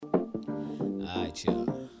All right, y'all.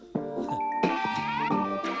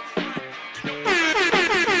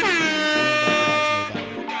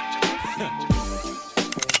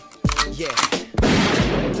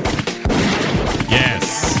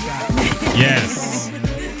 Yes.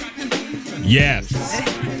 Yes.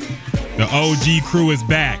 The OG crew is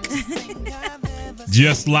back.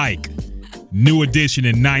 Just like New Edition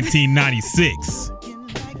in 1996.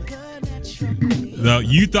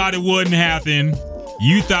 You thought it wouldn't happen.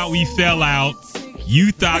 You thought we fell out.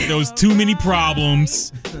 You thought there was too many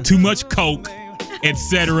problems, too much coke,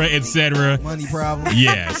 etc., etc. Money problem.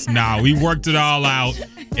 Yes. Nah, we worked it all out,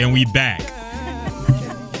 and we back.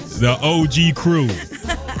 The OG crew.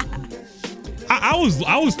 I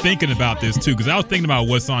was thinking about this too, because I was thinking about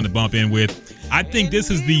what song to bump in with. I think this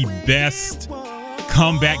is the best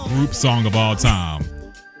comeback group song of all time.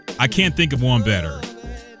 I can't think of one better.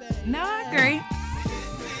 No, I agree.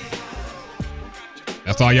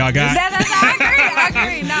 That's all y'all got? I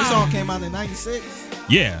agree. No. This song came out in 96.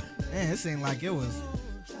 Yeah. Man, it seemed like it was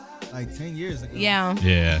like 10 years ago. Yeah.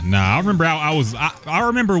 Yeah. Nah, I remember I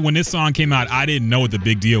remember when this song came out, I didn't know what the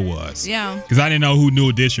big deal was. Yeah. Because I didn't know who New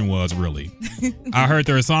Edition was, really. I heard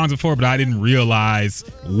there were songs before, but I didn't realize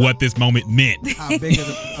what this moment meant. How big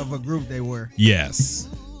of a group they were. Yes.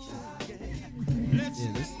 Yeah,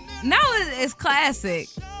 No, it's classic.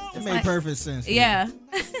 It made perfect sense. Yeah.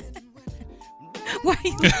 Why are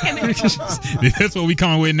you looking at me? That's what we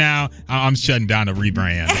coming with now. I'm shutting down the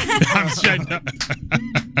rebrand. I'm shutting down.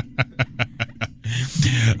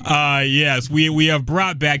 Yes, we have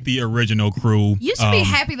brought back the original crew. You should be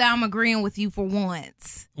happy that I'm agreeing with you for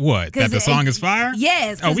once. What? That the song is fire?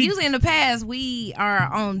 Yes, because usually in the past we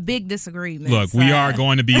are on big disagreements. Look, we are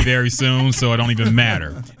going to be very soon, so it don't even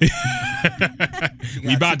matter.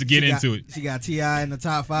 We about to get into it. She got T.I. in the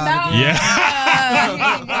top 5 No. again.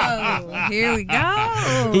 Yeah. Here we go.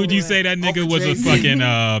 Who'd you say that nigga was a fucking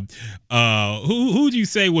who'd you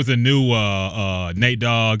say was a new Nate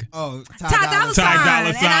Dogg? Oh, Ty Dolla Sign.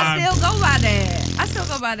 Dolla Sign. And I still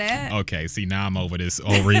go by that. Okay, see, now I'm over this.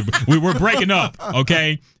 We're breaking up,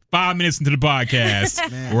 okay? 5 minutes into the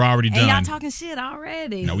podcast, we're already done. And y'all talking shit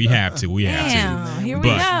already. No, we have to. Damn, here we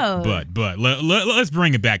go. But let's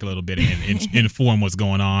bring it back a little bit and inform what's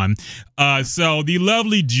going on. So the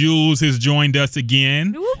lovely Jules has joined us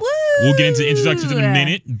again. Woo-woo. We'll get into introductions in a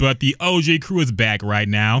minute, but the OJ crew is back right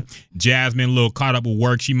now. Jasmine, a little caught up with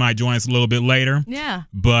work. She might join us a little bit later. Yeah.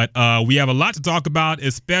 But we have a lot to talk about,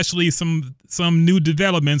 especially some new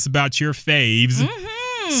developments about your faves. Mm-hmm.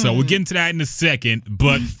 So we'll get into that in a second.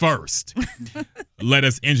 But first, let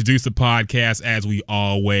us introduce the podcast as we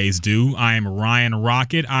always do. I am Ryan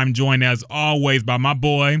Rocket. I'm joined as always by my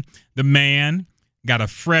boy, the man. Got a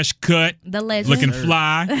fresh cut. The legend. Looking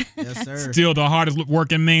fly. Yes, sir. Still the hardest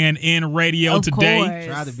working man in radio Of today. course.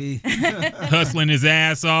 Try to be. Hustling his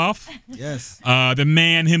ass off. Yes. The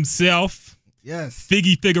man himself. Yes.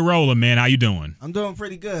 Figgy Figueroa, man. How you doing? I'm doing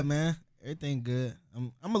pretty good, man. Everything good.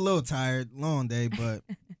 I'm a little tired. Long day, but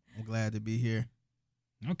I'm glad to be here.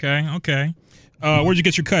 Okay. Where'd you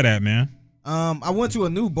get your cut at, man? I went to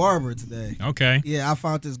a new barber today. Okay. Yeah, I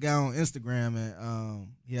found this guy on Instagram, and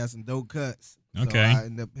he has some dope cuts. Okay. So I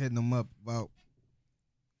ended up hitting him up about,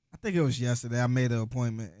 I think it was yesterday. I made an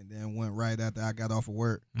appointment and then went right after I got off of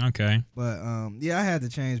work. Okay. But yeah, I had to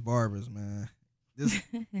change barbers, man. This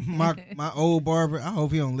my old barber. I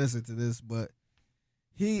hope he don't listen to this, but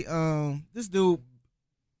he this dude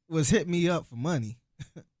was hitting me up for money,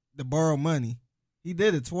 to borrow money. He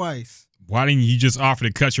did it twice. Why didn't you just offer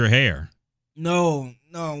to cut your hair? No.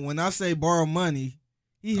 When I say borrow money,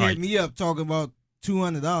 he hit me up talking about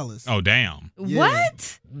 $200. Oh, damn. Yeah.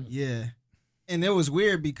 What? Yeah. And it was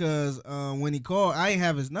weird because when he called, I ain't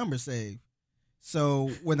have his number saved.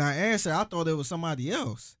 So when I answered, I thought it was somebody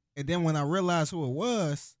else. And then when I realized who it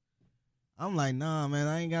was, I'm like, nah, man,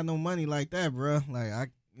 I ain't got no money like that, bro. Like,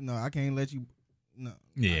 I can't let you. No.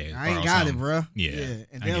 Yeah. I ain't got it, bro. Yeah.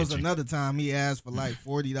 And there was another time he asked for like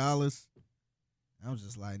 $40. I was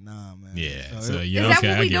just like, nah, man. Yeah. So yeah, Is that okay,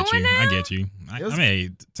 what I we get doing you. now? I get you. I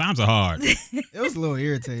mean, times are hard. it was a little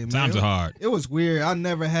irritating, man. Times are hard. It was weird. I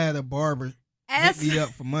never had a barber hit me up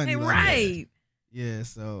for money. Like Right. that. Yeah,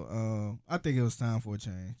 so I think it was time for a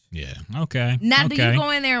change. Yeah. Okay. Now, okay. do you go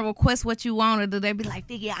in there and request what you want, or do they be like,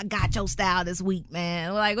 Figgy, I got your style this week,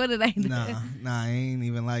 man? Like, what do they do? Nah, I ain't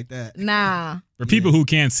even like that. Nah. For people who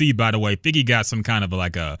can't see, by the way, Figgy got some kind of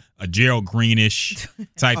like a Gerald Greenish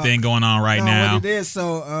type thing going on right now. What it is,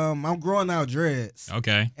 so I'm growing out dreads.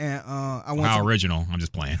 Okay. And I went How original. I'm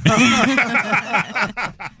just playing.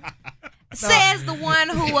 Says the one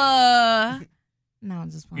who No,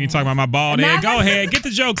 I'm just You playing. ain't talking about my bald Nah, head? Go that's- ahead. Get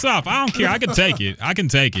the jokes off. I don't care. I can take it. I'm gonna be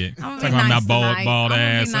Talking about nice my tonight. bald I'm gonna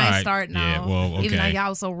ass. be All nice right. starting Yeah, off. well, okay. Even though y'all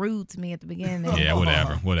was so rude to me at the beginning. Yeah,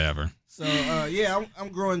 whatever. So yeah, I'm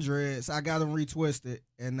growing dreads. I got them retwisted,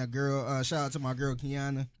 and the girl, shout out to my girl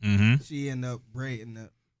Kiana. Mm-hmm. She ended up braiding the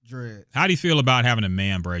dreads. How do you feel about having a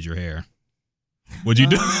man braid your hair? Would you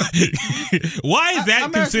do? Why is that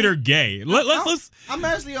I'm considered gay? Let's I'm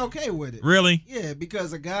actually okay with it. really. Yeah,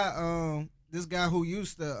 because a guy, this guy who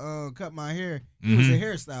used to cut my hair, he was a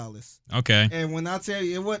hairstylist. Okay. And when I tell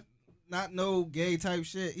you, it was not no gay type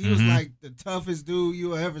shit. He was Mhm. like the toughest dude you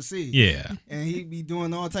will ever see. Yeah. And he'd be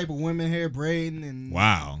doing all type of women hair braiding and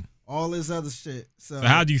Wow. all this other shit. So, So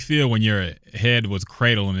how do you feel when your head was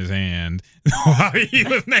cradled in his hand while he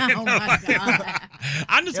was naked? Oh my God.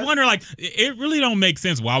 I'm just wondering, like, it really don't make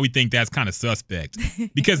sense why we think that's kind of suspect.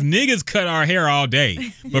 Because niggas cut our hair all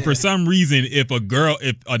day, but for some reason, if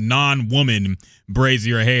a non-woman braids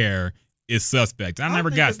your hair, it's suspect. I never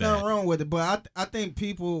don't think got there's that. nothing wrong with it, but I think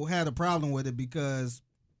people had a problem with it because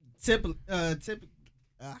I can't say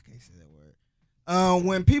that word.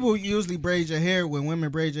 When people usually braid your hair, when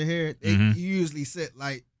women braid your hair, you usually sit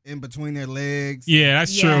like in between their legs. Yeah,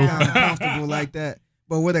 that's Yeah. true. Kind of comfortable like that.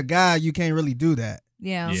 But with a guy, you can't really do that.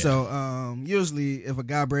 Yeah. Yeah. So usually, if a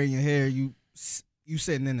guy braiding your hair, you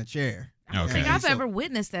sitting in a chair. I don't think Okay. I've So- ever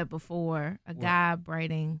witnessed that before. A guy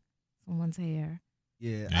braiding someone's hair.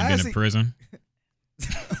 Yeah, And been in prison.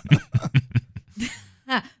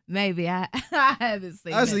 Maybe I haven't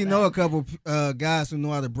seen. I actually that, know though. a couple guys who know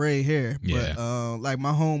how to braid hair. Yeah. But like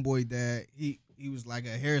my homeboy dad, he was like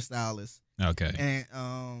a hairstylist, Okay. and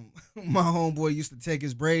my homeboy used to take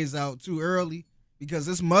his braids out too early because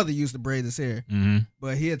his mother used to braid his hair, Mm-hmm.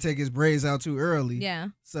 but he'd take his braids out too early. Yeah.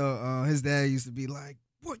 So his dad used to be like,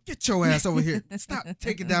 "What? Get your ass over here! Stop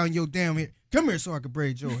taking down your damn hair! Come here so I can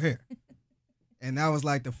braid your hair." And that was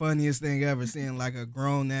like the funniest thing ever, seeing like a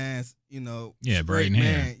grown ass, Yeah, straight braiding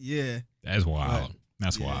hair. man. Yeah, That's wild. But,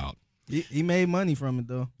 That's yeah. wild. he made money from it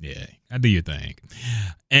though. Yeah, I do your thing.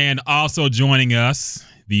 And also joining us,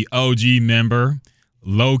 the OG member,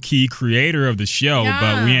 low-key creator of the show,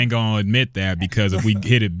 but we ain't going to admit that because if we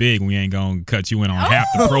hit it big, we ain't going to cut you in on half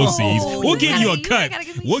the proceeds. We'll give you a cut.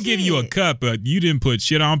 We'll give you a cut, but you didn't put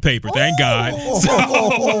shit on paper, thank God.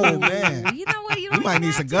 Oh, man. You know what? You You don't might even need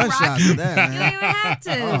have some to, Rocky. gunshots for that, You man. don't even have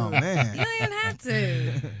to. Oh, man. You don't even have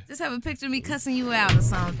to. Just have a picture of me cussing you out or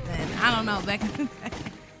something. I don't know. Back in the day.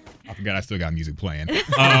 I forgot I still got music playing. One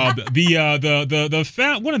of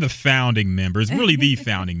the founding members, really the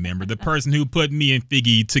founding member, the person who put me and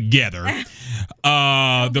Figgy together.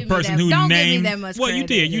 The give me person that- who don't give me named. that much Well, you credit.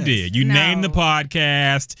 did. You did. You No. named the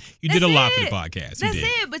podcast. You did a That's lot for the it. podcast. You That's did.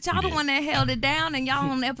 it. But y'all You the did. one that held it down, and y'all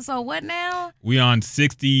on episode what now? We on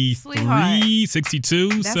 63, Sweetheart. 62.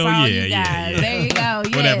 That's So all yeah, you yeah, guys. There you go.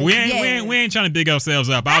 Yes, Whatever. We yes. ain't trying to big ourselves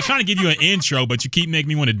up. I was trying to give you an intro, but you keep making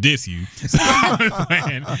me want to diss you. So,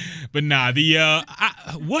 but nah,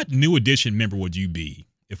 what New Edition member would you be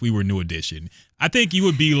if we were New Edition? I think you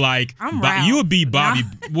would be like I'm you would be Ralph.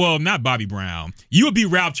 Bobby. Well, not Bobby Brown. You would be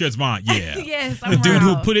Ralph Tresvant. Yeah. Yes, The I'm dude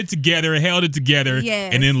who Ralph. put it together, held it together,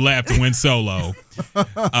 Yes. and then left and went solo.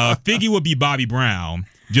 Figgy would be Bobby Brown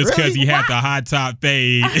just because Really? he had the high top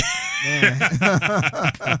fade. Man.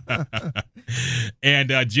 And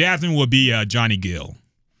Jasmine would be Johnny Gill.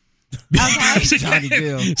 Okay. Johnny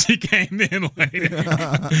Gill. She came in later.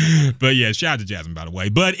 But yeah, shout out to Jasmine, by the way.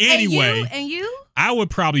 But anyway, And you? I would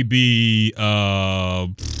probably be I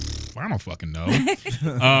don't fucking know.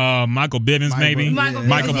 Michael Bivins, maybe. Yeah. Michael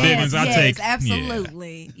Michael Bivins. Bivins, I'll Yes, take.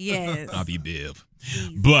 absolutely. Yes. Yeah, I'll be Biv.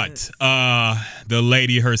 But the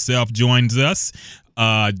lady herself joins us.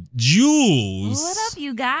 Jules. What up,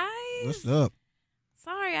 you guys? What's up?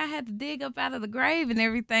 Sorry, I had to dig up out of the grave and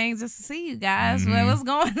everything just to see you guys. Mhm. What's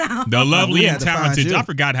going on? The lovely we and had to find talented. you. I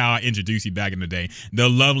forgot how I introduced you back in the day. The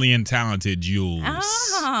lovely and talented Jules.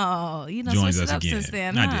 Oh, you know, Joins switched us it up again. since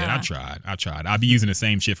then. I did. I tried. I'll be using the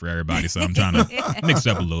same shit for everybody, so I'm trying to mix it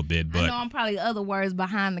up a little bit. I know But I'm probably other words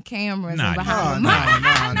behind the cameras Nah, and behind no, the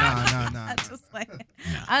mic. no. I'm just playing.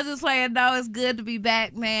 I'm just playing. No, it's good to be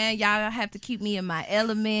back, man. Y'all have to keep me in my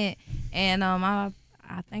element, and I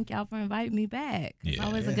thank y'all for inviting me back. It's Yeah.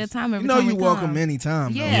 always a good time every You know time you we welcome come.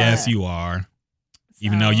 anytime. Yeah. Though. yes, you are.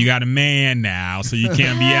 Even though you got a man now, so you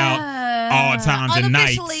can't be out all times and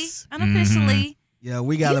unofficially, nights. Unofficially. Yeah,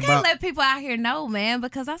 we You got can't about. let people out here know, man,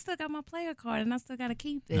 because I still got my player card and I still got to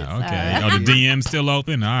keep it. Oh, so. okay. Oh, the DM's still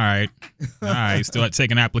open? All right. Still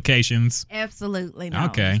taking applications. Absolutely. No,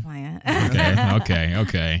 Okay. I'm just playing.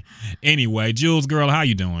 Okay. Anyway, Jules, girl, how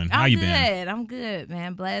you doing? How you been? I'm good,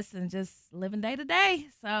 man. Blessed and just living day to day.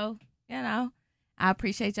 So, I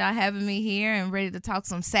appreciate y'all having me here and ready to talk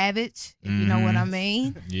some Savage, if you know what I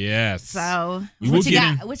mean. Yes. So, We what will you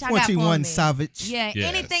get got? What y'all got for 21 me? Savage. Yeah,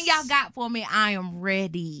 Yes. anything y'all got for me, I am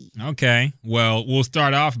ready. Okay. Well, we'll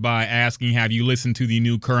start off by asking, have you listened to the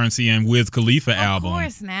new Currency and Wiz Khalifa album? Of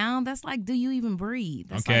course, now that's like, do you even breathe?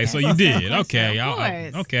 That's Okay, like so that. you did. Okay, Of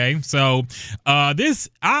course. okay. So, this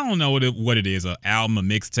I don't know what it is, an album, a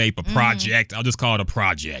mixtape, a project. I'll just call it a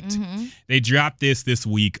project. They dropped this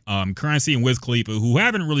week. Currency and Wiz Khalifa, who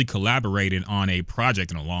haven't really collaborated on a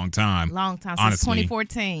project in a long time. Long time, since honestly.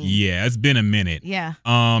 2014. Yeah, it's been a minute. Yeah.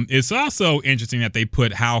 It's also interesting that they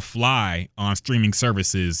put How Fly on streaming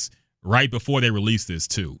services right before they released this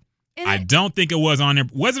too. I don't think it was on there.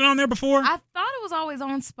 Was it on there before? I thought it was always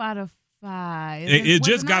on Spotify. It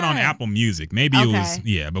just was got on not? Apple Music. Maybe it was,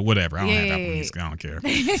 Okay. but whatever. I don't have Apple Yeah. Music. I don't care.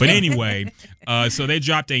 But anyway, so they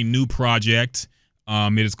dropped a new project.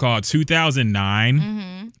 It is called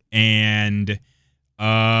 2009. And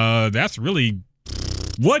that's really,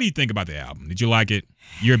 what do you think about the album? Did you like it?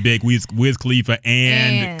 You're a big Wiz Khalifa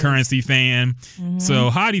and Currency fan. So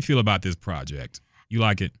how do you feel about this project? You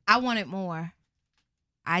like it? I wanted more.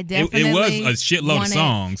 I definitely It was a shitload of wanted-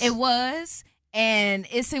 songs. It was. And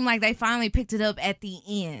it seemed like they finally picked it up at the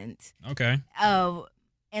end. Okay.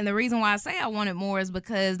 And the reason why I say I wanted more is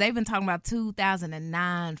because they've been talking about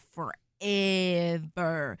 2009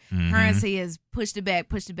 forever. Currency has pushed it back.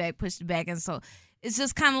 And so it's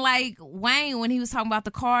just kind of like Wayne when he was talking about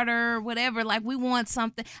the Carter, whatever. Like, we want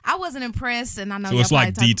something. I wasn't impressed, and I know So y'all it's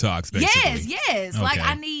like probably Detox, basically. Yes. Like, Okay.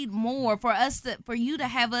 I need more for you to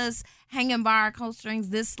have us hanging by our coastrings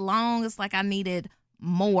this long. It's like I needed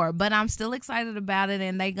more, but I'm still excited about it,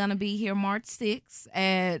 and they're gonna be here March 6th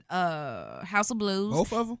at House of Blues.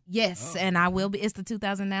 Both of them? Yes, and I will be. It's the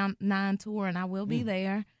 2009 tour, and I will be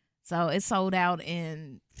there. So it's sold out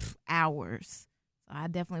in hours. So I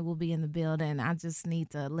definitely will be in the building. I just need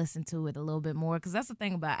to listen to it a little bit more, because that's the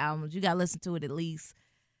thing about albums. You got to listen to it at least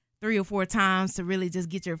 3 or 4 times to really just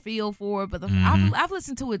get your feel for it. But I've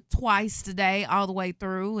listened to it twice today, all the way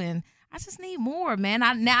through, and I just need more, man.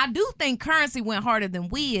 I do think Currency went harder than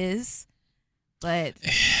Wiz, but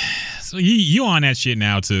So you on that shit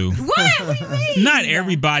now too? What do you mean? Not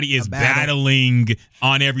everybody is A battle. battling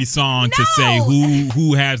on every song to say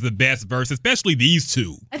who has the best verse, especially these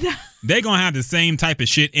two. They're gonna have the same type of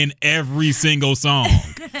shit in every single song.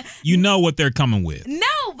 You know what they're coming with.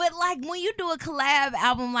 No, but like when you do a collab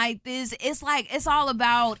album like this, it's like it's all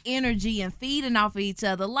about energy and feeding off of each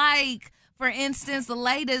other. Like, for instance, the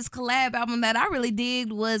latest collab album that I really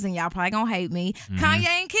digged was, and y'all probably gonna hate me, Kanye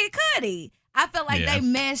and Kid Cudi. I felt like they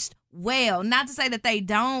meshed well. Not to say that they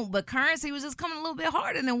don't, but Currency was just coming a little bit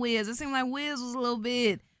harder than Wiz. It seemed like Wiz was a little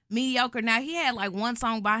bit mediocre. Now, he had like one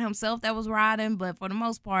song by himself that was riding, but for the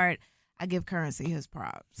most part, I give Currency his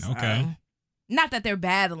props. Okay. Not that they're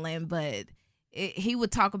battling, but he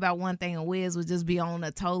would talk about one thing and Wiz would just be on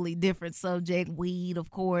a totally different subject, weed, of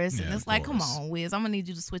course. Yeah, and it's of like, course. come on, Wiz, I'm going to need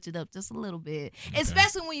you to switch it up just a little bit.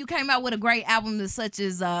 Especially when you came out with a great album such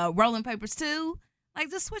as Rolling Papers 2. Like,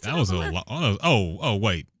 just switch it That up was a a little. lot. Oh,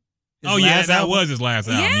 wait. His Yeah, last that album? was his last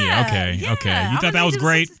album. Yeah, Okay. yeah. You thought that I'ma was need you to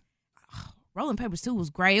great? switch it- Rolling Papers 2 was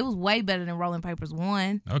great. It was way better than Rolling Papers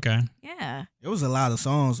 1. Okay. Yeah. There was a lot of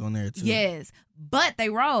songs on there, too. Yes. But they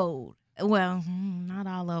rolled. Well, not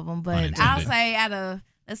all of them, but Unintended. I'll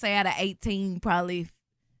say out of 18, probably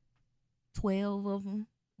 12 of them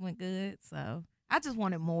went good. So I just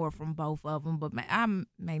wanted more from both of them, but I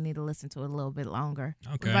may need to listen to it a little bit longer.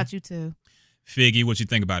 Okay. What about you two? Figgy, what you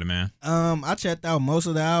think about it, man? I checked out most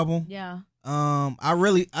of the album. Yeah.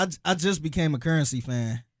 I just became a Currency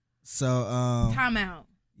fan. So Time out.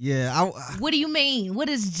 yeah, What do you mean? What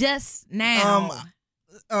is just now?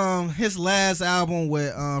 his last album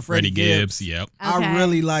with Freddie Freddie Gibbs. Yep. Okay. I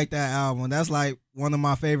really like that album. That's like one of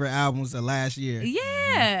my favorite albums of last year.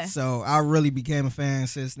 Yeah. So I really became a fan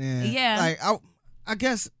since then. Yeah. Like I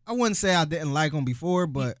guess I wouldn't say I didn't like him before,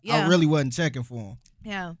 but Yeah. I really wasn't checking for him.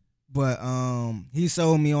 Yeah. But he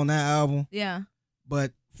sold me on that album. Yeah.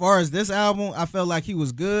 But far as this album, I felt like he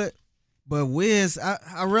was good. But Wiz,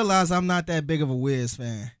 I realized I'm not that big of a Wiz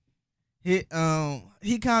fan. He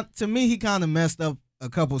kind of messed up a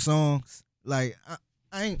couple songs. Like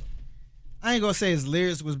I ain't gonna say his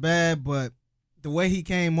lyrics was bad, but the way he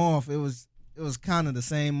came off, it was kind of the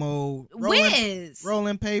same old Wiz.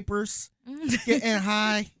 rolling papers, getting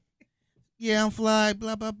high. Yeah, I'm fly.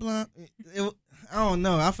 Blah blah blah. I don't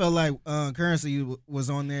know. I felt like Currency was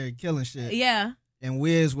on there killing shit. Yeah. And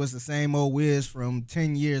Wiz was the same old Wiz from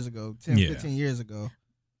 10 years ago, 10, Yeah. 15 years ago.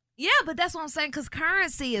 Yeah, but that's what I'm saying, because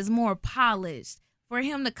Currency is more polished. For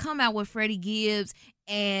him to come out with Freddie Gibbs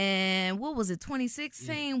And what was it,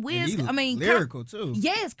 2016? Wiz, And he lyrical too.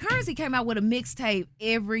 Yes, Currency came out with a mixtape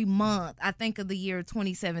every month, I think, of the year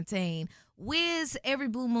 2017. Wiz, every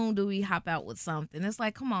blue moon do we hop out with something. It's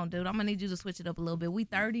like, come on, dude, I'm going to need you to switch it up a little bit. We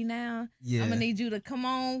 30 now. Yeah. I'm going to need you to come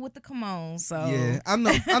on with the come on. So Yeah, I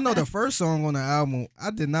know the first song on the album, I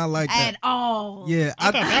did not like that. At all. Yeah, I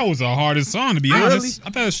thought that was the hardest song, to be Really? honest. I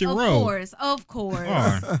thought that shit rolled. Of course.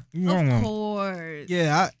 Hard. Of course.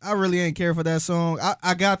 Yeah, I really ain't care for that song.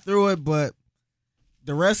 I got through it, but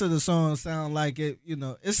the rest of the song sound like it,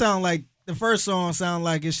 it sound like the first song sound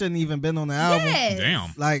like it shouldn't even been on the album. Yes.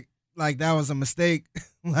 Damn. Like that was a mistake.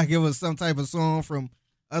 Like it was some type of song from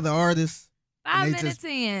other artists. 5 they minutes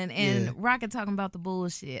in, and yeah. Rocket talking about the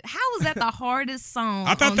bullshit. How was that the hardest song?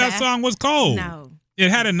 I thought on that song was cold. No. It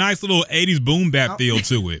had a nice little 80s boom bap feel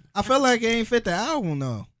to it. I felt like it ain't fit the album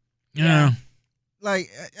though. Yeah. Like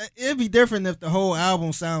it'd be different if the whole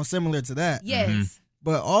album sounds similar to that. Yes. Mm-hmm.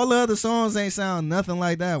 But all the other songs ain't sound nothing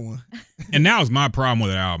like that one. And that was my problem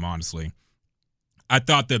with the album, honestly. I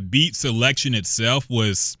thought the beat selection itself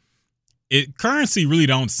was... Currency really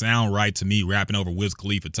don't sound right to me, rapping over Wiz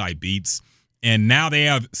Khalifa type beats. And now they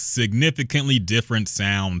have significantly different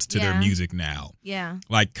sounds to their Yeah. music now. Yeah.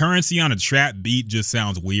 Like Currency on a trap beat just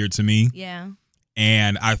sounds weird to me. Yeah.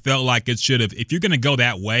 And I felt like it should have, if you're going to go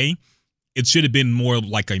that way, it should have been more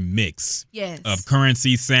like a mix Yes. of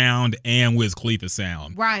Currency sound and Wiz Khalifa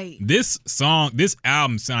sound. Right. This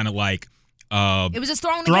album sounded like It was just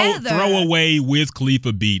thrown together. throw away Wiz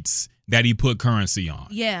Khalifa beats that he put Currency on.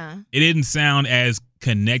 Yeah. It didn't sound as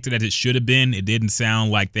connected as it should have been. It didn't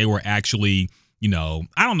sound like they were actually, I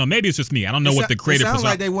don't know. Maybe it's just me. I don't know what the creative It sounded was.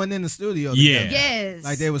 like they wasn't in the studio. Yeah. together. Yes.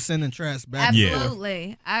 Like they was sending tracks back. and forth.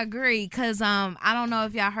 Absolutely. I agree. Because I don't know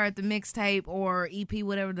if y'all heard the mixtape or EP,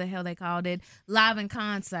 whatever the hell they called it, Live in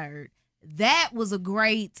Concert. That was a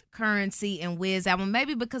great Currency and Wiz album.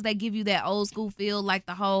 Maybe because they give you that old school feel, like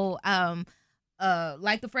the whole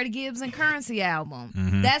like the Freddie Gibbs and Currency album.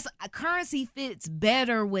 Mhm. That's Currency fits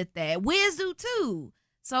better with that. Wiz do too.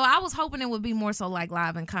 So I was hoping it would be more so like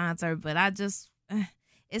Live in Concert, but I just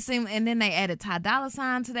it seemed. And then they added Ty Dolla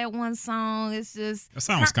 $ign to that one song. It's just That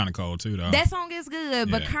song was kind of cold too, though. that song is good,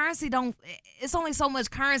 but Yeah. Currency don't. It's only so much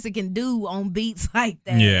Currency can do on beats like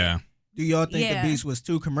that. Yeah. Do y'all think Yeah. the beats was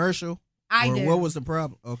too commercial? I or do. what was the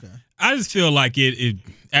problem? Okay. I just feel like it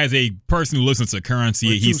as a person who listens to Currency,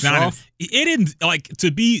 Or he too sounded soft? it didn't like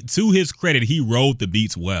to his credit, he wrote the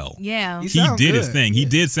beats well. Yeah. He He sound did his good. thing. He Yeah.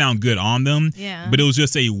 did sound good on them. Yeah. But it was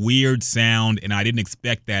just a weird sound, and I didn't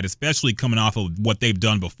expect that, especially coming off of what they've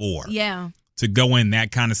done before. Yeah. To go in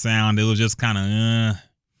that kind of sound, it was just kind of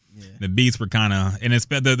Yeah. the beats were kind of, and it's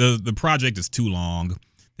the project is too long.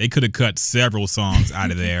 They could have cut several songs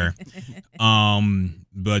out of there.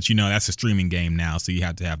 But that's a streaming game now, so you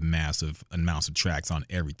have to have massive amounts of tracks on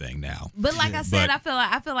everything now. But like Yeah. I said, But-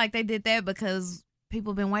 I feel like they did that because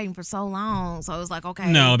people been waiting for so long. So it was like, okay.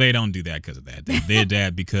 No, they don't do that because of that. They did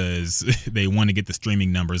that because they want to get the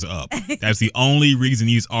streaming numbers up. That's the only reason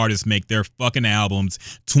these artists make their fucking albums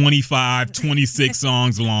 25, 26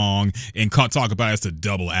 songs long and talk about it as a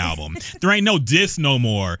double album. There ain't no disc no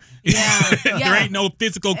more. Yeah, There yeah. ain't no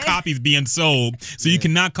physical copies being sold, so you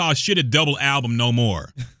cannot call shit a double album no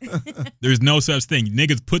more. There's no such thing.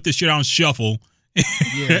 Niggas put this shit on shuffle,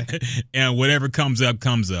 Yeah. and whatever comes up,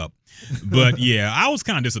 comes up. But yeah, I was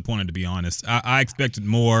kind of disappointed, to be honest. I expected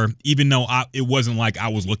more, even though it wasn't like I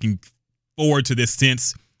was looking forward to this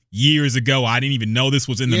since years ago. I didn't even know this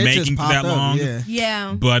was in the Yeah, it just making for popped that up, long. Yeah.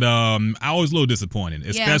 Yeah. But I was a little disappointed,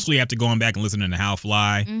 especially after going back and listening to How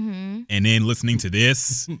Fly Mm-hmm. and then listening to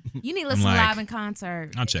this. You need to listen like, Live in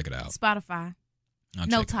Concert. I'll check it out. Spotify. I'll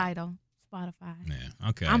No check it out. title. Spotify. Yeah,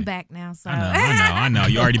 okay. I'm back now, so I know.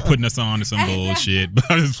 You're already putting us on to some bullshit, but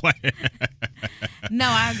I'm just playing. No,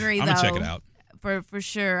 I agree I'm though. gonna check it out. For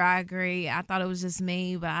sure, I agree. I thought it was just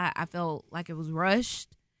me, but I felt like it was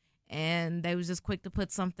rushed, and they was just quick to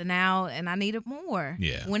put something out, and I needed more.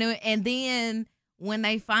 Yeah. And then when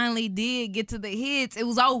they finally did get to the hits, it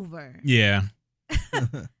was over. Yeah.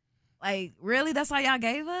 Like, really, that's all y'all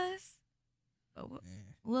gave us? But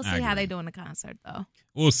we'll I see how agree. they do in the concert, though.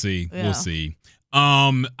 We'll see. Yeah. We'll see.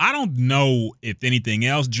 I don't know if anything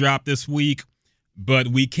else dropped this week, but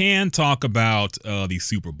we can talk about the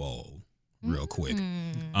Super Bowl real quick.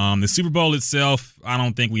 Mm. The Super Bowl itself, I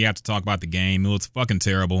don't think we have to talk about the game. It was fucking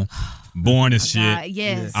terrible. Boring as shit. God,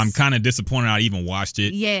 yes. I'm kind of disappointed I even watched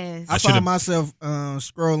it. Yes. I should've- found myself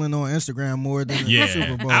scrolling on Instagram more than the Super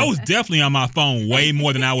Yeah. Bowl. I was definitely on my phone way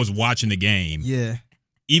more than I was watching the game. Yeah.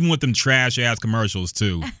 Even with them trash ass commercials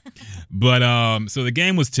too. But so the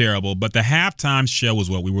game was terrible, but the halftime show was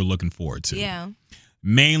what we were looking forward to. Yeah.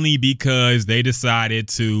 mainly because they decided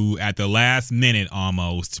to, at the last minute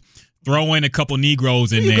almost, throw in a couple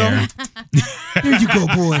Negroes in there. There you go,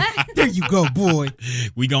 boy. There you go, boy.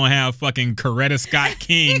 We gonna have fucking Coretta Scott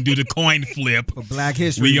King do the coin flip. For Black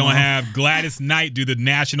History We gonna Month. have Gladys Knight do the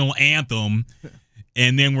national anthem.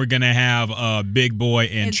 And then we're gonna have Big Boy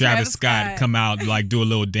and Travis Scott come out, like, do a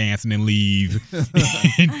little dance and then leave.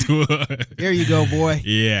 There you go, boy.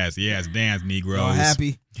 Yes, dance Negroes. All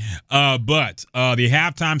happy. But the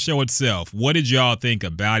halftime show itself, what did y'all think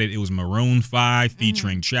about it? It was Maroon 5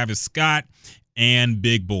 featuring Travis Scott and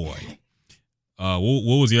Big Boy. What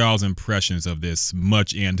was y'all's impressions of this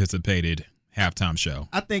much anticipated halftime show?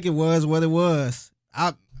 I think it was what it was.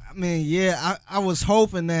 I mean, yeah, I was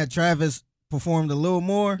hoping that Travis performed a little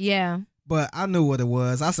more. Yeah. But I knew what it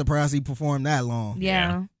was. I was surprised he performed that long.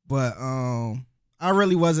 Yeah. But I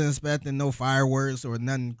really wasn't expecting no fireworks or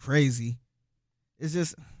nothing crazy. It's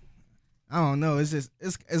just, I don't know. It's just,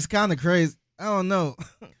 it's kind of crazy. I don't know.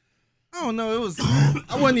 It was,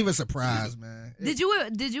 I wasn't even surprised, man. Did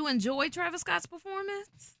you enjoy Travis Scott's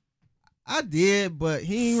performance? I did, but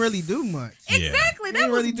he didn't really do much. Exactly. He That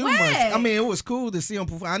didn't was really do whack. much. I mean, it was cool to see him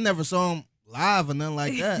perform. I never saw him live or nothing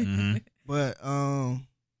like that. Mm-hmm. But I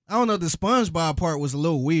don't know. The SpongeBob part was a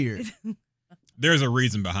little weird. There's a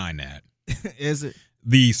reason behind that. Is it?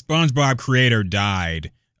 The SpongeBob creator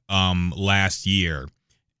died last year,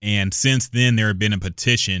 and since then there had been a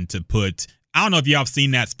petition to put. I don't know if y'all have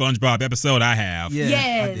seen that SpongeBob episode. I have. Yeah.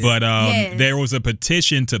 Yes. I did. But Yes. there was a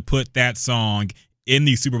petition to put that song in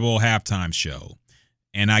the Super Bowl halftime show.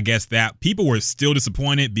 And I guess that people were still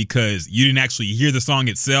disappointed because you didn't actually hear the song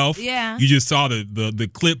itself. Yeah. You just saw the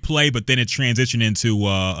clip play, but then it transitioned into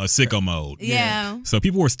a sicko mode. Yeah. So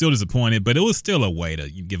people were still disappointed, but it was still a way to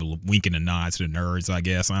give a wink and a nod to the nerds, I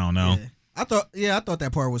guess. I don't know. Yeah. I thought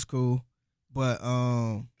that part was cool. But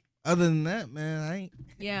other than that, man, I ain't.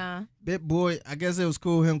 Yeah. Big Boy, I guess it was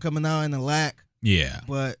cool him coming out in the lack. Yeah.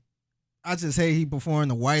 But I just hate he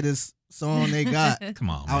performed the whitest song they got. Come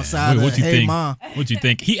on, Outside man. of Hey think? Ma. What you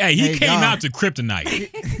think? He Hey, came God. out to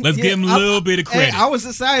Kryptonite. Let's Yeah, give him a little bit of credit. Hey, I was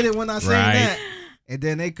excited when I seen Right. that. And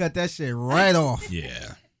then they cut that shit right off.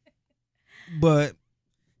 Yeah. But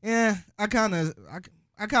yeah, I kind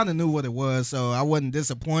of knew what it was, so I wasn't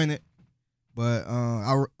disappointed. But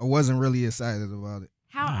I wasn't really excited about it.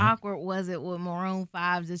 How awkward was it with Maroon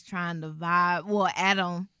 5 just trying to vibe? Well,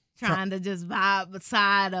 Adam trying to just vibe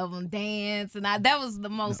beside of him, dance, and that was the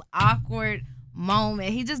most awkward moment.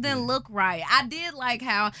 He just didn't look right. I did like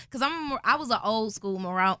how, because I was an old school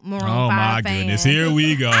Maroon 5 Oh my fan. goodness! Here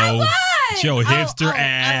we go. I was. With your hipster Oh,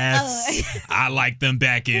 ass. I liked them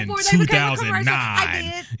back in Before they became a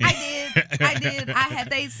 2009. commercial. I did. I had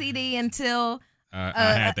their CD until I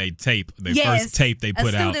had they tape, the yes, first tape they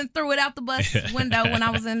put a out. student threw it out the bus window when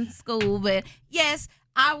I was in school. But yes,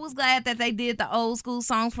 I was glad that they did the old school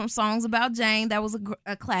songs from Songs About Jane. That was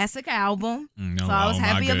a classic album. No, So I was my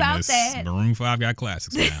happy about goodness. that. Maroon 5 got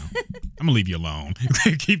classics now. I'm gonna leave you alone.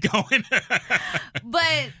 Keep going.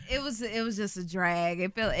 But it was just a drag.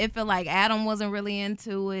 It felt like Adam wasn't really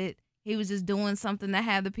into it. He was just doing something to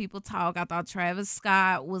have the people talk. I thought Travis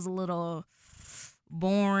Scott was a little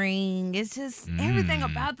boring. It's just everything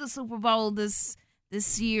about the Super Bowl this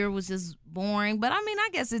year was just boring. But I mean, I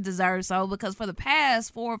guess it deserves so, because for the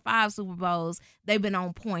past 4 or 5 Super Bowls, they've been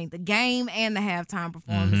on point, the game and the halftime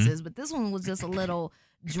performances. But this one was just a little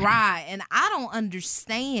dry, and I don't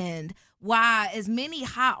understand why as many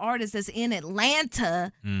hot artists as in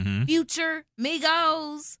Atlanta, Future,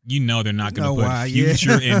 Migos. You know they're not gonna Know put why, yeah.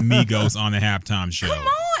 Future and Migos on the halftime show. Come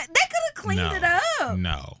on, they could have cleaned No. it up.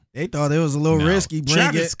 No. They thought it was a little No. risky. Bring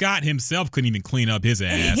Travis it. Scott himself couldn't even clean up his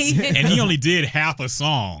ass, Yeah. and he only did half a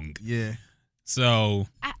song. Yeah. So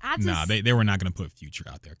I just, nah, they were not going to put Future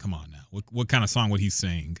out there. Come on now, what kind of song would he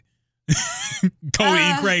sing? Cody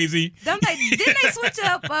Crazy. didn't they switch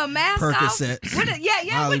up mask off? Percocet. What did-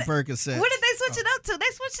 yeah. Molly What Percocet. did they switch it up to? They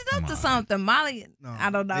switched it up Come to on. something. Molly, No, I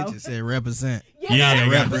don't know. They just said represent. Yeah, Gotta they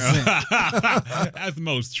represent. That's the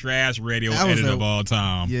most trash radio That was edit a- of all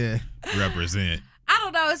time. Yeah. Represent. I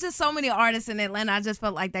don't know. It's just so many artists in Atlanta. I just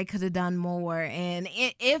felt like they could have done more. And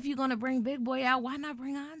if you're gonna bring Big Boy out, why not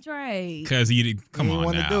bring Andre? Because come He on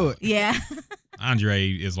want now. to do it. Yeah.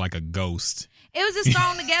 Andre is like a ghost. It was just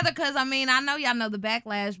thrown together because, I mean, I know y'all know the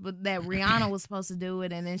backlash, but that Rihanna was supposed to do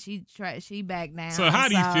it, and then she backed down. So how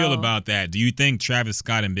do you feel about that? Do you think Travis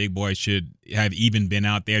Scott and Big Boy should have even been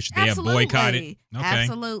out there? Should they Absolutely. have boycotted? Okay.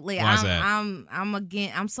 Absolutely. Why's that?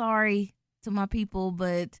 I'm sorry to my people,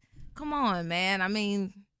 but come on, man. I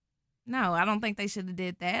mean, No, I don't think they should have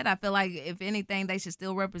did that. I feel like if anything, they should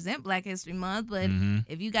still represent Black History Month. But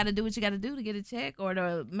if you got to do what you got to do to get a check or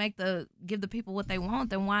to give the people what they want,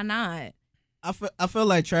 then why not? I feel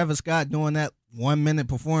like Travis Scott doing that 1 minute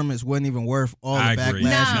performance wasn't even worth all the backlash. Agree.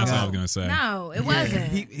 That's what I was gonna say. No, it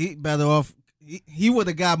wasn't. He better off. He would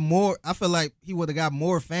have got more. I feel like he would have got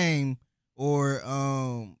more fame or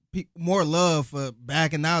more love for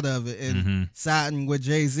backing out of it and siding with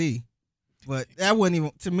Jay-Z. But that wasn't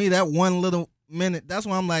even, to me, that 1 little minute. That's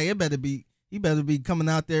why I'm like, he better be coming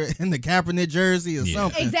out there in the Kaepernick jersey or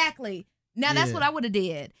something. Exactly. Now that's what I would have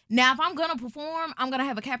did. Now if I'm gonna perform, I'm gonna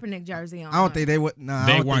have a Kaepernick jersey on. I don't think they would. No,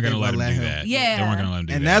 they weren't gonna let him do that. Yeah, they weren't gonna let him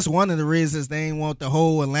do that. And that's one of the reasons they ain't want the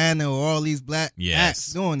whole Atlanta or all these black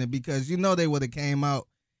acts doing it, because they would have came out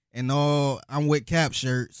in all "I'm with Cap"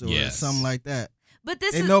 shirts or something like that. But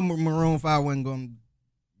they know Maroon 5 wasn't gonna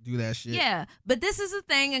do that shit. Yeah, but this is the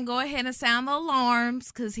thing, and go ahead and sound the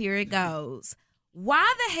alarms, because here it goes.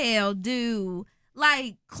 Why the hell do,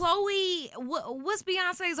 like, Chloe, what's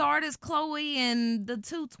Beyonce's artist, Chloe, and the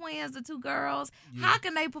two twins, the two girls? Yeah. How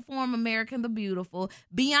can they perform American the Beautiful?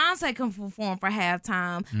 Beyonce can perform for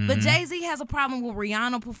halftime, but Jay-Z has a problem with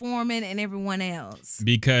Rihanna performing and everyone else.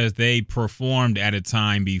 Because they performed at a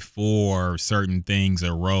time before certain things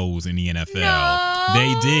arose in the NFL. No,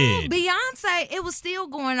 they did. Beyonce, it was still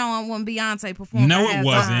going on when Beyonce performed. No, for it halftime.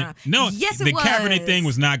 wasn't. No, yes, it was. The Kaepernick thing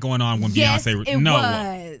was not going on when yes, Beyonce. It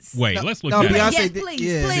was. Wait, let's look at it. Beyonce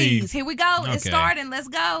Yes, please. Here we go. Okay. It's starting. Let's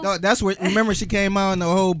go. No, that's what. Remember, she came out in the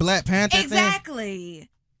whole Black Panther thing. Exactly.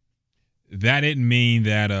 That didn't mean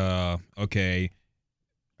that. Okay.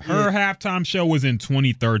 Her halftime show was in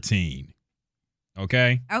 2013.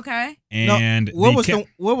 Okay. Okay. And what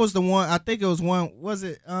was the one? I think it was one. Was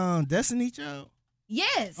it Destiny Child?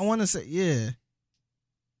 Yes. I want to say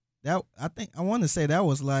I want to say that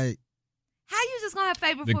was like. How you just gonna have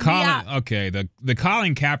favorite for the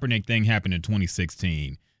Colin Kaepernick thing happened in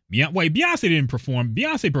 2016. Beyonce didn't perform.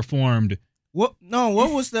 Beyonce performed. What? No,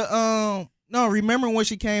 what was the No, remember when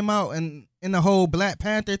she came out in the whole Black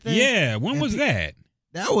Panther thing? Yeah, when was that?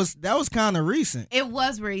 That was kind of recent. It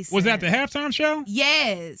was recent. Was that the halftime show?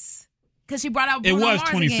 Yes, because she brought out. It Bruno was Mars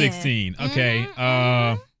 2016. again. Okay.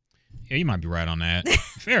 Yeah, you might be right on that.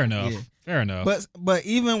 Fair enough. Yeah. Fair enough. But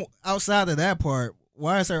even outside of that part,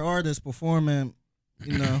 why is her artist performing?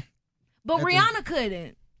 But Rihanna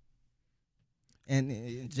couldn't.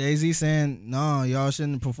 And Jay-Z saying, "No, y'all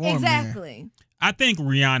shouldn't perform." Exactly. I think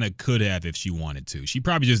Rihanna could have if she wanted to. She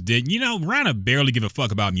probably just didn't. Rihanna barely give a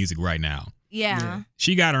fuck about music right now. Yeah.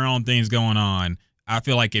 She got her own things going on. I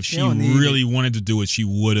feel like if she really wanted to do it, she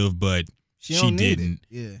would have, but she didn't.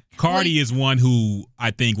 Yeah. Cardi is one who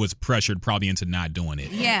I think was pressured probably into not doing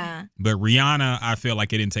it. Yeah. But Rihanna, I feel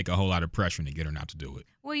like it didn't take a whole lot of pressure to get her not to do it.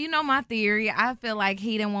 Well, you know my theory. I feel like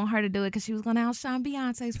he didn't want her to do it because she was going to outshine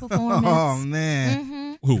Beyonce's performance. Oh,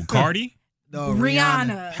 man. Who, Cardi? No,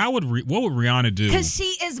 Rihanna. What would Rihanna do? Because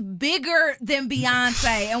she is bigger than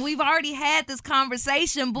Beyonce, and we've already had this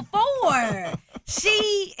conversation before.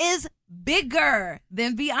 She is bigger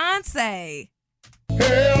than Beyonce.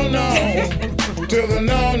 Hell no. To the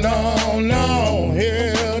no, no, no.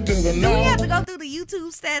 Hell to the no. Do we have to go through the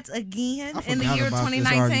YouTube stats again in the year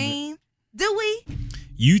 2019? Do we?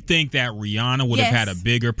 You think that Rihanna would have had a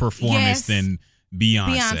bigger performance than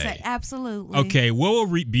Beyonce? Absolutely. Okay, what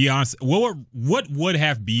would Rihanna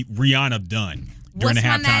done during the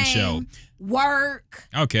halftime show? Work.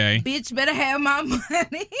 Okay. Bitch better have my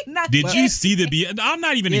money. Did you see the I'm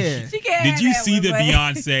not even Did you see the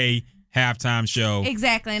Beyonce halftime show?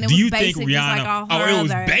 Exactly. And it Do was you basic think Rihanna just like all her it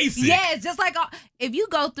was other. basic. Yeah, just like if you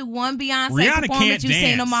go through one Beyonce Rihanna performance, can't you've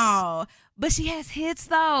seen dance. them all. But she has hits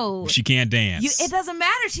though. She can't dance. It doesn't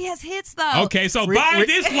matter. She has hits though. Okay, so by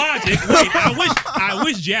this logic, wait, I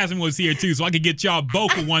wish Jasmine was here too, so I could get y'all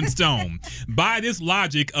both with one stone. By this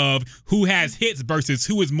logic of who has hits versus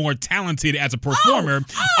who is more talented as a performer,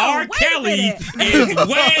 R. Kelly is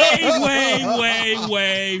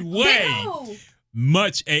way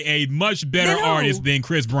much a much better artist than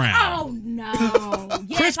Chris Brown. Oh no!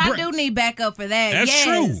 Yes, I do need backup for that. That's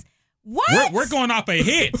true. What? We're going off of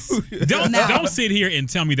hits. Don't sit here and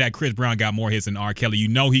tell me that Chris Brown got more hits than R. Kelly. You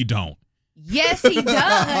know he don't. Yes, he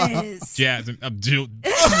does. Jasmine, I'm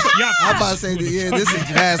about to say, this is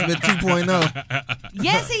Jasmine 2.0.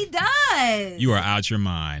 Yes, he does. You are out your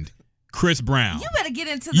mind. Chris Brown. You better get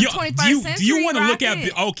into the 21st century. Do you want to look at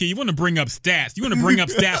you want to bring up stats? You want to bring up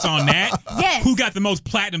stats on that? Yes. Who got the most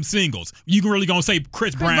platinum singles? You really gonna say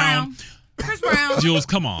Chris Brown? Chris Brown. Jules,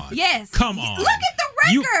 come on. Yes. Come on. Look at the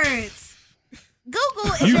records.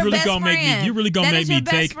 Google is You your really best gonna friend. make me- you really gonna That make is your me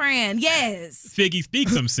best take- friend. Yes. Figgy, speak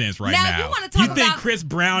some sense right Now, now. you wanna talk You think about- Chris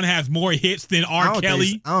Brown has more hits than I R. don't Kelly?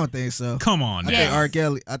 think so. I don't think so. Come on, I now. Yes. think R.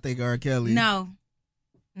 Kelly. I think R. Kelly. No.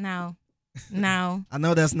 I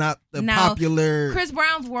know that's not the No. popular. Chris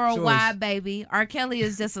Brown's worldwide, baby. R. Kelly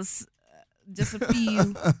is just a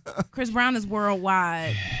few. Chris Brown is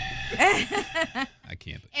worldwide. I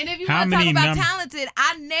can't. And if you How want to talk many about talented,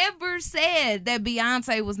 I never said that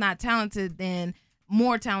Beyonce was not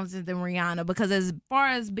more talented than Rihanna, because as far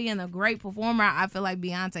as being a great performer, I feel like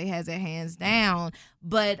Beyonce has it hands down.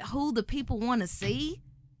 But who the people want to see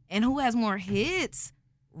and who has more hits?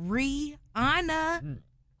 Rihanna.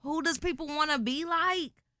 Who does people want to be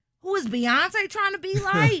like? Who is Beyonce trying to be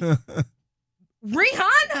like?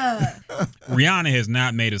 Rihanna. Rihanna has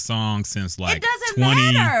not made a song since like It doesn't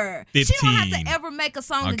 2015. matter. She don't have to ever make a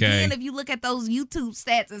song Okay. again. If you look at those YouTube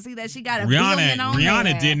stats and see that she got a billion on Rihanna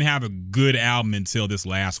there. didn't have a good album until this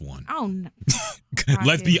last one. Oh no.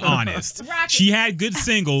 Let's be honest. Rocket. She had good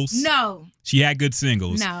singles. No. She had good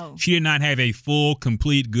singles. No. She did not have a full,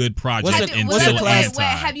 complete, good project What's a- until what's a class- this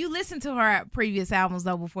time. have you listened to her previous albums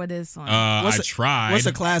though before this one? I What's a- tried. What's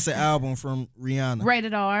a classic album from Rihanna?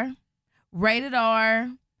 Rated R.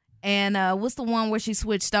 And what's the one where she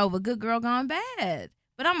switched over? Good Girl Gone Bad.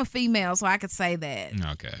 But I'm a female, so I could say that.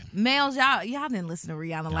 Okay. Males, y'all didn't listen to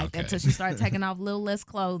Rihanna like that Okay. until she started taking off a little less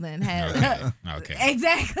clothing. Had Okay.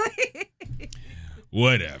 Exactly.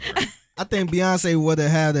 Whatever. I think Beyonce would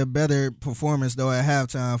have had a better performance though at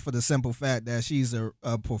halftime for the simple fact that she's a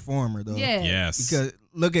performer though. Yeah. Yes. Because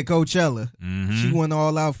look at Coachella, Mhm. she went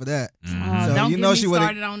all out for that. Mhm. So Don't you get know me she would've-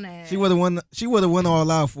 started on that. She would have won. She would have went all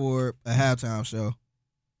out for a halftime show,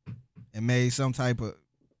 and made some type of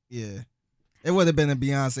It would have been a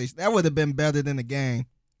Beyonce. That would have been better than the game.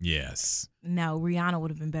 Yes. No, Rihanna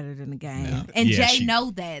would have been better than the game. Yeah. And Yeah, Jay she-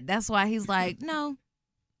 know that. That's why he's like, no,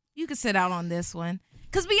 you can sit out on this one.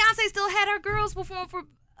 Because Beyonce still had her girls perform for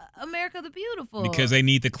America the Beautiful. Because they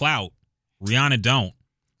need the clout. Rihanna don't.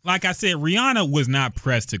 Like I said, Rihanna was not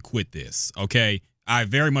pressed to quit this, okay? I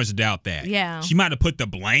very much doubt that. Yeah. She might have put the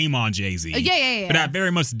blame on Jay-Z. Yeah. But I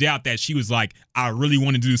very much doubt that she was like, I really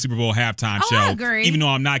want to do the Super Bowl halftime Oh, show. I agree. Even though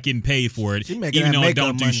I'm not getting paid for it. She making Even that though it makeup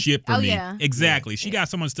don't do money. shit for Oh, me. yeah. Exactly. She got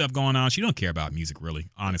so much stuff going on. She don't care about music really,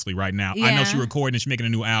 honestly, right now. I know Yeah. she's recording and she's making a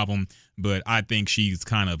new album, but I think she's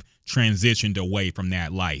kind of transitioned away from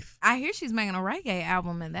that life. I hear she's making a reggae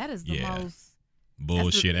album, and that is the Yeah. most...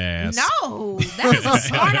 Bullshit ass. No, that was a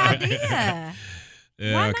smart idea.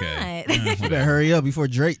 Why okay. not? You Whatever. better hurry up before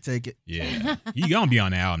Drake take it. Yeah, you gonna be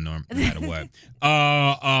on the album no matter what.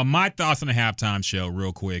 My thoughts on the halftime show,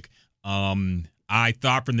 real quick. I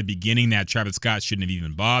thought from the beginning that Travis Scott shouldn't have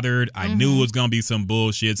even bothered. I knew it was gonna be some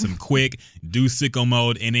bullshit, some quick do sicko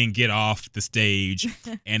mode and then get off the stage,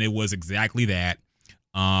 and it was exactly that.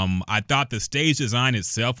 I thought the stage design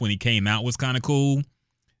itself when he came out was kind of cool,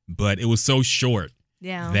 but it was so short.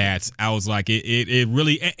 Yeah. That I was like, it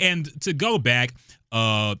really, and to go back,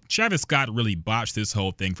 Travis Scott really botched this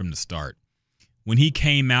whole thing from the start. When he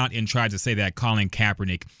came out and tried to say that Colin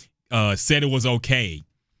Kaepernick said it was okay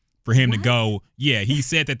for him to go, he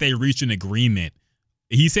said that they reached an agreement.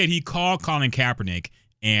 He said he called Colin Kaepernick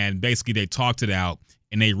and basically they talked it out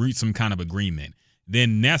and they reached some kind of agreement.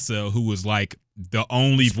 Then Nessa, who was like the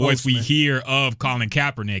only voice we hear of Colin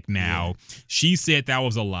Kaepernick now, she said that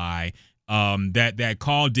was a lie. That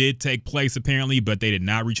call did take place apparently, but they did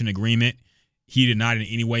not reach an agreement. He did not in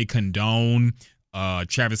any way condone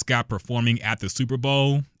Travis Scott performing at the Super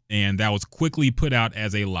Bowl, and that was quickly put out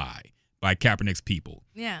as a lie by Kaepernick's people.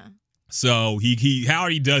 Yeah. So he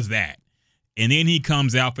Howard does that, and then he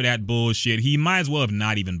comes out for that bullshit. He might as well have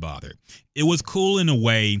not even bothered. It was cool in a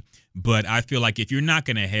way, but I feel like if you're not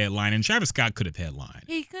going to headline, and Travis Scott could have headlined,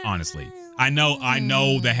 He could. honestly. I know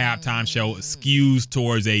the halftime show skews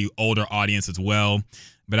towards a older audience as well,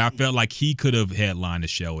 but I felt like he could have headlined the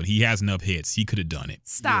show, and he has enough hits. He could have done it.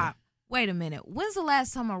 Stop. Wait a minute. When's the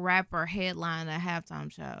last time a rapper headlined a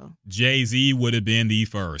halftime show? Jay-Z would have been the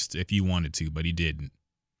first if he wanted to, but he didn't.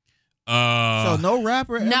 So no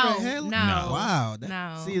rapper ever No, had. no. Wow.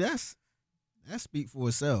 No. See, that speak for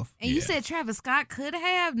itself. And you Yeah. said Travis Scott could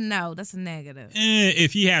have? No, that's a negative.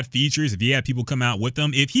 If he had features, if he had people come out with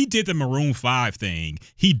him, if he did the Maroon 5 thing,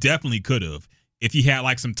 he definitely could have. If he had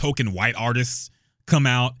like some token white artists come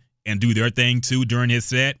out and do their thing too during his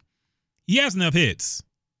set, he has enough hits.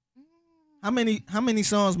 How many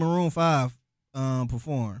songs Maroon 5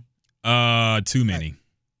 performed? Too many.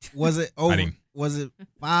 Was it I over? didn't- Was it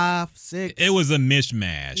 5, 6? It was a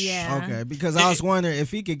mishmash. Yeah. Okay, because I was wondering if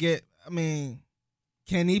he could get. I mean,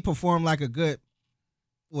 can he perform like a good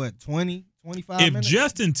 20, 25 If minutes?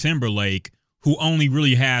 Justin Timberlake, who only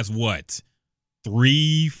really has what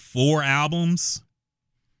 3-4 albums.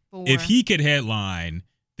 4. If he could headline,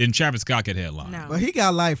 then Travis Scott could headline. No. But he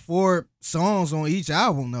got like 4 songs on each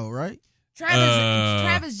album, though, right?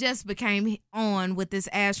 Travis just became on with this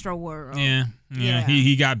Astro World. Yeah.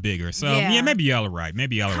 He got bigger. So Yeah. maybe y'all are right.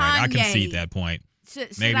 I can see Kanye. that point.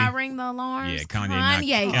 Should Maybe. I ring the alarms? Yeah,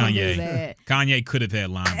 Kanye can do that. Kanye could have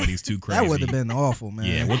headlined, but he's too crazy. That would have been awful, man.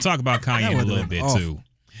 Yeah, we'll talk about Kanye That in a would've little been bit awful. too.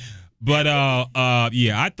 But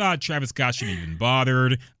I thought Travis Scott shouldn't even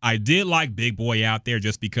bothered. I did like Big Boy out there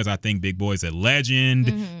just because I think Big Boy's a legend.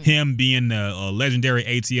 Mm-hmm. Him being a legendary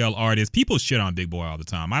ATL artist, people shit on Big Boy all the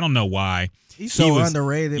time. I don't know why. He's so was-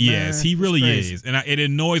 underrated, man. Yes, he It's really crazy. is, and it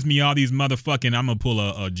annoys me. All these motherfucking, I'm gonna pull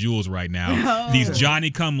a Jules right now. Oh. These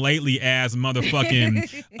Johnny Come Lately ass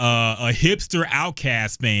motherfucking a hipster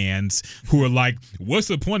Outcast fans who are like, "What's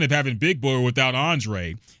the point of having Big Boy without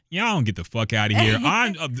Andre?" Y'all don't get the fuck out of here.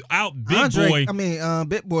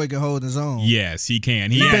 Big Boy can hold his own. Yes, he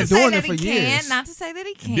can. He He's been has. doing Not it to for say that he years. can't. Not to say that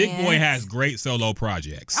he can't. Big Boy has great solo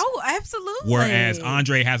projects, Oh, absolutely. whereas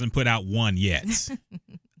Andre hasn't put out one yet.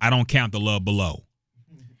 I don't count the Love Below.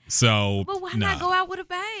 So, But why nah. not go out with a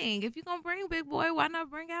bang? If you're gonna bring Big Boy, why not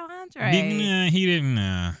bring out Andre? He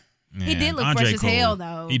didn't. He did look Andre fresh as cool. hell,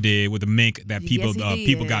 though. He did with the mink that people Yes, he did.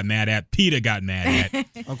 people got mad at. Peter got mad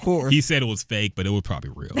at. Of course. He said it was fake, but it was probably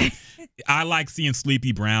real. I like seeing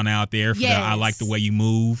Sleepy Brown out there. For I like the way you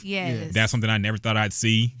move. Yes. That's something I never thought I'd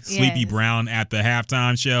see. Sleepy Yes. Brown at the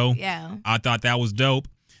halftime show. Yeah. I thought that was dope.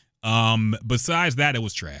 Besides that, it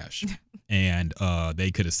was trash. And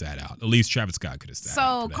they could have sat out. At least Travis Scott could have sat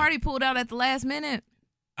out. So for that. Cardi pulled out at the last minute.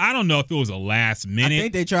 I don't know if it was a last I minute,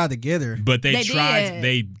 think they tried to get her. but they tried. did.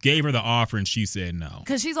 They gave her the offer, and she said no.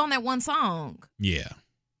 Because she's on that one song. Yeah.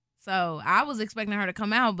 So I was expecting her to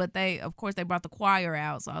come out, but of course, they brought the choir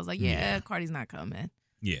out. So I was like, yeah, Yeah. Cardi's not coming.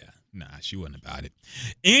 Yeah. Nah, she wasn't about it.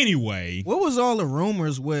 Anyway, What was all the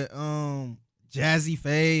rumors with Jazzy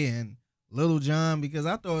Faye and Lil Jon? Because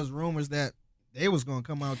I thought it was rumors that they was gonna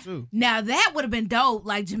come out too. Now that would have been dope.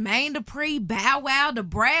 Like Jermaine Dupri, Bow Wow, Da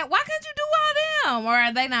Brat. Why couldn't you do all them? Or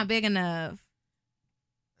are they not big enough?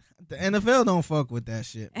 The NFL don't fuck with that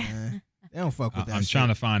shit, man. They don't fuck with that I'm shit. trying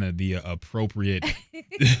to find the appropriate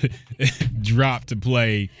drop to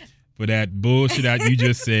play for that bullshit that you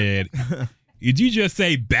just said. Did you just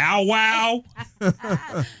say Bow Wow? Bow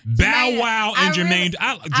Wow and Jermaine.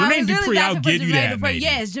 Jermaine Dupri, I'll give you that. Maybe.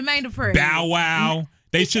 Yes, Jermaine Dupri. Bow Wow.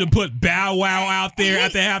 They should have put Bow Wow out there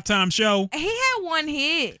at the halftime show. He had one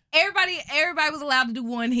hit. Everybody was allowed to do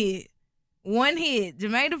one hit. One hit.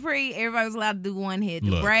 Jermaine Dupri, everybody was allowed to do one hit.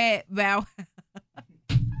 Look. Da Brat, Bow.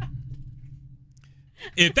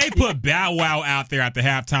 If they put Bow Wow out there at the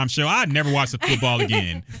halftime show, I'd never watch the football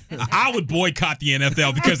again. I would boycott the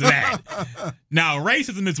NFL because of that. Now,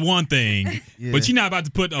 racism is one thing, Yeah. but you're not about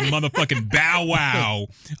to put a motherfucking Bow Wow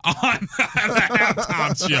on the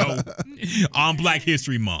halftime show on Black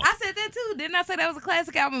History Month. I said that too. Didn't I say that was a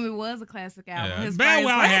classic album? It was a classic album. Yeah. His Bow first-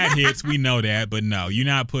 Wow had hits, we know that, but no, you're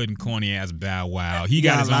not putting corny ass Bow Wow. He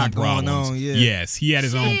got got his a lot own going problems. on, yeah. Yes, he had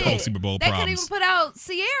his own Shit. post Super Bowl They couldn't problems. even put out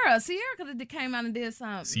Sierra. Sierra could have came out and did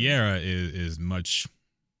something. Sierra is much.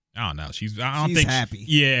 I don't know. I don't She's think. happy.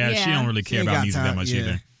 Yeah, she Yeah. don't really She care ain't about got music that time, much yeah.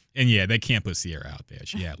 either. And yeah, they can't put Sierra out there.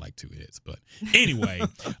 She had like 2 hits, but anyway,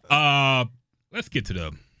 let's get to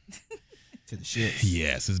the. To the shit.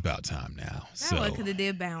 Yes, it's about time now. That So one could have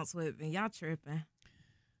did bounce with me. Y'all tripping.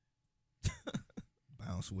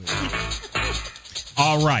 Bounce with it.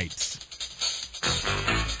 all right,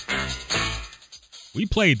 we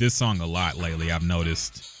played this song a lot lately. I've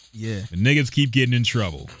noticed. Yeah. The niggas keep getting in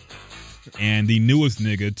trouble. And the newest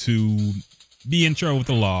nigga to be in trouble with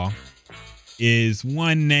the law is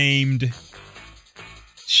one named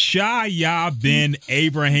Shaya bin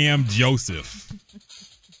Abraham Joseph,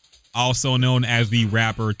 also known as the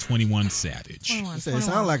rapper 21 Savage. 21, I said, it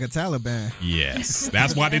sound like a Taliban. Yes,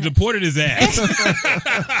 that's why they deported his ass.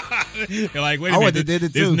 They're like, wait a I minute, would've did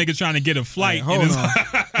it this too. nigga trying to get a flight. Hey, in hold his-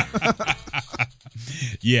 on.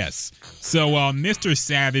 Yes. So Mr.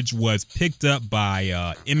 Savage was picked up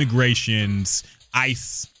by immigration's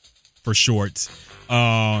ICE for short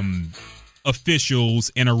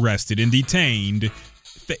officials and arrested and detained.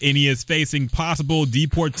 And he is facing possible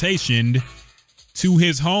deportation to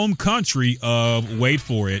his home country of, wait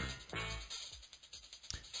for it,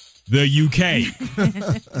 the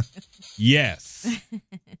UK. Yes.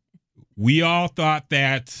 We all thought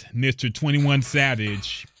that Mr. 21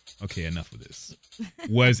 Savage, okay, enough of this,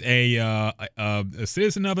 was a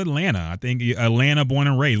citizen of Atlanta. I think Atlanta born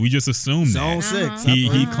and raised. We just assumed Zone that. 6. He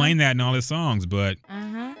Up he front. claimed that in all his songs, but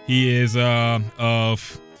Uh-huh. he is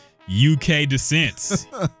of UK descent.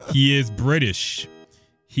 He is British.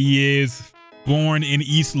 He is born in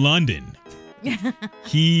East London. This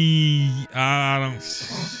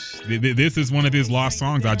is one of his lost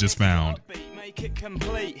songs I just found. Make it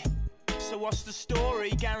complete. So what's the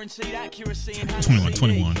story? Guaranteed accuracy and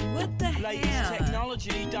 21. What the latest hell?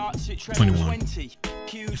 technology darts at treble 21. 20.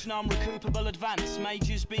 Q's non-recoupable advance.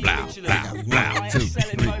 Majors be Blah, vigilant. blah, blah. 2,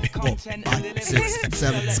 3, 4, 5, 6,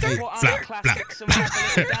 7,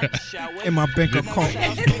 8. In my bank account.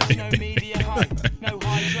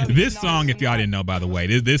 This song, if y'all didn't know, by the way,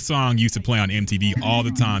 this song used to play on MTV all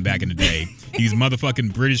the time back in the day. These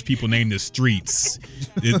motherfucking British people named the Streets.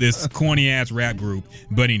 This corny-ass rap group.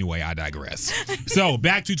 But anyway, I digress. So,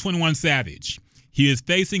 back to 21 Savage. He is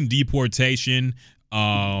facing deportation.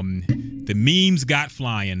 The memes got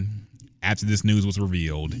flying after this news was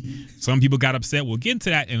revealed. Some people got upset. We'll get into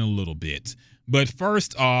that in a little bit. But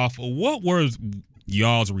first off, what was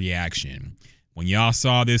y'all's reaction when y'all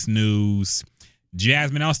saw this news?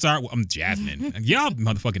 Jasmine, I'll start with Jasmine. Y'all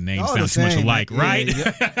motherfucking names Y'all sound the too much same. alike, Yeah, right?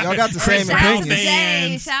 Y'all got the same Shout out to opinions.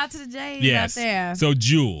 Fans. Shout out to the Jays Yes. out there. So,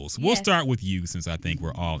 Jules, we'll Yes. start with you since I think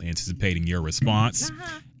we're all anticipating your response.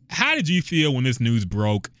 Uh-huh. How did you feel when this news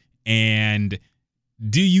broke? And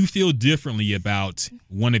do you feel differently about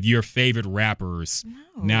one of your favorite rappers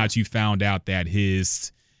No. now that you found out that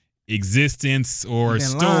his existence or He been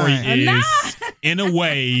story lying. is, in a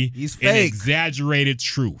way, He's an fake. exaggerated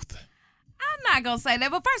truth? I'm not gonna say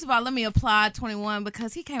that, but first of all, let me applaud 21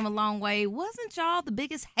 because he came a long way. Wasn't y'all the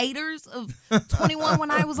biggest haters of 21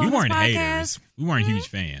 when I was on We this weren't podcast? haters. We weren't huge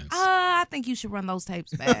fans. I think you should run those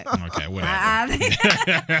tapes back. Okay, whatever.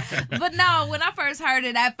 But no, when I first heard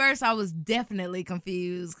it, at first I was definitely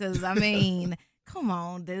confused because I mean, come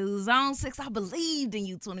on, dude. Zone 6, I believed in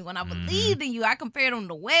you, 21. I believed in you. I compared him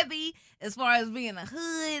to Webby as far as being a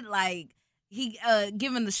hood, like he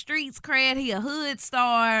giving the streets cred. He a hood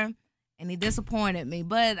star. And he disappointed me,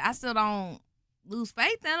 but I still don't lose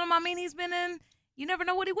faith in him. I mean, he's been in, you never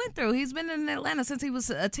know what he went through. He's been in Atlanta since he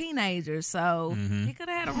was a teenager, so he could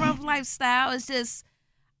have had a rough lifestyle. It's just,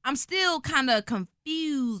 I'm still kind of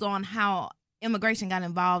confused on how immigration got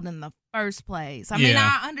involved in the first place. I mean,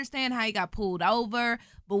 Yeah. I understand how he got pulled over,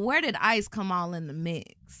 but where did ICE come all in the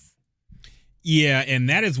mix? Yeah, and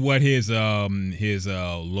that is what his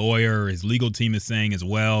lawyer, his legal team is saying as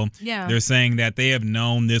well. Yeah. They're saying that they have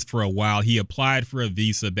known this for a while. He applied for a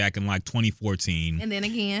visa back in like 2014. And then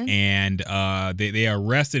again. And they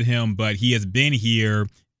arrested him, but he has been here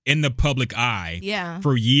in the public eye Yeah.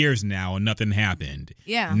 for years now, and nothing happened.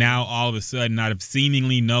 Yeah. Now, all of a sudden, out of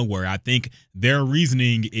seemingly nowhere, I think their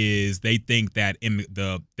reasoning is they think that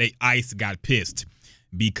ICE got pissed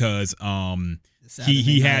because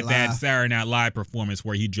he had that Saturday Night Live performance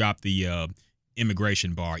where he dropped the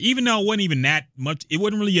immigration bar. Even though it wasn't even that much, it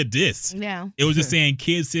wasn't really a diss. Yeah. It was just saying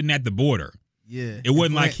kids sitting at the border. Yeah. It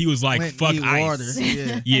wasn't like he was like, fuck need ICE. water.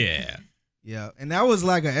 Yeah. Yeah. Yeah. And that was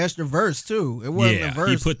like an extra verse too. It wasn't Yeah, a verse.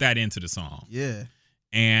 he put that into the song. Yeah.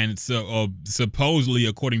 And so supposedly,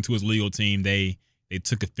 according to his legal team, they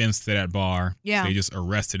took offense to that bar. Yeah. So they just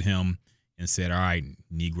arrested him and said, all right,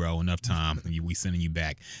 Negro, enough time. We sending you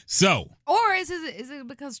back. So, Or is it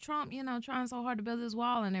because Trump, trying so hard to build his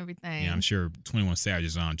wall and everything? yeah, I'm sure 21 Savage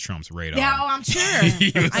is on Trump's radar. Yeah, oh, I'm sure.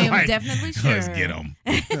 He was I am like, definitely sure. Let's get him.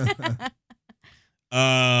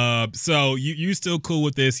 So you still cool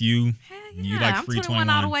with this? You like I'm free 21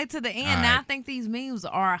 all the way to the end. All Now right. I think these memes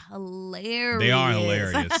are hilarious. They are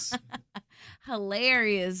hilarious.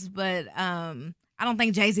 Hilarious, but I don't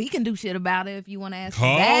think Jay-Z can do shit about it if you want to ask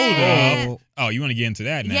Hold me that. up. Oh, you want to get into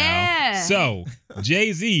that now? Yeah. So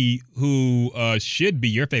Jay-Z, who should be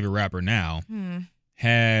your favorite rapper now,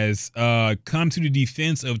 has come to the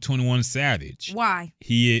defense of 21 Savage. Why?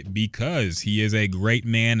 Because he is a great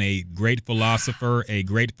man, a great philosopher, a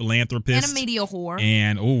great philanthropist. And a media whore.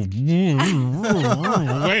 And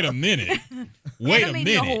wait a minute. Wait And a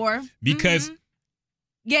media minute. whore. Because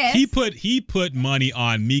Yes. he put money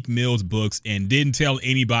on Meek Mill's books and didn't tell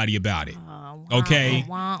anybody about it. Okay?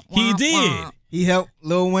 He did. He helped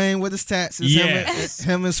Lil Wayne with his taxes. Yes.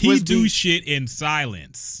 Him and He Swizz do Beatz. shit in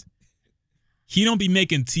silence. He don't be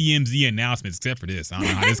making TMZ announcements except for this. I don't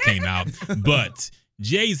know how this came out. But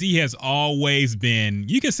Jay-Z has always been,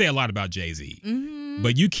 you can say a lot about Jay-Z,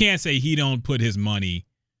 but you can't say he don't put his money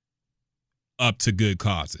up to good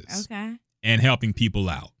causes Okay. and helping people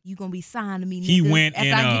out. You gonna be signed to me, nigga. He went After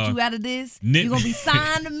and, I get you out of this, you gonna be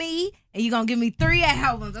signed to me, and you gonna give me 3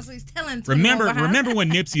 albums. That's what he's telling. 21 behind Remember that. when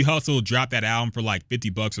Nipsey Hussle dropped that album for like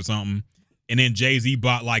 $50 or something, and then Jay-Z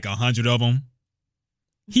bought like 100 of them?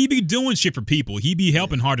 He be doing shit for people. He be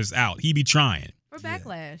helping artists out. He be trying. For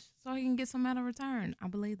backlash. So he can get some out of return. I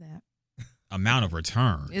believe that. Amount of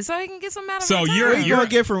return. It's so he can get some out of So return. What you gonna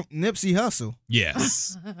get from Nipsey Hussle?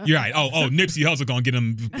 Yes. You're right. Oh, Nipsey Hussle gonna get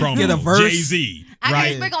him promo. Get a verse? Jay-Z. I Right.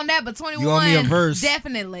 can't speak on that, but 21 You owe me a verse.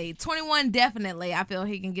 definitely. 21 definitely. I feel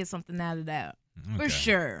he can get something out of that. For Okay.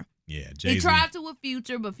 sure. Yeah, Jay-Z. He tried to with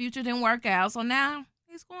Future, but Future didn't work out. So now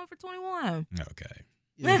he's going for 21. Okay.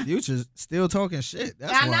 Yeah, Future's still talking shit.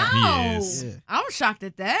 That's I why. know. He is. Yeah. I'm shocked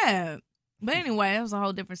at that. But anyway, it was a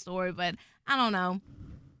whole different story. But I don't know.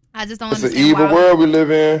 I just don't It's an understand evil why. world we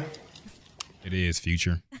live in. It is,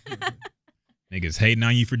 Future. Niggas hating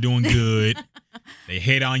on you for doing good. They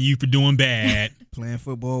hate on you for doing bad. Playing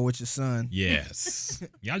football with your son. Yes.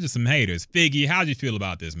 Y'all just some haters. Figgy, how'd you feel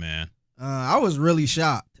about this, man? I was really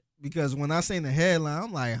shocked because when I seen the headline,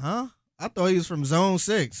 I'm like, huh? I thought he was from Zone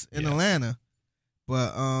 6 in Yeah. Atlanta.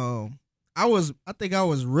 But I think I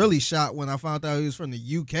was really shocked when I found out he was from the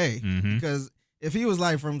UK. Mm-hmm. Because if he was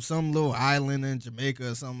like from some little island in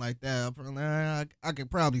Jamaica or something like that, I could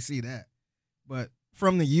probably see that. But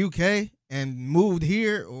from the UK and moved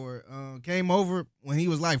here or came over when he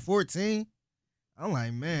was like 14, I'm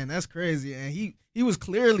like, man, that's crazy. And he was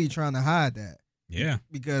clearly trying to hide that Yeah.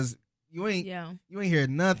 because you ain't Yeah. hear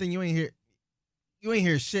nothing. You ain't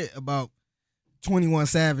hear shit about 21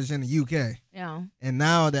 Savage in the UK. Yeah. And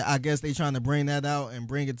now that I guess they trying to bring that out and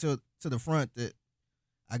bring it to the front, that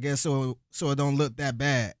I guess so it don't look that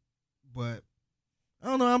bad. But I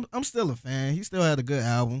don't know. I'm still a fan. He still had a good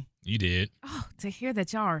album. You did. Oh, to hear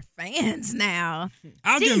that y'all are fans now.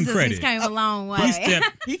 I'll Jesus, give him credit. he's came a long way. He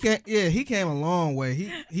stepped. He came a long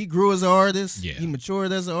way. He grew as an artist. Yeah. He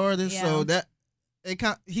matured as an artist. Yeah. So that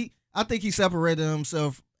I think he separated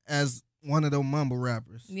himself as one of those mumble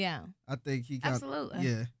rappers. Yeah. I think he Absolutely.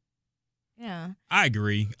 Yeah. Yeah. I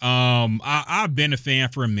agree. I've been a fan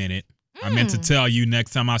for a minute. I meant to tell you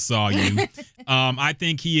next time I saw you. I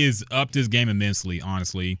think he has upped his game immensely,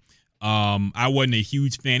 honestly. I wasn't a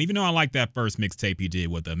huge fan, even though I liked that first mixtape he did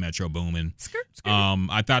with the Metro Boomin. Skirt, skirt.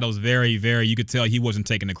 I thought it was very, very, you could tell he wasn't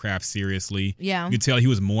taking the craft seriously. Yeah. You could tell he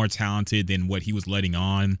was more talented than what he was letting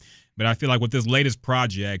on. But I feel like with this latest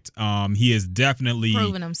project, he is definitely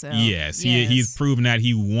Proven himself. Yes, he's proven that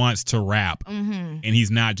he wants to rap, Mm-hmm. and he's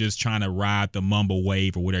not just trying to ride the mumble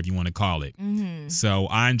wave or whatever you want to call it. Mm-hmm. So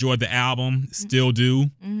I enjoyed the album, still do.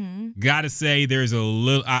 Mm-hmm. Gotta say, there's a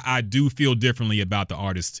little. I do feel differently about the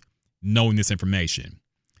artist knowing this information.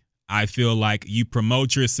 I feel like you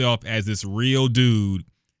promote yourself as this real dude.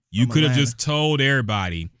 You From could have Atlanta. just told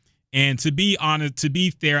everybody. And to be honest, to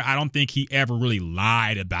be fair, I don't think he ever really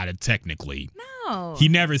lied about it technically. No. He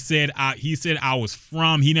never said he said I was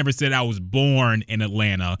from. He never said I was born in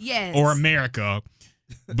Atlanta Yes. or America.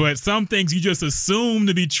 But some things you just assume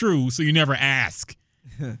to be true, so you never ask.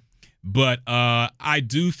 But I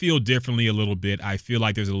do feel differently a little bit. I feel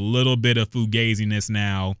like there's a little bit of fugaziness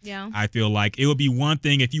now. Yeah. I feel like it would be one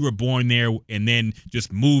thing if you were born there and then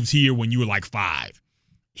just moved here when you were like 5.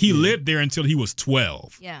 He lived there until he was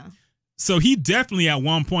 12. Yeah. So he definitely at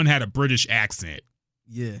one point had a British accent.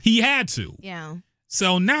 Yeah. He had to. Yeah.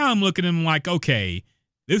 So now I'm looking at him like, okay,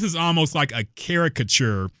 this is almost like a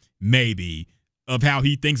caricature, maybe, of how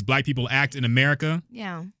he thinks black people act in America.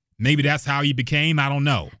 Yeah. Maybe that's how he became. I don't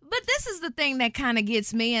know. But this is the thing that kind of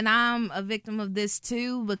gets me, and I'm a victim of this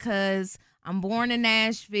too, because I'm born in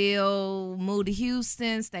Nashville, moved to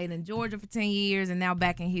Houston, stayed in Georgia for 10 years, and now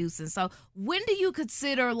back in Houston. So when do you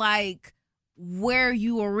consider, like, where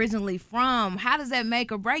you originally from? How does that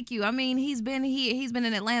make or break you? I mean, he's been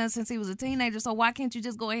in Atlanta since he was a teenager, so why can't you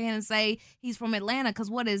just go ahead and say he's from Atlanta? Because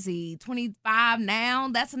what is he, 25 now?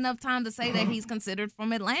 That's enough time to say that he's considered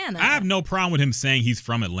from Atlanta. I have no problem with him saying he's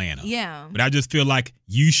from Atlanta. Yeah. But I just feel like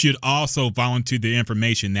you should also volunteer the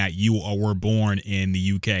information that you were born in the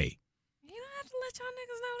UK. You don't have to let y'all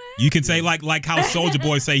niggas know that. You can say like how Soulja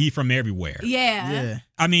Boy say he from everywhere. Yeah. Yeah.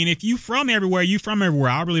 I mean, if you from everywhere, you from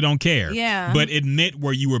everywhere. I really don't care. Yeah. But admit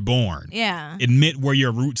where you were born. Yeah. Admit where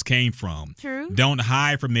your roots came from. True. Don't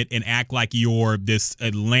hide from it and act like you're this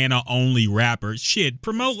Atlanta-only rapper. Shit,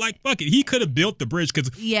 promote like, fuck it. He could have built the bridge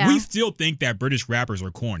because Yeah. we still think that British rappers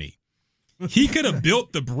are corny. He could have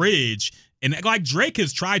built the bridge, and like Drake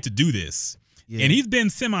has tried to do this, Yeah. and he's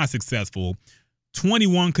been semi-successful.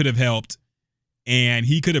 21 could have helped, and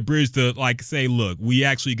he could have bridged the, like, say, look, we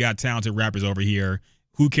actually got talented rappers over here.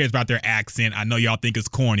 Who cares about their accent? I know y'all think it's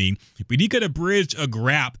corny, but he could have bridged a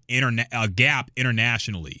gap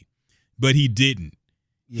internationally, but he didn't.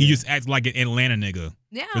 He just acts like an Atlanta nigga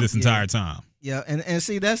Yeah. for this entire time. Yeah, and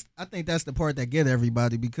see, I think that's the part that get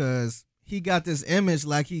everybody because he got this image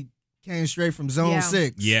like he came straight from Zone Yeah.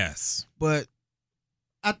 6. Yes. But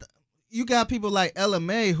you got people like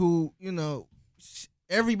LMA who,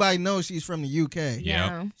 everybody knows she's from the UK.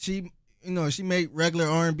 Yeah. She, she made regular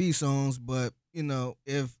R&B songs, but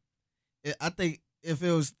I think if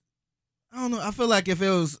it was, I don't know, I feel like if it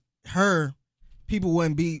was her, people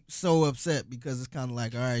wouldn't be so upset because it's kind of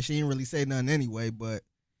like, all right, she didn't really say nothing anyway. But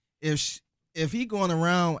if he going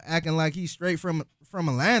around acting like he's straight from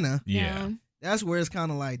Atlanta, Yeah. that's where it's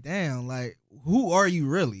kind of like, damn, like, who are you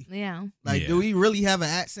really? Yeah. Like, Yeah. do he really have an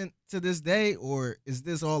accent to this day, or is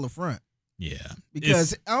this all a front? Yeah.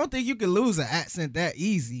 Because I don't think you can lose an accent that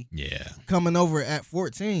easy Yeah. coming over at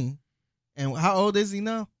 14. And how old is he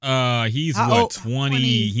now? He's How what, old? 20?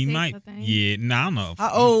 He 26, might. I think. Yeah. No, I don't know.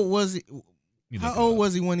 How old was he? Let me How look it old up.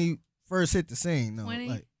 was he when he first hit the scene? No, 20.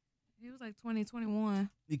 like, He was like 2021.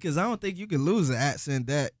 because I don't think you can lose an accent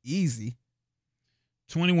that easy.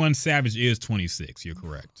 21 Savage is 26. You're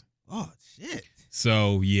correct. Oh shit!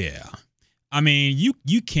 So yeah, I mean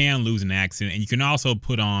you can lose an accent, and you can also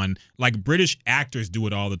put on, like, British actors do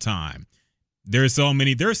it all the time. There's so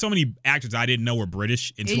many actors I didn't know were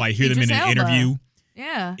British until I hear them in Idris an Elba. interview.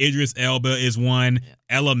 Yeah. Idris Elba is one.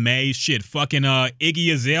 Ella May, shit, fucking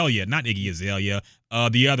Iggy Azalea, not Iggy Azalea.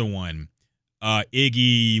 The other one,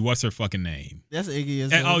 Iggy, what's her fucking name? That's Iggy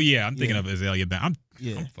Azalea. Oh yeah, I'm thinking of Azalea. I'm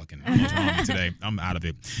fucking what's wrong with me today. I'm out of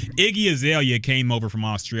it. Iggy Azalea came over from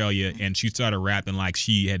Australia and she started rapping like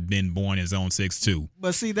she had been born in Zone 6-2.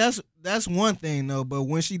 But see, that's one thing though. But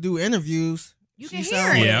when she do interviews, You she can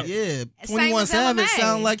sound hear like, it. yeah, Same 21 as Ella Savage Mai.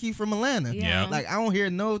 sound like he from Atlanta. Yeah. Like I don't hear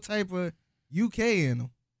no type of UK in him.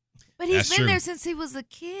 But he's That's been true. there since he was a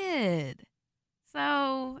kid.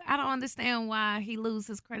 So I don't understand why he loses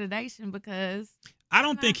his accreditation because I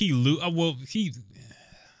don't think he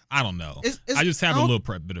I don't know. I just have a little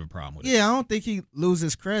bit of a problem with it. Yeah, I don't think he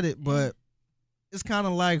loses credit, but it's kind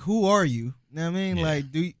of like, who are you? You know what I mean? Yeah.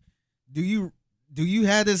 Like, do you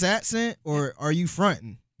have this accent, or are you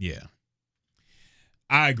fronting? Yeah.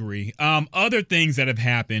 I agree. Other things that have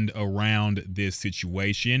happened around this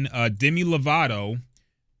situation. Demi Lovato,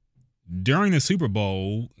 during the Super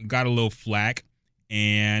Bowl, got a little flack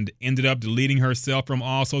and ended up deleting herself from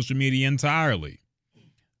all social media entirely.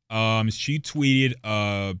 She tweeted,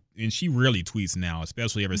 and she really tweets now,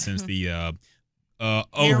 especially ever since the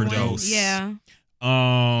overdose. Yeah.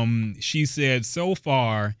 She said, so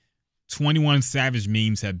far, 21 Savage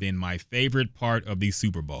memes have been my favorite part of the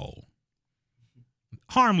Super Bowl.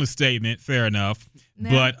 Harmless statement, fair enough.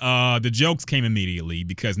 Now- But the jokes came immediately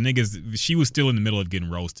because she was still in the middle of getting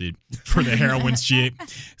roasted for the heroin shit.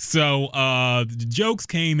 So the jokes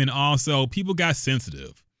came, and also people got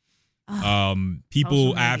sensitive. People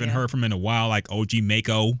social I haven't media. heard from in a while, like OG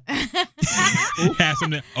Mako. Has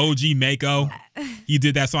something. OG Mako. He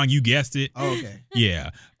did that song. You guessed it. Oh, okay. Yeah.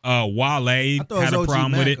 Wale I thought it had a was OG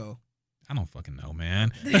problem with it. Mako. I don't fucking know, man.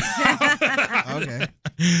 Okay.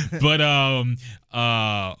 But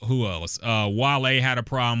who else? Wale had a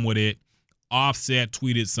problem with it. Offset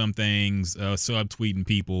tweeted some things, subtweeting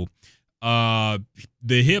people.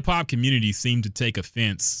 The hip hop community seemed to take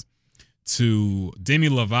offense to Demi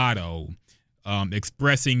Lovato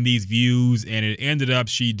expressing these views, and it ended up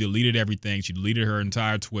she deleted everything. She deleted her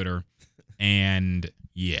entire Twitter, and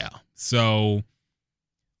yeah. So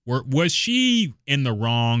was she in the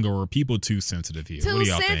wrong, or were people too sensitive here? What Too do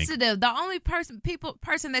y'all think? sensitive. The only person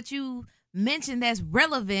that you mentioned that's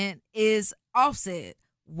relevant is Offset.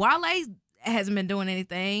 Wale hasn't been doing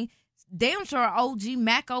anything. Damn sure OG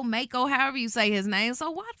Mako, however you say his name.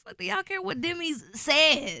 So why the fuck do y'all care what Demi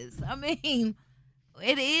says? I mean,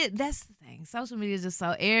 it is. That's the thing. Social media is just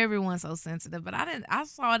everyone's so sensitive. But I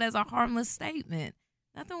saw it as a harmless statement.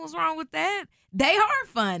 Nothing was wrong with that. They are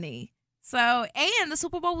funny. So, and the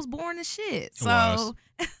Super Bowl was boring as shit. So,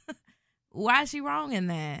 why is she wrong in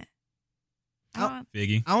that?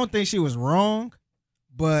 Figgy? I don't think she was wrong,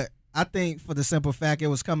 but I think for the simple fact it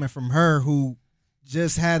was coming from her who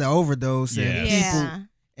just had an overdose, and Yes. people,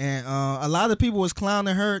 and a lot of people was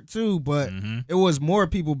clowning her too, but Mm-hmm. it was more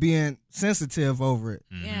people being sensitive over it.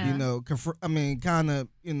 Yeah. You know, kind of,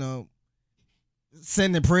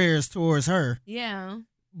 sending prayers towards her. Yeah.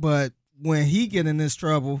 But when he get in this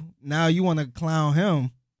trouble, now you want to clown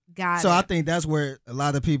him. Got So it. I think that's where a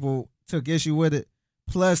lot of people took issue with it.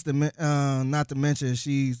 Plus, not to mention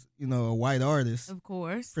she's a white artist, Of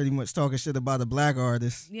course. pretty much talking shit about a black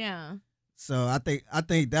artist. Yeah. So I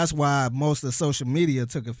think that's why most of social media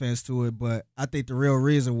took offense to it. But I think the real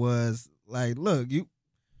reason was like, look,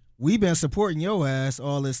 we've been supporting your ass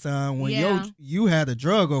all this time when Yeah. you had a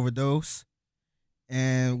drug overdose,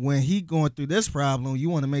 and when he going through this problem, you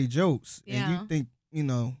want to make jokes Yeah. and you think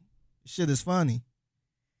shit is funny.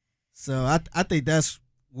 So I think that's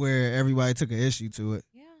where everybody took an issue to it.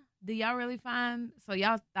 Yeah. do y'all really find? So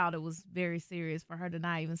y'all thought it was very serious for her to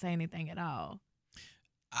not even say anything at all.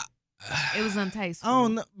 It was untasteful. I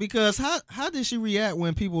don't know, because how did she react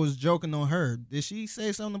when people was joking on her? Did she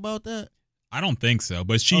say something about that? I don't think so,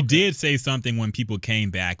 but she Okay. did say something when people came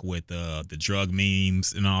back with the drug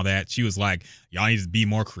memes and all that. She was like, "Y'all need to be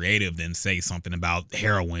more creative than say something about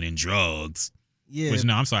heroin and drugs." Yeah. Which,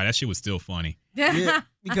 no, I'm sorry, that shit was still funny. Yeah,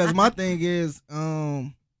 because my thing is,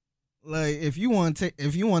 like if you want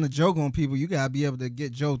to joke on people, you gotta be able to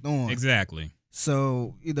get joked on. Exactly.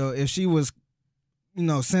 So if she was,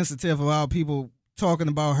 sensitive about people talking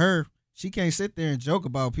about her, she can't sit there and joke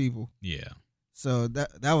about people. Yeah. So that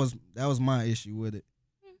was my issue with it.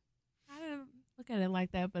 I didn't look at it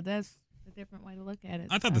like that, but that's a different way to look at it.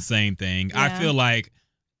 I thought the same thing. I Yeah. feel like,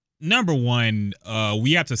 number one,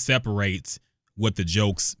 we have to separate what the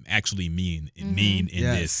jokes actually mean in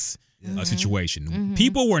Yes. this Yeah. situation. Mhm.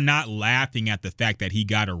 People were not laughing at the fact that he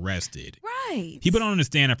got arrested. Right. People don't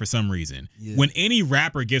understand that for some reason. Yeah. When any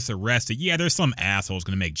rapper gets arrested, yeah, there's some assholes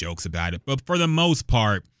going to make jokes about it. But for the most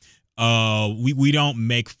part, we don't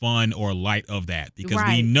make fun or light of that because we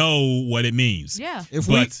Right. know what it means. Yeah. If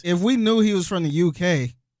But- we knew he was from the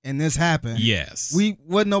UK and this happened, Yes.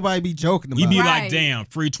 wouldn't nobody be joking about We'd be it. like, Right. damn,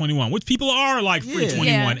 free 21, which people are like free Yeah.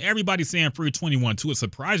 21. Yeah. Everybody's saying free 21 to a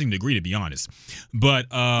surprising degree, to be honest. But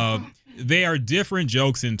they are different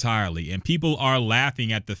jokes entirely. And people are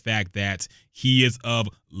laughing at the fact that he is of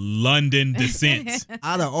London descent.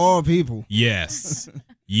 Out of all people. Yes.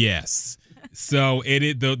 Yes. So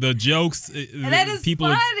the jokes, that is people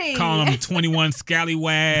funny. are calling him 21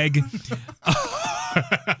 scallywag.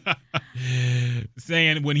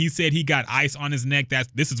 Saying when he said he got ice on his neck,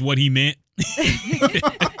 this is what he meant.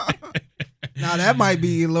 Now that might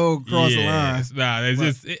be a little cross the line. Yes. Nah, it's But-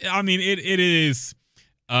 just, it is,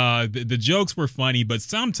 the jokes were funny, but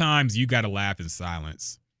sometimes you got to laugh in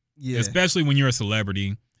silence, Yeah. especially when you're a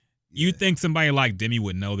celebrity. You Yeah. think somebody like Demi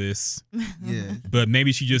would know this, Yeah. but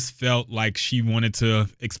maybe she just felt like she wanted to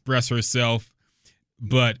express herself.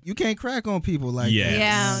 But You can't crack on people like Yes. that.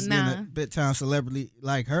 Yeah, Being nah. a big time celebrity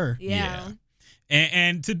like her. Yeah.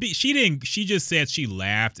 and to be, she just said she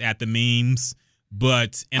laughed at the memes,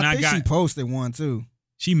 but I think she posted one too.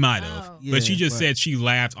 she might have, Oh. but she Yeah, just but- said she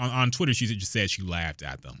laughed on Twitter. She just said she laughed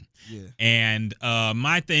at them. Yeah. And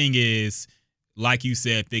my thing is, like you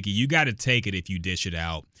said, Vicky, you got to take it if you dish it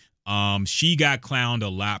out. She got clowned a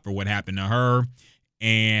lot for what happened to her,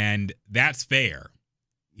 and that's fair.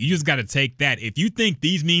 You just got to take that. If you think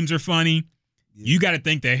these memes are funny, you got to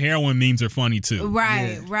think the heroin memes are funny too.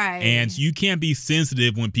 Right. Yeah. Right. And you can't be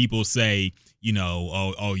sensitive when people say,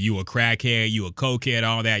 oh, you a crackhead, you a cokehead,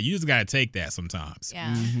 all that. You just got to take that sometimes.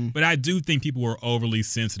 yeah. Mhm. But I do think people were overly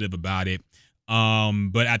sensitive about it.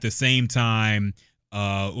 But at the same time,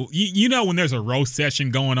 when there's a roast session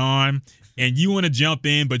going on and you want to jump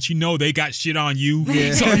in, but they got shit on you.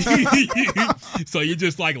 Yeah. So you're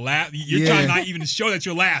just like laughing. You're Yeah. trying not even to show that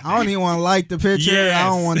you're laughing. I don't even want to like the picture. Yes. I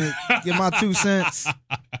don't want to give my 2 cents.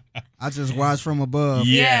 I just watch from above.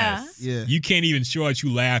 Yeah. Yes. Yeah. You can't even show that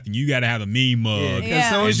you laughing. You got to have a meme mug. Yeah, 'cause Yeah.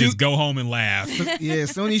 soon And as you, just go home and laugh. yeah, as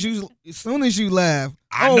soon as you laugh,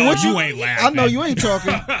 I know what you ain't laughing. I know you ain't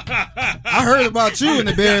talking. I heard about you in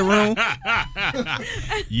the bedroom.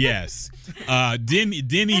 Yes.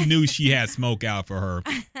 Demi knew she had smoke out for her,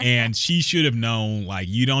 and she should have known, like,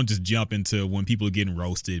 you don't just jump into when people are getting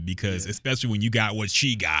roasted, because especially when you got what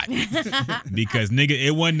she got. Because, nigga,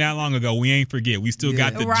 it wasn't that long ago. We ain't forget. We still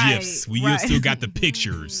got the Right, GIFs. We right. still got the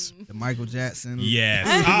pictures. The Michael Jackson. Yes.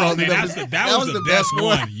 He Oh, brought man, it up. that was the best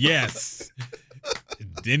one. Yes.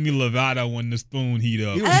 Demi Lovato when the spoon heat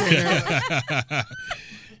up. He was sitting there.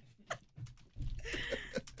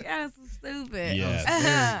 Yeah, so stupid.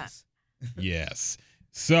 Yes. Yes.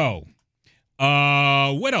 So,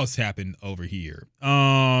 what else happened over here?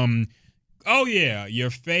 Oh yeah, your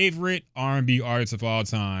favorite R&B artist of all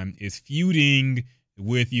time is feuding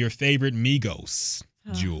with your favorite Migos,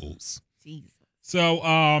 Jules. Jesus.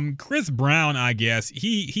 So, Chris Brown, I guess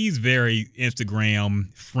he's very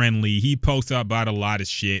Instagram friendly. He posts about a lot of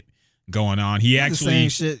shit going on. He The actually same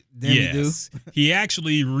shit Demi do. he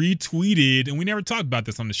actually retweeted, and we never talked about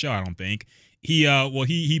this on the show, I don't think.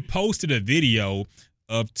 He posted a video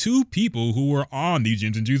of 2 people who were on the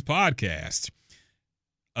Gems and Juice podcast.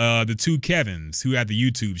 The 2 Kevins who had the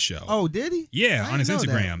YouTube show. Oh, did he? Yeah, I on his didn't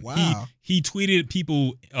know that. Instagram. Wow. He tweeted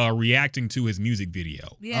people reacting to his music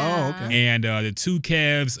video. Yeah. Oh, okay. And the 2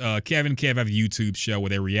 Kevs, Kev have a YouTube show where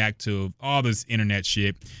they react to all this internet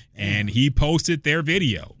shit. And he posted their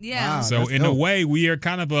video. Yeah. Wow. So that's in a dope. way, we are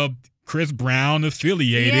kind of a Chris Brown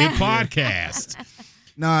affiliated Yeah. podcast.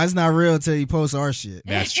 No, it's not real till you post our shit.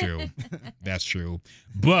 That's true. That's true.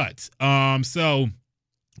 But so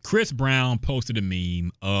Chris Brown posted a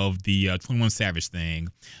meme of the 21 Savage thing.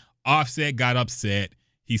 Offset got upset.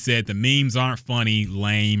 He said the memes aren't funny,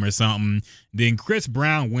 lame, or something. Then Chris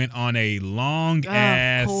Brown went on a long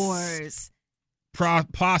ass, of course,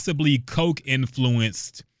 possibly coke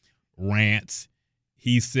influenced rant.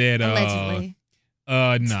 He said, allegedly.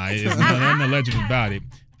 No, it's nothing alleged about it.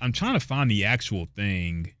 I'm trying to find the actual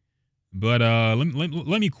thing, but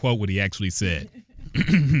let me quote what he actually said.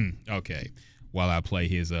 Okay, while I play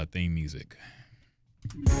his theme music.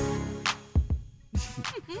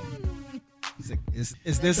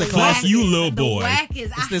 Is this a Fuck classic? you, little boy.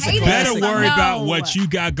 Is this a hate classic? Better worry No. about what you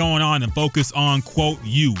got going on and focus on, quote,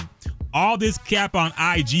 you. All this cap on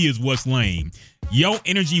IG is what's lame. Yo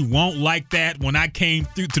energy won't like that when I came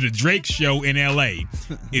through to the Drake show in LA.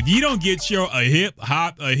 If you don't get your a hip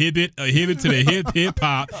hop, a hibbit to the hip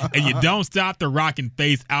hop, and you don't stop the rockin'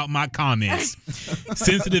 face out my comments,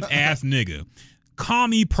 sensitive ass nigga. Call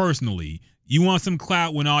me personally. You want some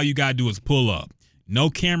clout when all you gotta do is pull up. No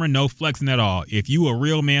camera, no flexing at all. If you a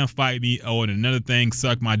real man, fight me. Oh, and another thing,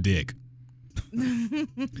 suck my dick.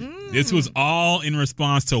 This was all in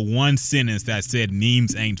response to one sentence that said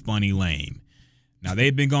memes ain't funny, lame. Now,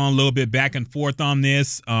 they've been going a little bit back and forth on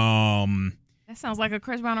this. That sounds like a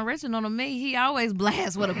Chris Brown original to me. He always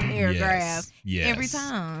blasts with a paragraph Yes. every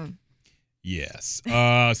time. Yes.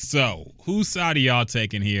 So, whose side are y'all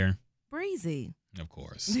taking here? Breezy. Of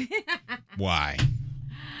course. Why?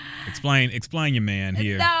 Explain your man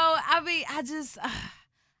here. No, I mean,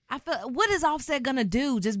 I feel, what is Offset gonna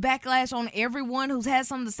do? Just backlash on everyone who's had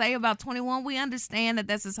something to say about 21? We understand that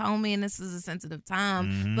that's his homie and this is a sensitive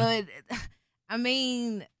time, but I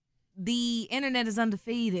mean, the internet is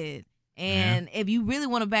undefeated, and if you really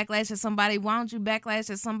want to backlash at somebody, why don't you backlash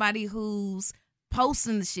at somebody who's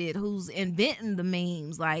posting the shit, who's inventing the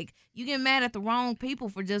memes? Like, you get mad at the wrong people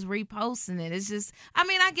for just reposting it. It's just, I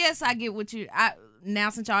mean, I guess I get what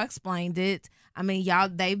now since y'all explained it, I mean,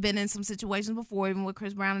 they've been in some situations before, even with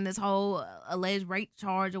Chris Brown and this whole alleged rape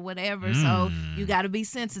charge or whatever. So you got to be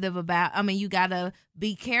sensitive you got to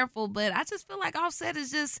be careful. But I just feel like Offset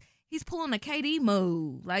is he's pulling a KD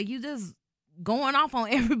move. Like, you just going off on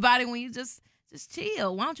everybody when you just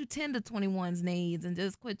chill. Why don't you tend to 21's needs and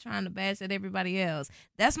just quit trying to bash at everybody else?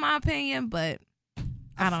 That's my opinion, but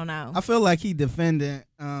I don't know. I feel like he defended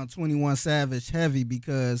 21 Savage heavy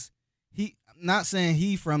because not saying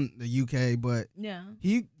he from the UK, but yeah,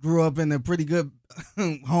 he grew up in a pretty good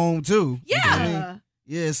home too. Yeah. You know what I mean?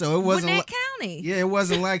 Yeah, so it wasn't Gwinnett County. Yeah, it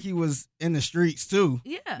wasn't like he was in the streets too.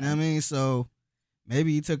 Yeah. You know what I mean? So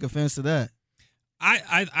maybe he took offense to that.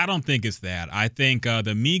 I don't think it's that. I think the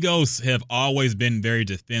Migos have always been very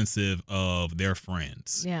defensive of their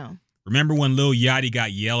friends. Yeah. Remember when Lil Yachty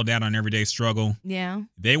got yelled at on Everyday Struggle? Yeah.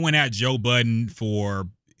 They went at Joe Budden for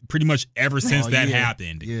pretty much ever since that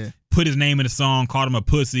happened. Yeah. Put his name in the song, called him a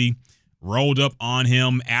pussy, rolled up on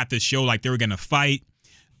him at the show like they were going to fight.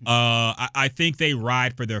 I think they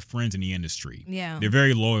ride for their friends in the industry. Yeah. They're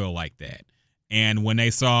very loyal like that. And when they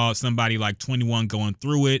saw somebody like 21 going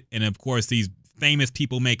through it, and of course these famous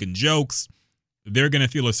people making jokes, they're going to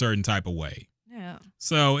feel a certain type of way. Yeah.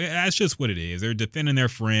 So that's just what it is. They're defending their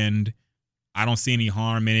friend. I don't see any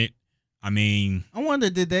harm in it. I mean, I wonder,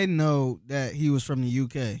 did they know that he was from the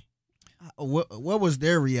UK? What was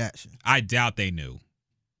their reaction? I doubt they knew.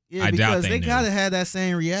 Yeah, I doubt because they they knew. gotta have that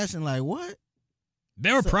same reaction. Like, what?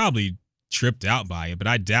 They were probably tripped out by it, but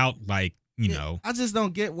I doubt, like, you know. I just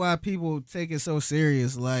don't get why people take it so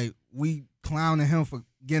serious. Like, we clowning him for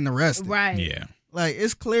getting arrested. Right. Yeah. Like,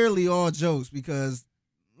 it's clearly all jokes because,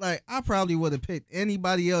 like, I probably would have picked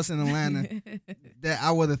anybody else in Atlanta that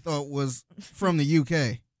I would have thought was from the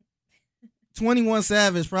UK. 21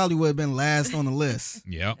 Savage probably would have been last on the list.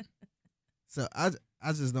 Yep. So I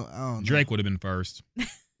just don't. I don't know. Drake would have been first.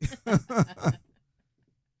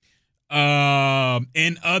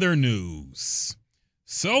 In other news,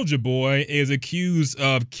 Soulja Boy is accused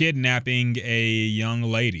of kidnapping a young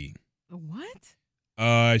lady.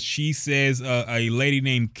 What? She says a lady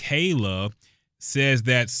named Kayla says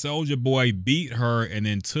that Soulja Boy beat her and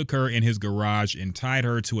then took her in his garage and tied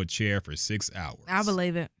her to a chair for 6 hours. I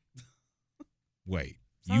believe it. Wait,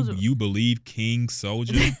 Soulja- you believe King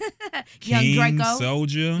Soulja? Young King Draco.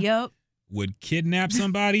 Soulja Yep. would kidnap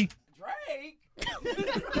somebody?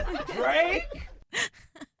 Drake?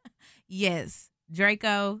 Yes.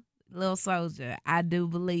 Draco, Lil Soulja. I do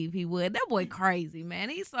believe he would. That boy crazy, man.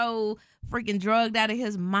 He's so freaking drugged out of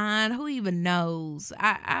his mind. Who even knows?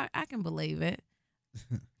 I can believe it.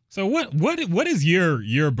 So what is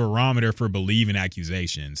your barometer for believing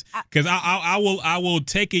accusations? Because I will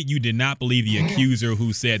take it you did not believe the accuser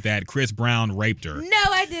who said that Chris Brown raped her. No,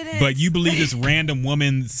 I didn't. But you believe this random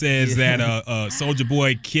woman says that Soulja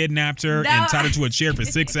Boy kidnapped her and tied her to a chair for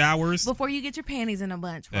 6 hours? Before you get your panties in a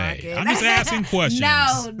bunch, Rocket. Hey, I'm just asking questions.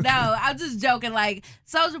 No, I'm just joking. Like,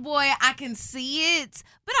 Soulja Boy, I can see it,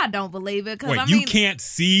 but I don't believe it. Wait, you can't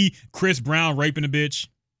see Chris Brown raping a bitch?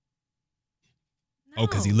 No. Oh,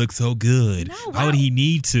 because he looks so good. No, why would he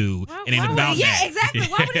need to? It ain't about that. Yeah, exactly.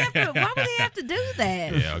 Why would he have to do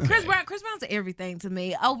that? Yeah, okay. Chris Brown's everything to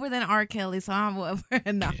me, over than R. Kelly. So I'm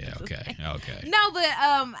no. Yeah, okay. No, but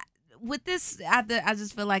with this, I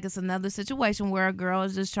just feel like it's another situation where a girl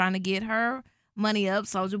is just trying to get her money up.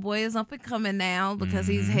 Soulja Boy is up and coming now because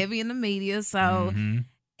he's heavy in the media. So,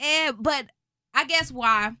 but I guess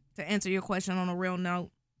why, to answer your question on a real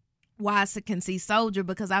note, why I can see Soulja,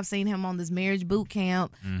 because I've seen him on this marriage boot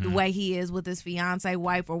camp, the way he is with his fiance,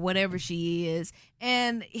 wife, or whatever she is,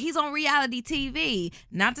 and he's on reality TV.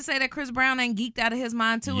 Not to say that Chris Brown ain't geeked out of his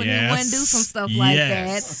mind too, and he wouldn't do some stuff like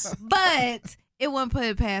that, but it wouldn't put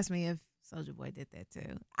it past me if Soulja Boy did that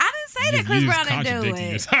too. I didn't say that Chris Brown didn't do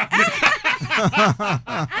it. I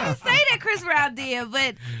didn't say that Chris Brown did,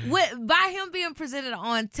 but by him being presented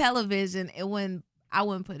on television, I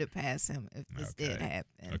wouldn't put it past him if this did happen.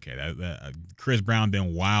 Okay, that Chris Brown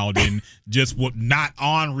been wild and just not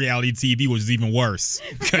on reality TV, which is even worse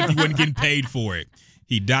because he wasn't getting paid for it.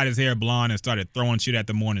 He dyed his hair blonde and started throwing shit at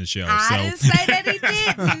the morning show. I didn't say that he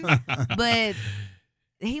didn't, but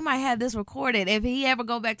he might have this recorded. If he ever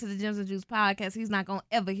go back to the Gems and Juice podcast, he's not gonna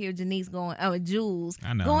ever hear Jules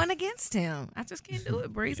going against him. I just can't do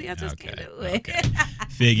it, Breezy. I just can't do it. Okay.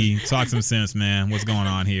 Figgy, talk some sense, man. What's going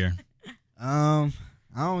on here? I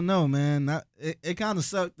don't know, man. It kind of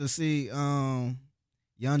sucked to see young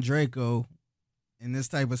Draco in this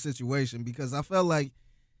type of situation because I felt like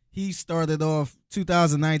he started off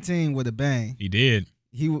 2019 with a bang. He did.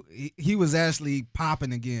 He was actually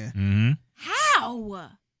popping again. Mm-hmm. How?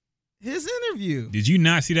 His interview. Did you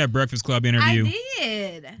not see that Breakfast Club interview? I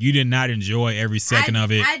did. You did not enjoy every second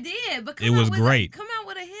of it. I did, but it was great. Come out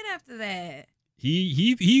with a hit after that.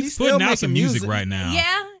 He's putting out some music right now.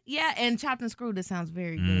 Yeah, and Chopped and Screwed, it sounds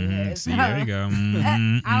very good. See, there you go.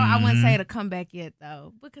 I wouldn't say it a comeback yet,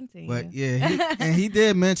 though, but continue. But yeah, he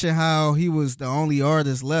did mention how he was the only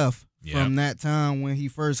artist left from that time when he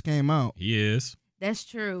first came out. He is. That's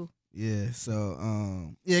true. Yeah,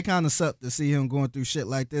 so it kind of sucked to see him going through shit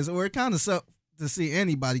like this, or it kind of sucked to see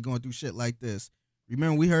anybody going through shit like this.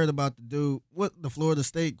 Remember, we heard about the dude, the Florida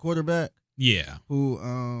State quarterback? Yeah. Who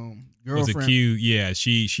girlfriend was accused. Yeah,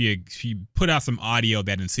 she put out some audio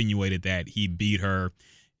that insinuated that he beat her,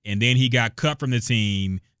 and then he got cut from the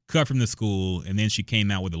team, cut from the school, and then she came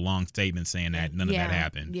out with a long statement saying that none of that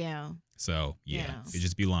happened. Yeah. So it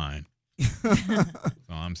just be lying. That's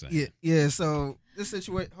all I'm saying. Yeah. So this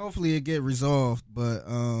situation, hopefully it get resolved, but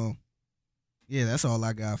that's all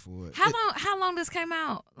I got for it. How long this came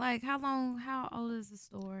out? Like how old is the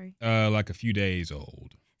story? Like a few days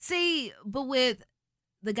old. See, but with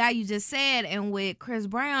the guy you just said and with Chris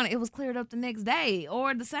Brown, it was cleared up the next day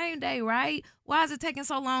or the same day, right? Why is it taking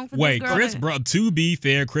so long for this girl? Chris Brown, to be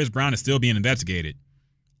fair, Chris Brown is still being investigated.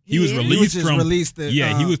 He was released from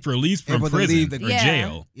he was released from prison or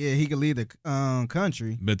jail. Yeah, he could leave the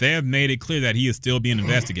country. But they have made it clear that he is still being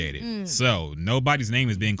investigated. So nobody's name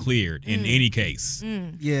is being cleared in any case.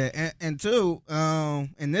 Yeah, and two,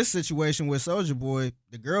 in this situation with Soulja Boy,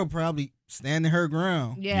 the girl probably standing her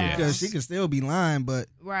ground. Yeah. Because she could still be lying, but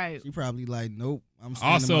she probably like, nope, I'm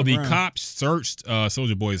standing also, my the ground. cops searched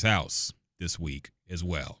Soulja Boy's house this week as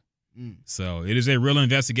well. So it is a real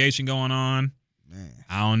investigation going on. Man.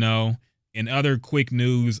 I don't know. In other quick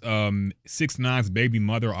news, 6ix9ine's baby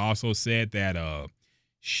mother also said that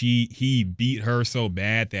he beat her so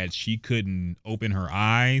bad that she couldn't open her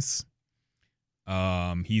eyes.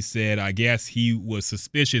 He said, I guess he was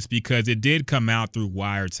suspicious because it did come out through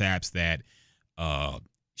wiretaps that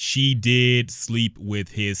she did sleep with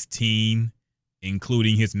his team,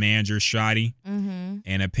 including his manager, Shotty. Mm-hmm.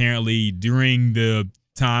 And apparently during the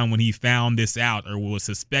time when he found this out or was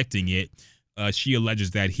suspecting it, she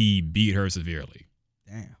alleges that he beat her severely.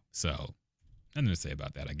 Damn. So, nothing to say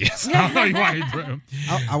about that, I guess.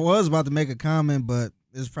 I was about to make a comment, but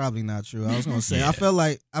it's probably not true. I was gonna say I feel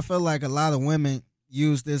like a lot of women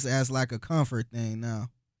use this as like a comfort thing now.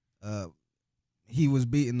 He was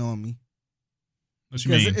beating on me. What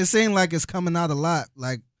you mean? It seemed like it's coming out a lot.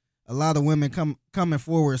 Like a lot of women coming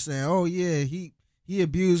forward saying, "Oh yeah, he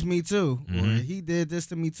abused me too, or he did this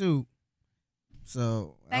to me too."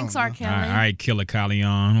 So Thanks, I R. don't know. Kelly. All right, Killer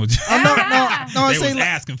Calion. Oh, no, They it's was ain't.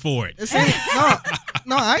 asking for it. It's ain't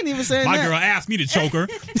no, I ain't even saying My that. girl asked me to choke her.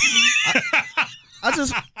 I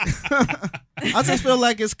just, I just feel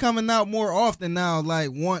like it's coming out more often now. Like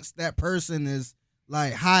once that person is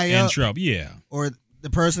like high In up, trouble. Yeah. or the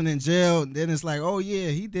person in jail, then it's like, oh yeah,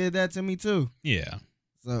 he did that to me too. Yeah.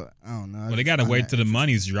 So I don't know. Well, they got to wait till the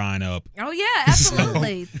money's drying up. Oh yeah,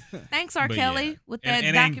 absolutely. Thanks, R. But Kelly, yeah. with that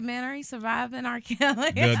And documentary, Surviving R.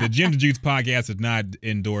 Kelly. The Jim the Juice podcast does not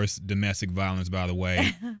endorse domestic violence, by the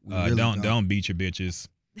way. Really Don't beat your bitches.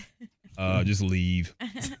 Just leave.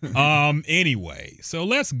 Anyway, so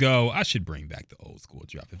let's go. I should bring back the old school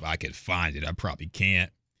drop if I could find it. I probably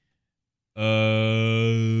can't.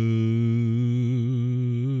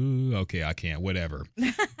 Okay, I can't. Whatever.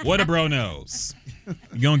 What a bro knows.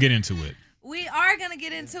 You gonna get into it. We are gonna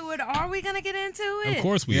get into it. Are we gonna get into it? Of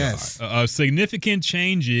course we Yes. are. Significant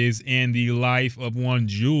changes in the life of one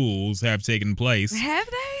Jules have taken place. Have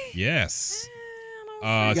they? Yes. You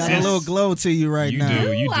got a since- little glow to you right You now.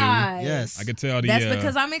 do. You do. Why? Yes. I could tell the. That's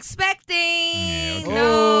because I'm expecting. Yeah, okay.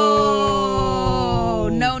 Oh.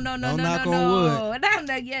 No. Don't knock on wood.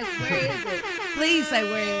 No, yes, where is it? Please say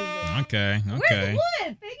where is it? Okay. Where's Okay. the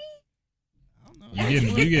wood, Piggy?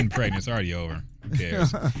 You getting pregnant? It's already over. Who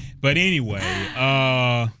cares? But anyway,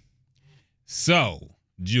 so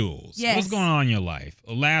Jules, Yes. what's going on in your life?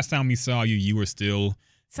 Last time we saw you, you were still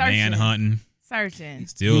Searching. manhunting, Searching.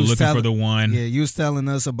 still You was looking for telling- the one. Yeah, you was telling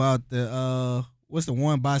us about the what's the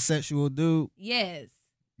one bisexual dude? Yes.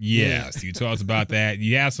 Yes, you told us about that.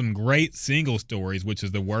 You have some great single stories, which is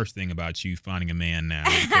the worst thing about you finding a man now.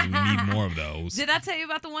 Because we need more of those. Did I tell you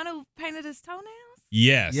about the one who painted his toenails?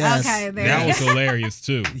 Yes. Yes. Okay, there That you was go. hilarious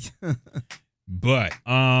too. But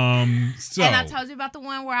so And I told you about the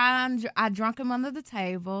one where I drunk him under the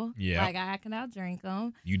table. Yeah. Like I can out drink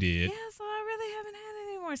him. you did. Yeah, so I really haven't had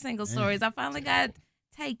any more single stories. I finally got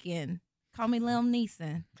taken. Call me Liam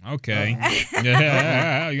Neeson. Okay.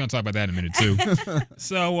 Yeah, you're gonna talk about that in a minute too.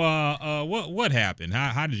 So what happened?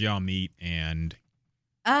 How did y'all meet and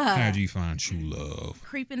how did you find true love?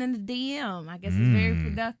 Creeping in the DM. I guess it's very Mm.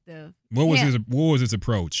 productive. What was Yeah. his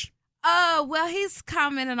approach? Well, he's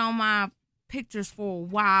commented on my pictures for a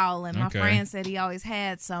while, and my Okay. friend said he always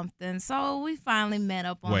had something. So we finally met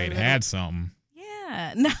up on. Wait, a little- had something.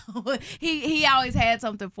 Yeah, no, he always had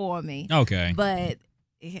something for me. Okay. But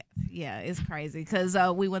yeah, it's crazy because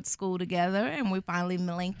we went to school together and we finally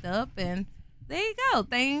linked up, and there you go.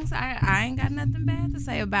 Things I ain't got nothing bad to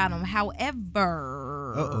say about them.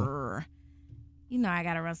 However, you know I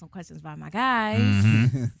gotta run some questions by my guys.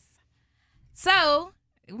 Mhm. So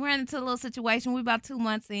we're into a little situation. We're about 2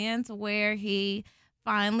 months in to where he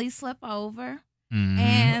finally slept over, Mhm.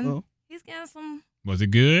 and Uh-oh. he's getting some. Was it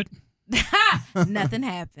good? Nothing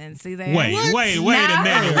happened. See there? Wait a No. minute. Wait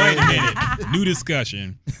a minute. New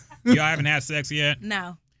discussion. Y'all haven't had sex yet?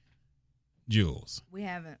 No, Jules. we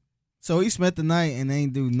haven't. So he spent the night and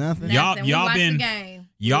ain't do nothing. Y'all- Nothing. We y'all watched been- the game.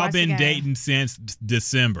 We Y'all watched the been game. dating since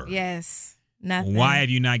December. Yes. Nothing. Why have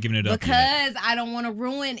you not given it up yet? Because I don't want to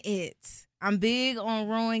ruin it. I'm big on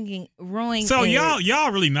ruining So it.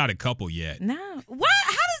 y'all really not a couple yet. No. What?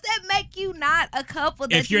 How does that make you not a couple?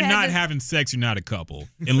 That If you're you not haven't- having sex, you're not a couple.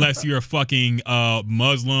 Unless you're a fucking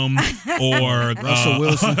Muslim or Russell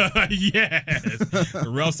Wilson. Yes.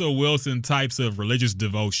 Russell Wilson types of religious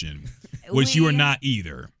devotion, which you are not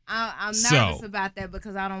either. I'm nervous So- about that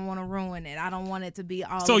because I don't want to ruin it. I don't want it to be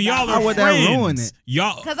all. So y'all How are would that friends. ruin it?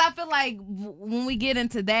 Y'all, Because I feel like when we get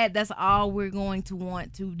into that, that's all we're going to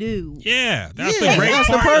want to do. yeah, that's Yeah, the great that's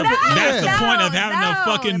the part. perfect- That's yeah. the point of having a No,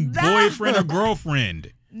 fucking no. boyfriend or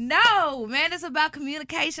girlfriend. No, man, it's about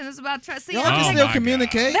communication. It's about trust. See, Y'all Oh can my still God.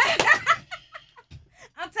 communicate.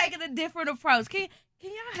 I'm taking a different approach. Can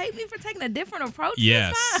y'all hate me for taking a different approach? this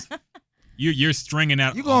Yes. time? You're stringing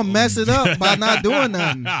out. You gonna mess it up by not doing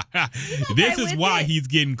nothing. This okay is with why it. he's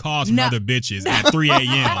getting calls from No. other bitches at 3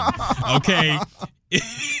 a.m. Okay?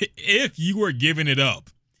 If you were giving it up,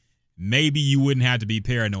 maybe you wouldn't have to be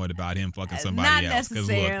paranoid about him fucking somebody Not else. 'Cause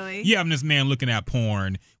necessarily. look, you having this man looking at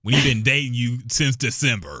porn when he's been dating you since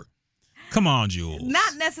December. Come on, Jules.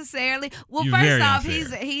 Not necessarily. Well, You're first very off,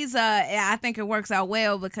 unfair. he's I think it works out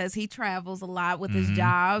well because he travels a lot with his Mhm.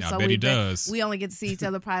 job. I So bet he does. we only get to see each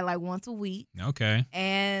other probably like once a week. Okay.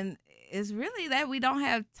 And it's really that we don't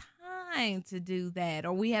have time to do that,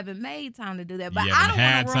 or we haven't made time to do that. But you I haven't don't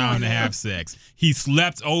had want to time ruin to it. have sex. He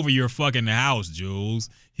slept over your fucking house, Jules.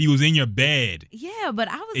 He was in your bed. Yeah, but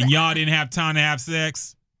I was And y'all didn't have time to have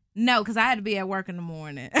sex? no, because I had to be at work in the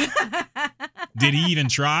morning. Did he even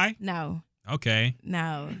try? No, Okay.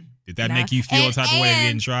 no, Did that No. make you feel a And- type of way that he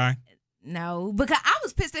and- didn't try? No, because I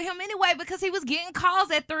was pissed at him anyway because he was getting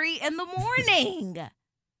calls at 3 a.m.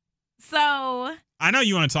 So I know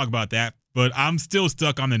you want to talk about that, but I'm still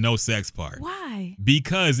stuck on the no sex part. why?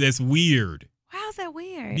 Because it's weird. How's that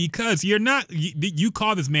weird? Because you're not. You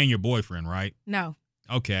call this man your boyfriend, right? No,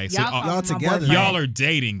 Okay, so y'all, call y'all him my together. boyfriend. y'all are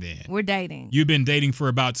dating then. We're dating. You've been dating for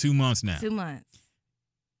about 2 months now, 2 months.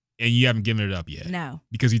 and you haven't given it up yet No.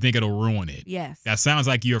 because you think it'll ruin it. Yes. That sounds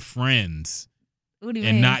like you're friends What do you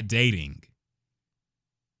and mean? not dating.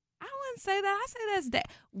 I wouldn't say that. I say that's that.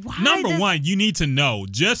 Why Number does- one, you need to know,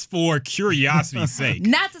 just for curiosity's sake.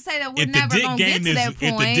 Not to say that we're If the never dick gonna get game to is that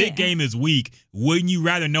point. if the dick game is weak, wouldn't you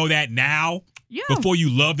rather know that now yeah. before you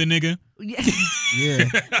love the nigga? Yeah.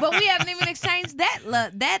 But we haven't even exchanged that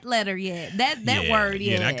letter yet. That word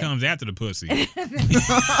yet. Yeah, that comes after the pussy.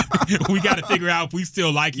 We got to figure out if we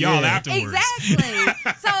still like y'all Yeah. afterwards.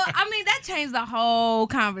 Exactly. So, I mean, that changed the whole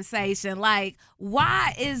conversation. Like,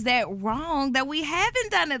 why is that wrong that we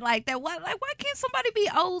haven't done it like that? Why can't somebody be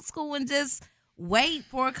old school and just wait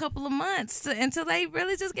for a couple of months until they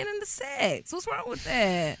really just get into sex? What's wrong with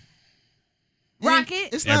that? Rocket?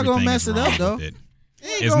 It's not gonna Everything mess is it wrong up though. with It it.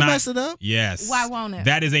 ain't It's gonna not- mess it up. Yes. Why won't it?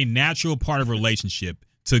 That is a natural part of a relationship.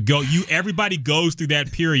 To go, everybody goes through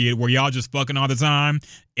that period where y'all just fucking all the time,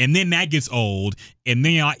 and then that gets old, and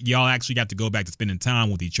then y'all actually got to go back to spending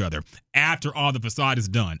time with each other after all the facade is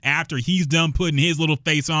done. After he's done putting his little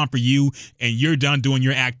face on for you, and you're done doing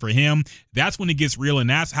your act for him. That's when it gets real, and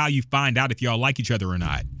that's how you find out if y'all like each other or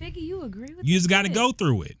not. Vicky, you agree with You just got to that? go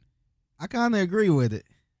through it. I kind of agree with it.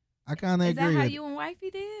 I kind of Is that agree how with you and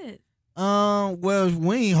wifey did? it. Well,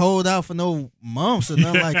 we ain't hold out for no months or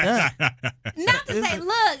nothing like that. Not to say,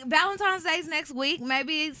 look, Valentine's Day's next week.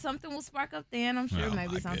 Maybe something will spark up then. I'm sure Oh,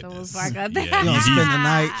 maybe my something will goodness. spark up Yeah, then. You gonna spend the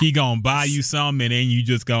night. He gonna buy you something, and then you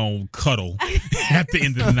just gonna cuddle at the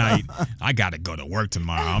end of the night. I gotta go to work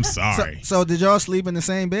tomorrow. I'm sorry. So did y'all sleep in the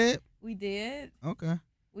same bed? We did. Okay.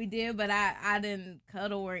 We did, but I didn't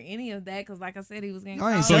cuddle or any of that because, like I said, he was getting Y'all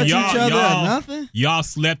ain't So touch y'all- each other y'all- or nothing? Y'all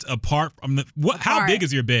slept apart from the what? How Apart. big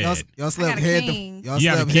is your bed? Y'all slept got a head king. to y'all You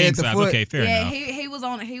have a slept king head to size. foot. Okay, fair yeah, enough.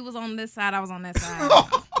 he was on this side. I was on that side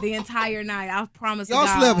the entire night. I promise. to Y'all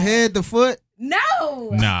God. slept head to foot? No.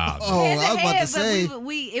 Nah. Oh, Head to I was about head, to but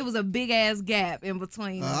say. it was a big ass gap in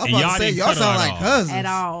between I us was And about y'all to say didn't y'all cuddle sound at like all. cousins. at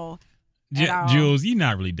all. At all. Jules, you're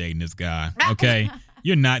not really dating this guy. Okay,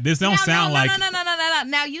 you're not. This don't sound like. No.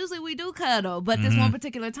 Now, usually we do cuddle, but this one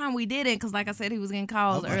particular time we didn't because, like I said, he was getting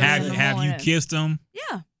calls early in Have the have you morning. kissed him?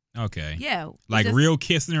 Yeah, Okay. yeah. We Like just- real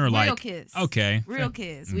kissing or real like kiss. Okay. Real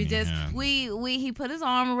kiss. We just Yeah. he put his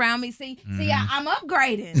arm around me. See, I'm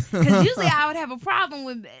upgrading because usually I would have a problem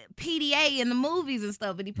with PDA in the movies and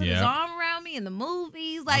stuff, but he put his Yep. arm around me in the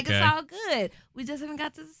movies. Like Okay. it's all good. We just haven't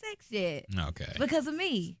got to the sex yet Okay. because of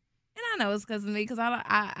me. And I know it's because of me because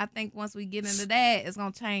I think once we get into that, it's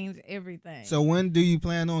gonna change everything. So when do you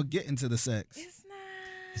plan on getting to the sex? it's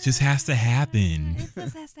not. It just has to happen. It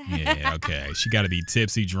just has to happen. Yeah. Okay. She got to be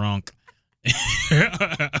tipsy, drunk.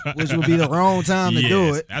 Which would be the wrong time to do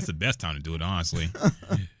Yes, it. That's the best time to do it, honestly.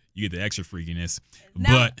 You get the extra freakiness.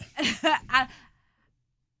 Now- But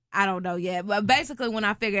I don't know yet, but basically when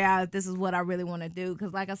I figure out if this is what I really want to do,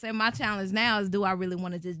 because like I said, my challenge now is do I really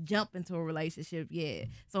want to just jump into a relationship yet?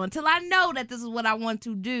 So until I know that this is what I want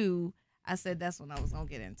to do, I said that's when I was gonna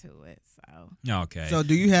get into it. So okay. So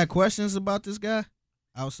do you have questions about this guy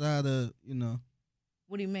outside of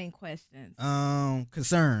what do you mean questions?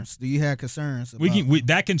 concerns? Do you have concerns? About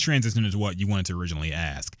that can transition into what you wanted to originally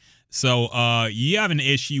ask. So you have an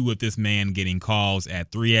issue with this man getting calls at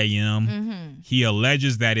 3 a.m. Mm-hmm. He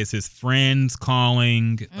alleges that it's his friends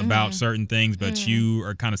calling about certain things, but you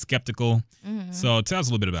are kind of skeptical. Mm-hmm. So tell us a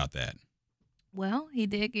little bit about that. Well, he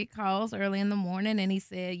did get calls early in the morning, and he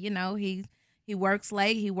said, he works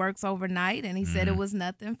late, he works overnight, and he said it was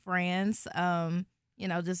nothing. Friends,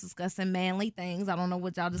 just discussing manly things. I don't know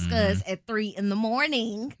what y'all discuss at 3 a.m.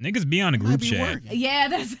 Niggas be on a group be chat. working. Yeah,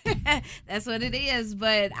 that's what it is.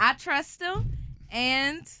 But I trust him,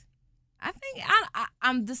 and I think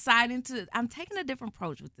I'm deciding I'm taking a different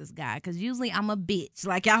approach with this guy because usually I'm a bitch,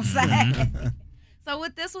 like y'all say. So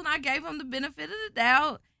with this one, I gave him the benefit of the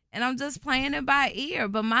doubt, and I'm just playing it by ear.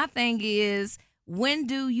 But my thing is, when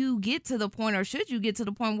do you get to the point, or should you get to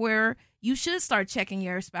the point where you should start checking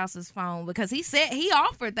your spouse's phone? Because he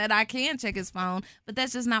offered that I can check his phone, but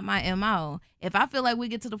that's just not my MO. If I feel like we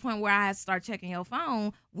get to the point where I start checking your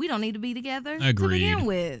phone, we don't need to be together to Agreed. begin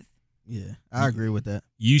with. Yeah, I agree with that.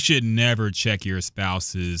 You should never check your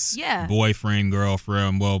spouse's Yeah. boyfriend,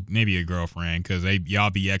 girlfriend. Well, maybe a girlfriend because y'all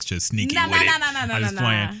be extra sneaky No, with no, it. no, I'm just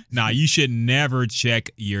playing. Nah, you should never check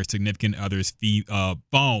your significant other's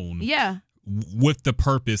phone Yeah. with the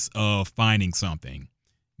purpose of finding something.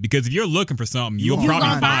 Because if you're looking for something, you'll You're probably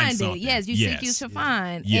gonna find find something. it. Yes, you seek, you should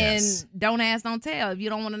find. Yes. And don't ask, don't tell. If you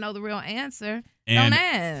don't want to know the real answer, And- don't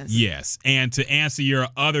ask. Yes. And to answer your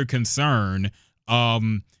other concern,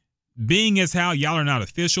 being as how y'all are not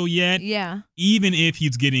official yet, Yeah. even if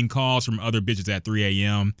he's getting calls from other bitches at 3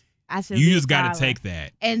 a.m., I should you be just got to silent. take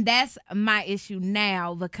that. And that's my issue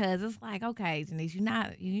now because it's like, okay, Janice, you're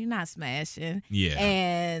not smashing. Yeah.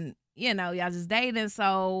 And, y'all just dating.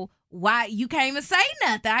 So why you can't even say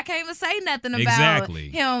nothing? I can't even say nothing about Exactly.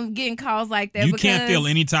 him getting calls like that. You can't feel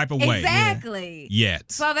any type of way. Exactly. Yet.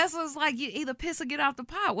 So that's what's like, you either piss or get off the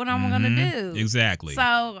pot. What am I going to do? Exactly.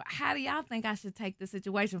 So how do y'all think I should take the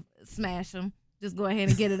situation? Smash him. Just go ahead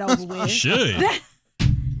and get it over with. Should.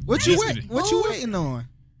 What you waiting on?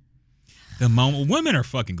 The moment women are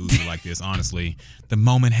fucking goofy like this, honestly. The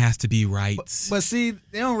moment has to be right. But see,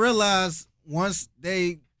 they don't realize once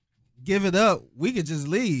they give it up, we could just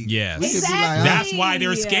leave. Yes. We could be Exactly. like, That's why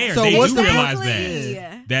they're scared. So they what's do the realize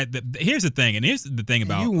Exactly. that. Here's the thing, and here's the thing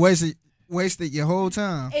about you wasted your whole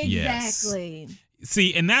time. Exactly.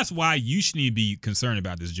 See, and that's why you shouldn't be concerned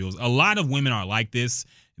about this, Jules. A lot of women are like this.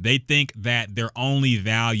 They think that their only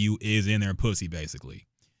value is in their pussy, basically.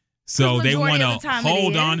 So The they want majority of the to time it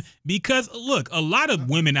hold is. on because, look, a lot of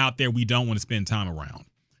women out there we don't want to spend time around,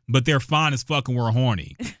 but they're fine as fuck and we're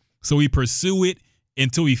horny. So we pursue it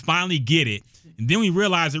until we finally get it. And then we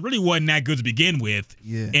realize it really wasn't that good to begin with.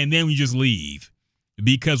 Yeah. And then we just leave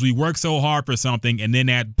because we work so hard for something. And then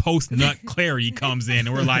that post-nut clarity comes in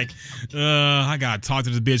and we're like, I got to talk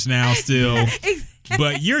to this bitch now still.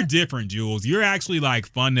 But you're different, Jules. You're actually like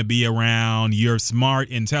fun to be around. You're smart,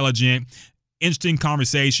 intelligent, interesting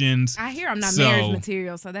conversations. I hear I'm not So- marriage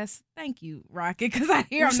material, so thank you, Rocket, because I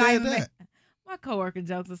hear Who I'm not said even. that? My coworker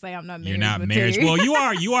jokes to say I'm not marriage. You're not material. marriage.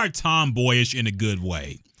 Well, you are tomboyish in a good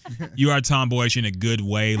way. You are tomboyish in a good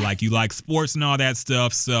way. Like you like sports and all that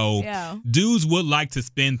stuff. So Yeah. dudes would like to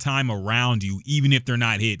spend time around you, even if they're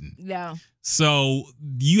not hitting. Yeah. So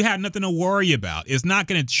you have nothing to worry about. It's not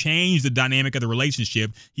going to change the dynamic of the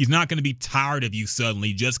relationship. He's not going to be tired of you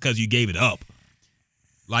suddenly just because you gave it up.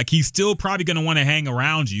 Like he's still probably going to want to hang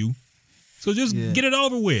around you. So just get it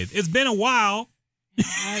over with. It's been a while.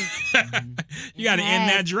 You got to end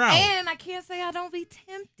that drought. And I can't say I don't be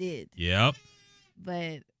tempted, Yep.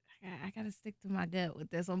 but I got to stick to my gut with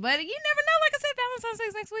this one. But you never know. Like I said, Valentine's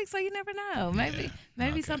Day's next week, so you never know.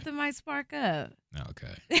 Maybe okay. something might spark up.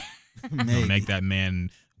 Okay. Maybe. Don't make that man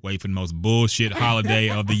wait for the most bullshit holiday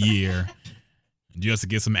of the year just to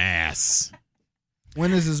get some ass.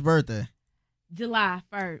 When is his birthday? July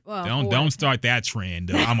 1st. Well, Don't 4th. start that trend.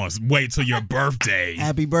 I'm gonna wait till your birthday.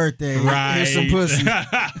 Happy birthday. Right. Here's some pussy. But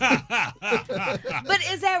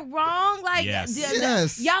is that wrong? Like, Yes.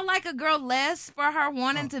 Yes. y'all like a girl less for her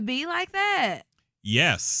wanting to be like that?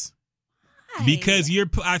 Yes. Why? Because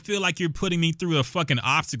I feel like you're putting me through a fucking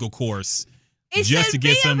obstacle course it just should to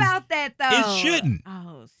get be some. about that though. It shouldn't.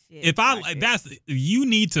 Oh shit. If you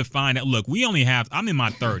need to find out. Look, I'm in my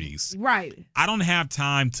 30s. right, I don't have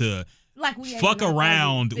time to like we ain't fuck in our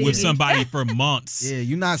around 30s. with somebody for months. Yeah,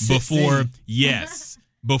 you're not before 16.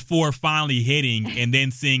 before finally hitting and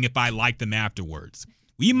then seeing if I like them afterwards.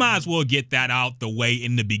 We might as well get that out the way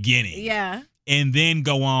in the beginning. Yeah. And then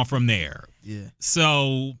go on from there. Yeah.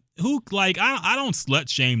 So I don't slut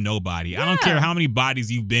shame nobody. I don't Yeah. care how many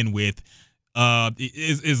bodies you've been with.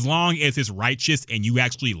 As long as it's righteous and you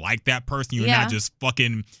actually like that person, you're Yeah. not just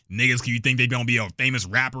fucking niggas because you think they're gonna be a famous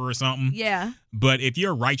rapper or something. Yeah. But if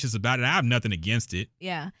you're righteous about it, I have nothing against it.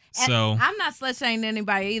 Yeah. And So- I'm not slut shaming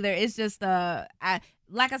anybody either. It's just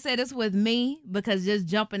like I said, it's with me because just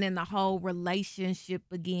jumping in the whole relationship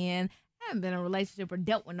again. I haven't been in a relationship or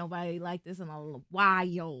dealt with nobody like this in a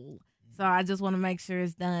while. So I just want to make sure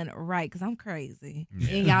it's done right because I'm crazy.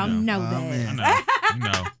 Yeah, and y'all I know. know Oh, that. man. I know. You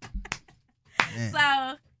know. Man. So,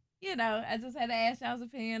 I just had to ask y'all's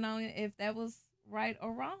opinion on if that was right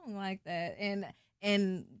or wrong like that.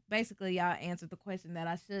 And basically y'all answered the question that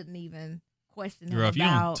I shouldn't even question him Girl, if you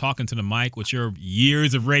don't about. talk into the mic with your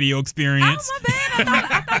years of radio experience. Oh, my bad.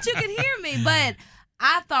 I thought you could hear me. But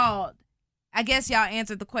I guess y'all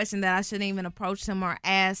answered the question that I shouldn't even approach him or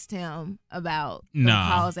asked him about the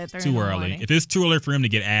calls at 3 too in the early. morning. If it's too early for him to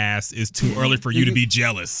get ass, it's too early for you to be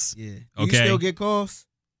jealous. Yeah. Okay. You still get calls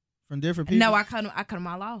from different people? No, I cut them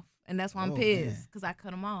all off. And that's why I'm Oh, pissed man. because I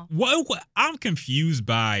cut them off. What? I'm confused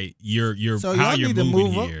by your So how y'all you're need to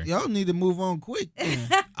moving move here. on. Y'all need to move on quick. then.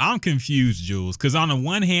 I'm confused, Jules, because on the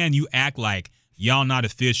one hand you act like y'all not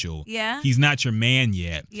official. Yeah. He's not your man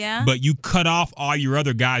yet. Yeah. But you cut off all your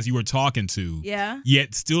other guys you were talking to. Yeah.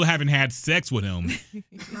 Yet still haven't had sex with him.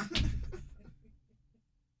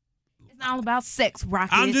 It's all about sex,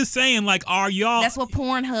 Rocket. I'm just saying, like, are y'all? That's what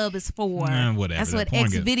Pornhub is for. Whatever. That's what Porn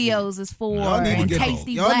X good. videos is for. Y'all need to And get-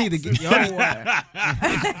 Tasty y'all need to Blacks get- is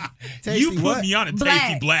for. Tasty You put what? me on a Tasty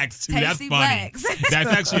Black. Blacks too. Tasty That's funny. Blacks. That's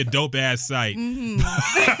actually a dope ass site.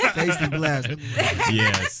 Tasty blast.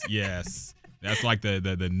 Yes. That's like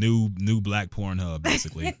the new black Pornhub,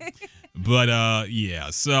 basically. But yeah.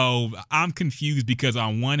 So I'm confused because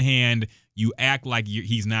on one hand, you act like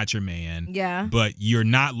he's not your man. Yeah. But you're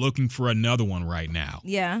not looking for another one right now.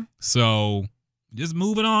 Yeah. So just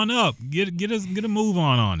move it on up. Get a move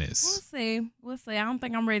on this. We'll see. I don't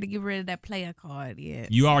think I'm ready to get rid of that player card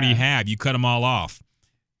yet. You already have. You cut them all off.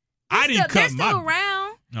 I didn't They're cut still my.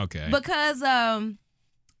 around. Okay. Because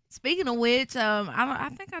speaking of which, I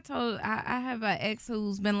think I have an ex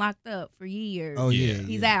who's been locked up for years. Oh yeah.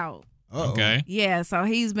 He's out. Uh-oh. Okay. Yeah, so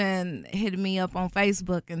he's been hitting me up on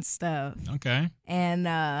Facebook and stuff, Okay.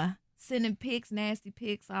 and sending pics, nasty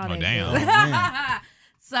pics, all that. Damn. good. Oh, man.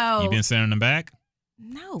 So You been sending them back?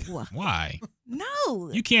 no, Why?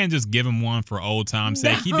 no, You can't just give him one for old time's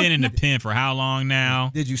sake. He been in the pen for how long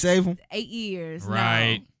now? Did you save him? 8 years.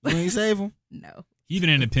 Right. You ain't save him? No. He been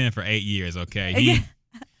in the pen for 8 years. Okay. He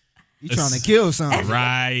You trying to kill something?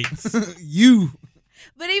 right. You.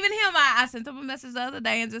 But even him, I sent him a message the other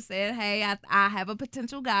day and just said, hey, I have a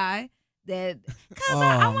potential guy that, because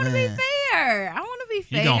I Oh, want to be man. fair. I want to be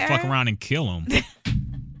fair. He gonna fuck around and kill him.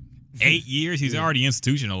 8 years. He's already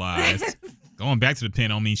institutionalized. Going back to the pen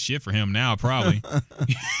don't mean shit for him now. Probably.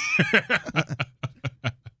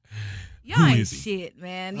 Y'all Who ain't is he? shit,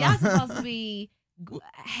 man. Y'all supposed to be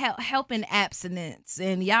helping abstinence,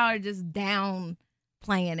 and y'all are just down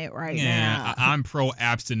playing it right now. I'm pro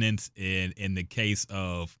abstinence in the case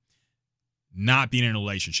of not being in a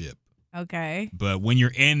relationship. Okay. But when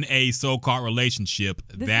you're in a so-called relationship,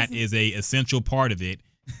 This that is a essential part of it.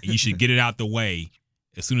 And you should get it out the way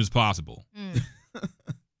as soon as possible. Mm.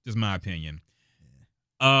 Just my opinion.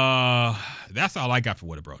 That's all I got for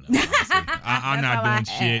What a Bro Knows. honestly. I'm That's not all doing I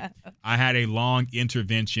shit. have. I had a long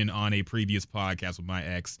intervention on a previous podcast with my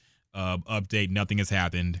ex. Update: nothing has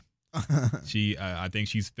happened. She, I think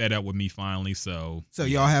she's fed up with me finally. So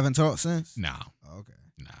Y'all haven't talked since? no, Oh, okay.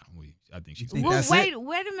 I think she's. think Well, that's wait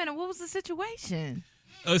a minute. What was the situation?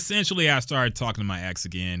 Essentially, I started talking to my ex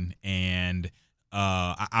again, and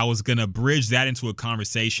I was gonna bridge that into a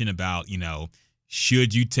conversation about,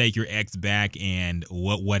 should you take your ex back and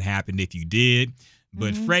what happened if you did.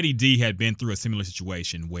 But Freddie D had been through a similar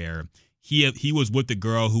situation where he was with the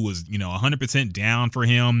girl who was 100% down for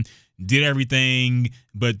him, did everything,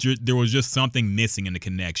 but there was just something missing in the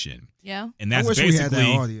connection. Yeah. And that's I wish we had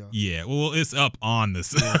basically that audio. yeah. Well, it's up on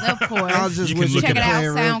this. Of course. I was just You wish can you look could it Check it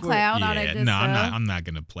up. play out, real quick. SoundCloud, all that Yeah, good no, stuff. I'm not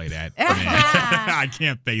gonna play that. Man. I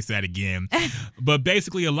can't face that again. But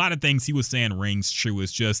basically, a lot of things he was saying rings true.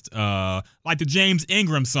 It's just like the James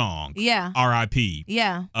Ingram song, Yeah. R.I.P.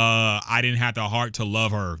 Yeah. I didn't have the heart to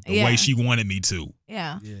love her the Yeah. way she wanted me to.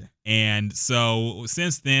 Yeah. Yeah. And so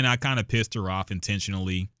since then, I kind of pissed her off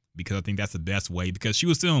intentionally because I think that's the best way, because she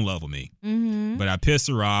was still in love with me. Mm-hmm. But I pissed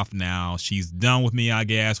her off. Now she's done with me, I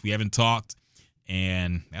guess. We haven't talked,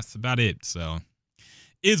 and that's about it. So,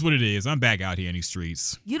 is what it is. I'm back out here in these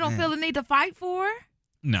streets. You don't Man. feel the need to fight for her?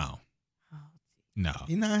 No.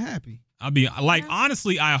 He not happy. I'll be like,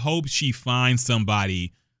 honestly, I hope she finds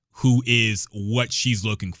somebody who is what she's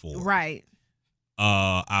looking for. Right.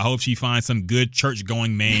 I hope she finds some good church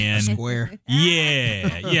going man. Square.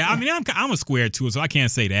 Yeah. I mean, I'm a square too, so I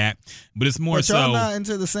can't say that. But it's more But y'all so. not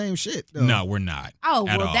into the same shit, though. No, we're not. Oh,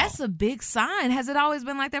 at well, all. that's a big sign. Has it always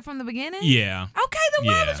been like that from the beginning? Yeah. Okay, then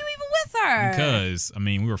why Yeah. was you even with her? Because, I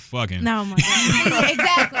mean, we were fucking. No, my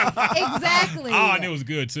God. Exactly. Oh, and it was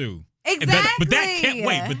good too. Exactly.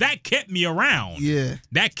 But that kept me around. Yeah.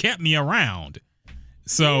 That kept me around.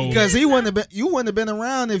 So Because you wouldn't have been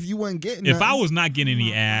around if you wasn't getting if I nothing. was not getting any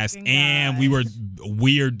my ass fucking and God. we were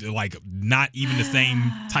weird, like not even the same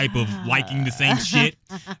type of liking the same shit,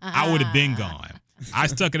 I would have been gone. I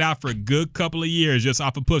stuck it out for a good couple of years just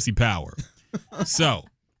off of pussy power. So,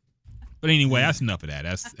 but anyway, that's enough of that.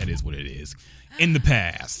 That is what it is. In the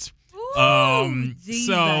past. Ooh, So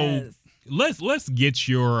Jesus. let's get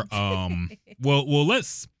your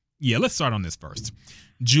let's start on this first.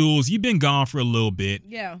 Jules, you've been gone for a little bit.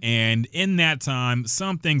 Yeah. And in that time,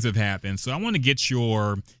 some things have happened. So I want to get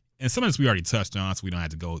and some of this we already touched on, so we don't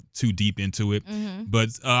have to go too deep into it. Mm-hmm. But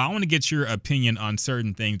I want to get your opinion on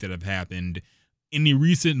certain things that have happened in the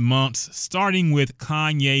recent months, starting with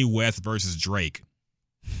Kanye West versus Drake.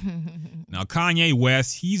 Now, Kanye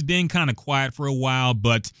West, he's been kind of quiet for a while,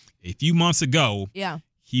 but a few months ago, Yeah.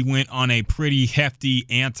 he went on a pretty hefty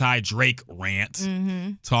anti-Drake rant,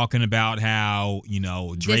 talking about how,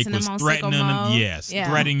 Drake Dissing was him on threatening sicko him. mode. Yes, Yeah.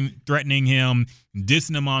 threatening him,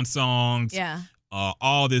 dissing him on songs. Yeah.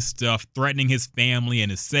 All this stuff, threatening his family and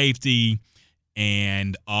his safety,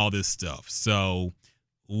 and all this stuff. So,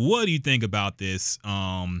 what do you think about this?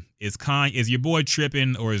 Is your boy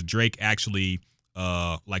tripping, or is Drake actually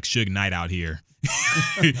like Suge Knight out here,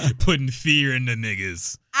 putting fear in the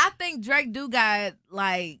niggas? I think Drake do got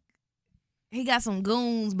he got some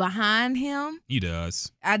goons behind him. He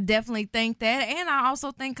does. I definitely think that, and I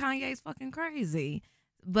also think Kanye's fucking crazy.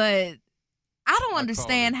 But I don't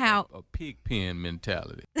understand how a pig pen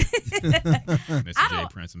mentality. Mr. J.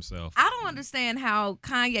 Prince himself. I don't understand how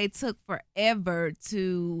Kanye took forever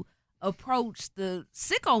to approach the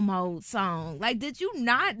Sicko Mode song. Like, did you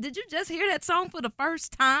just hear that song for the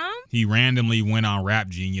first time? He randomly went on Rap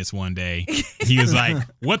Genius one day. He was like,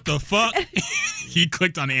 what the fuck? He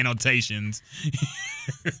clicked on the annotations.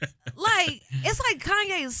 It's like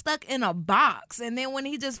Kanye is stuck in a box, and then when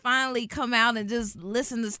he just finally come out and just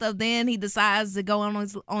listen to stuff, then he decides to go on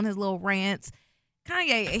his little rants.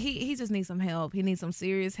 Kanye, he just needs some help. He needs some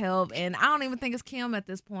serious help, and I don't even think it's Kim at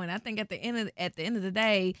this point. I think at the end of the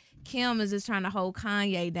day, Kim is just trying to hold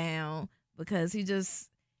Kanye down because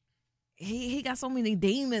he got so many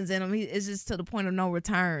demons in him. It's just to the point of no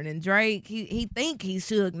return. And Drake, he think he's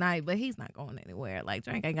Suge Knight, but he's not going anywhere. Like,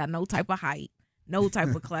 Drake ain't got no type of height, no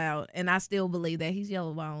type of clout, and I still believe that he's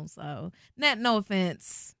yellow bone. So, no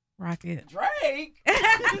offense, Rocket. Drake?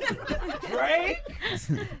 Drake?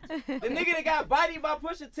 The nigga that got bodied by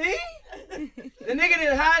Pusha T? The nigga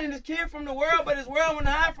that hiding his kid from the world, but his world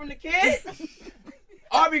wanna hide from the kid?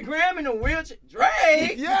 Aubrey Graham in the wheelchair?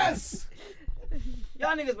 Drake? Yes.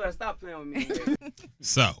 Y'all niggas better stop playing with me.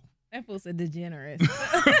 So. That fool's a degenerate.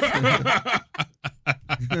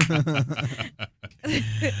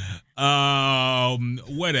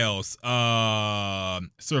 What else?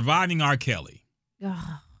 Surviving R. Kelly.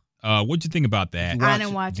 Ugh. What'd you think about that? I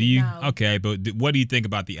didn't watch Do it, you? no. Okay, but what do you think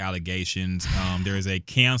about the allegations? There is a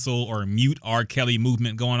cancel or mute R. Kelly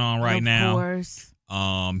movement going on right now. Of course.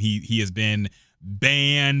 He has been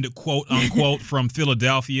banned, quote unquote, from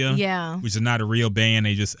Philadelphia. Yeah. Which is not a real band.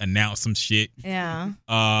 They just announced some shit. Yeah.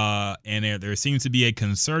 And there seems to be a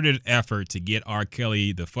concerted effort to get R.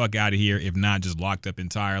 Kelly the fuck out of here, if not just locked up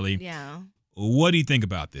entirely. Yeah. What do you think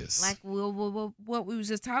about this? Like what we was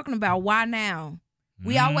just talking about. Why now?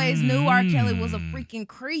 We always knew R. Kelly was a freaking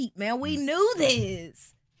creep, man. We knew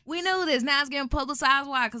this. Now it's getting publicized.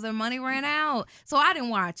 Why? Because their money ran out. So I didn't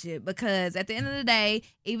watch it because at the end of the day,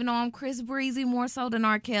 even though I'm Chris Breezy more so than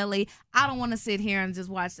R. Kelly, I don't want to sit here and just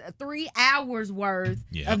watch 3 hours worth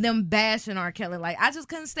of them bashing R. Kelly. Like, I just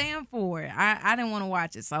couldn't stand for it. I didn't want to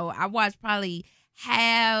watch it. So I watched probably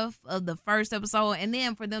half of the first episode, and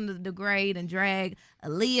then for them to degrade and drag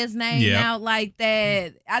Aaliyah's name out like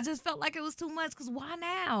that, I just felt like it was too much. Because why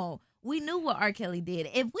now? We knew what R. Kelly did.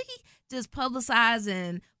 If we just publicized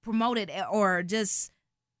and promoted or just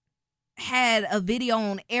had a video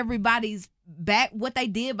on everybody's back, what they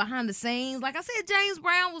did behind the scenes. Like I said, James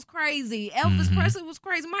Brown was crazy. Elvis Presley was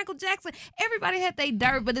crazy. Michael Jackson. Everybody had their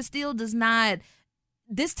dirt, but it still does not.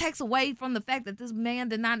 This takes away from the fact that this man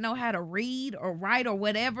did not know how to read or write or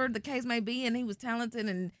whatever the case may be, and he was talented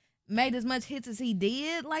and made as much hits as he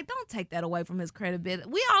did. Like, don't take that away from his credibility.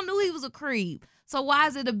 We all knew he was a creep. So why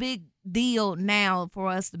is it a big deal now for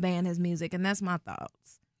us to ban his music? And that's my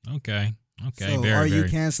thoughts. Okay. So are you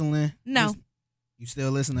canceling? No. You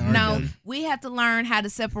still listen to R. No, Kelly? we have to learn how to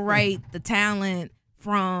separate the talent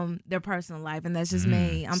from their personal life, and that's just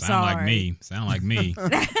me. I'm sorry. Sound like me.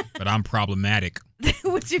 But I'm problematic.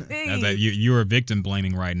 What you mean? You're victim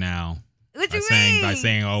blaming right now. What you mean? By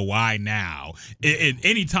saying, oh, why now?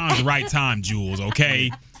 Any time's the right time, Jules, okay?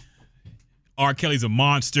 R. Kelly's a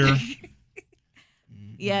monster.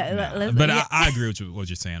 Yeah. But I agree with what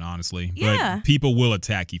you're saying, honestly. Yeah. But people will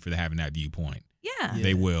attack you for having that viewpoint. Yeah.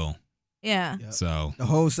 They will. Yeah. Yep. So the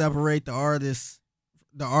whole separate the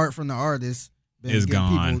art from the artist is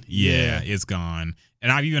gone. It's gone.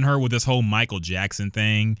 And I've even heard with this whole Michael Jackson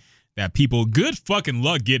thing that people, good fucking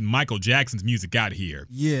luck getting Michael Jackson's music out here.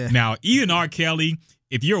 Yeah. Now, even R. Kelly,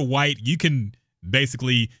 if you're white, you can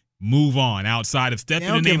basically move on outside of Step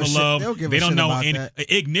in the Name of Love. They don't know any.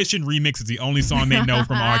 Ignition Remix is the only song they know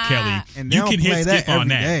from R. Kelly. And you can hit skip on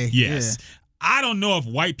that. Day. Yes. Yeah. I don't know if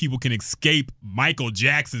white people can escape Michael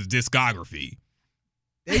Jackson's discography.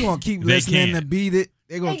 They gonna keep listening to Beat It.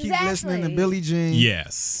 They gonna keep listening to Billie Jean.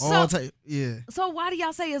 Yes. So why do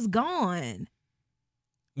y'all say it's gone?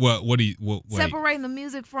 What do you wait. Separating the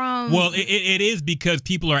music from? Well, it is because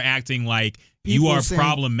people are acting like You are saying-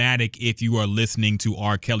 problematic if you are listening to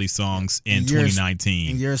R. Kelly songs in And you're-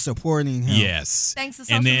 2019. and you're supporting him. Yes. Thanks to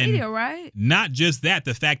social And then, media, right? Not just that,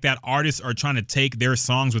 the fact that artists are trying to take their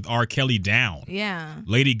songs with R. Kelly down. Yeah.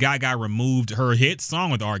 Lady Gaga removed her hit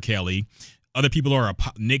song with R. Kelly. Other people are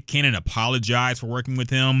Nick Cannon apologized for working with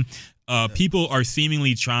him. People are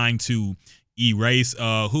seemingly trying to erase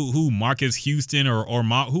who Marcus Houston or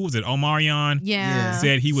who was it? Omarion Yeah.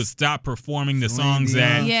 said he would stop performing the Celine songs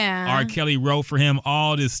that Dion. Yeah. R. Kelly wrote for him.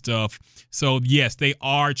 All this stuff. So yes, they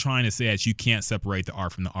are trying to say that you can't separate the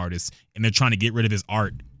art from the artist, and they're trying to get rid of his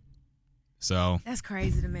art. So That's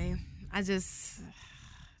crazy to me. I just,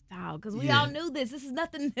 because we Yeah. all knew this. This is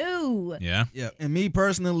nothing new. yeah, Yeah, and me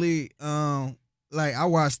personally, like I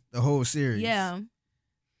watched the whole series. Yeah.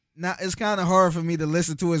 Now it's kind of hard for me to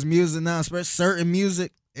listen to his music now, especially certain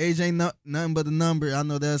music. Age ain't nothing but a number. I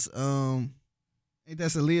know that's ain't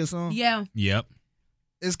that Aaliyah song? Yeah. yep.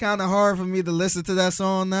 It's kind of hard for me to listen to that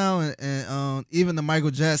song now, and even the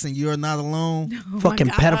Michael Jackson "You're Not Alone." Oh Fucking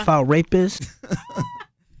my God. pedophile rapist.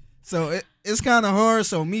 So it's kind of hard.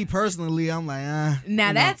 So me personally, I'm like, Now you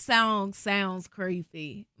know, that song sounds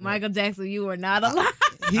creepy. Michael Jackson, you are not alive.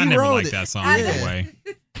 he I never wrote liked it. that song I either know. way.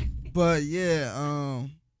 But yeah,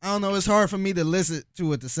 I don't know. It's hard for me to listen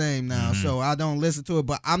to it the same now, Mhm. so I don't listen to it.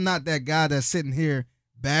 But I'm not that guy that's sitting here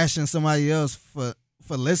bashing somebody else for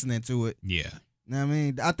listening to it. Yeah. You know what I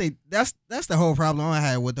mean? I think that's the whole problem I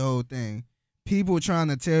had with the whole thing. People trying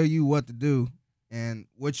to tell you what to do and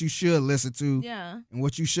what you should listen to Yeah. and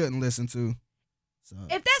what you shouldn't listen to. So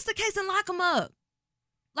If that's the case, then lock him up.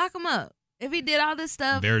 Lock him up. If he did all this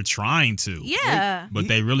stuff. They're trying to. Yeah. But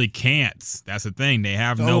they really can't. That's the thing. They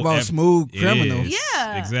have it's no all about smooth It criminal. is.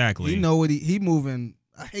 Yeah. Exactly. He know what he moving.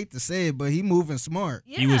 I hate to say it, but he moving smart.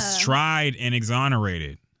 Yeah. He was tried and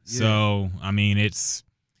exonerated. Yeah. So, I mean,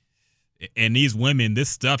 and these women, this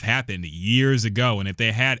stuff happened years ago. And if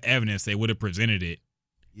they had evidence, they would have presented it.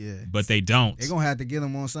 Yeah, But they don't. they're gonna have to get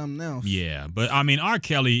him on something else. Yeah. But, I mean, R.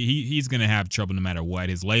 Kelly, he's going to have trouble no matter what.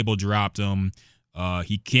 His label dropped him. He can't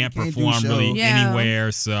He can't do perform really shows. Yeah.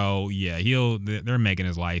 anywhere. So, yeah, they're making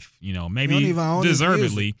his life, maybe don't even own his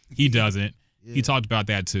deservedly. He doesn't. Yeah. He talked about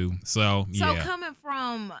that too. So, So yeah. coming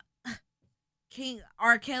from King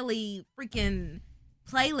R. Kelly freaking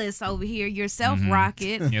playlist over here, yourself, Mhm.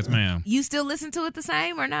 Rocket, Yes, ma'am. you still listen to it the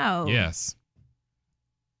same or no? Yes.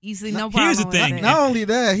 You see no Here's problem the with thing. that. Not only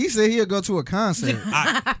that, he said he'll go to a concert.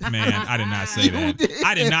 I did not say You that. did.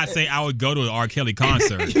 I did not say I would go to an R. Kelly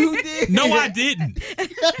concert. You did. No, I didn't.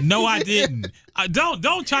 No, I didn't.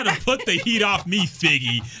 Don't try to put the heat off me,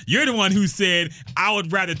 Figgy. You're the one who said I would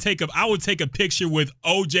take a picture with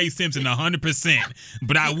O.J. Simpson 100%,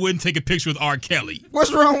 but I wouldn't take a picture with R. Kelly.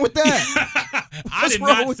 What's wrong with that? I What's did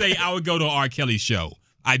wrong not with say I would go to an R. Kelly show.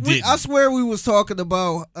 I didn't. I swear we was talking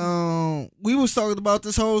about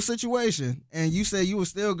this whole situation, and you said you would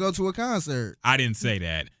still go to a concert. I didn't say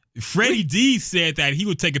that. Freddie D said that he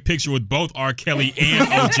would take a picture with both R. Kelly and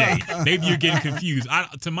OJ. Maybe you're getting confused.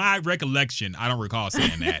 To my recollection, I don't recall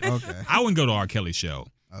saying that. Okay. I wouldn't go to R. Kelly's show.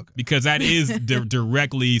 Okay. Because that is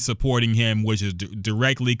directly supporting him, which is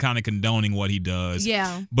directly kind of condoning what he does.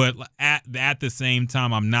 Yeah. But at the same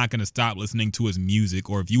time, I'm not going to stop listening to his music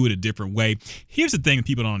or view it a different way. Here's the thing that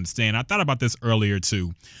people don't understand. I thought about this earlier,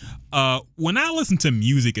 too. When I listen to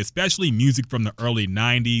music, especially music from the early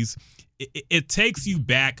 90s, it takes you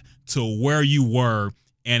back to where you were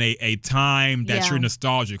and a time that Yeah. you're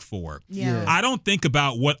nostalgic for. Yeah. I don't think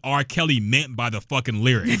about what R. Kelly meant by the fucking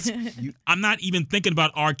lyrics. I'm not even thinking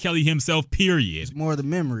about R. Kelly himself, period. It's more the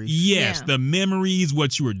memories. Yes, Yeah. the memories,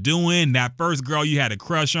 what you were doing, that first girl you had a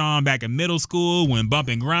crush on back in middle school when Bump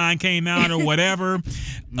and Grind came out or whatever.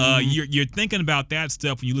 You're thinking about that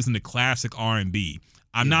stuff when you listen to classic R&B.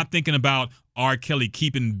 I'm not thinking about R. Kelly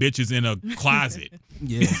keeping bitches in a closet.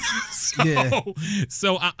 Yeah. Yeah.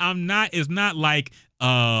 So I'm not. It's not like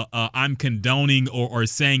I'm condoning or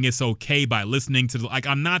saying it's okay by listening to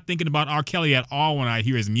I'm not thinking about R. Kelly at all when I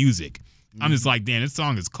hear his music. I'm just like, damn, this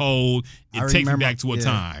song is cold. It I takes me remember- back to a yeah.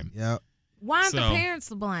 time. Yeah. Why aren't the So- parents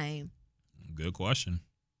to blame? Good question.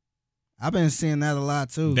 I've been seeing that a lot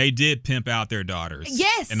too. They did pimp out their daughters.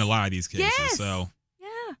 Yes. In a lot of these cases. Yes. So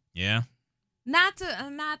Yeah. yeah. Not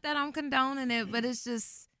that I'm condoning it, but it's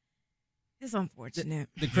unfortunate.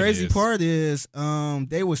 The crazy is. part is,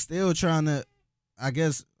 they were still trying to. I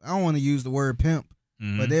guess I don't want to use the word pimp,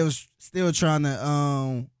 Mhm. but they was still trying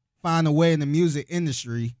to find a way in the music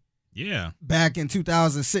industry Yeah, back in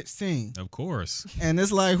 2016, of course. and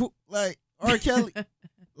it's like R. Kelly,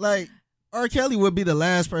 like R. Kelly would be the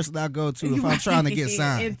last person I go to if I'm trying to get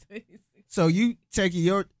signed. So you taking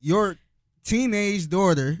your teenage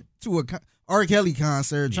daughter to R. Kelly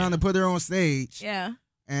concert, trying to put her on stage, Yeah.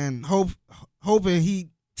 and hoping he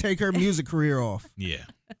take her music career off. Yeah.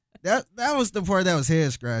 That was the part that was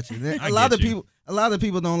head scratching. I A lot get of you.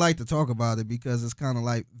 people don't like to talk about it because it's kind of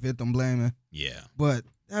like victim blaming. Yeah. But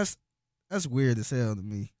that's weird as hell to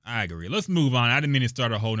me. I agree. Let's move on. I didn't mean to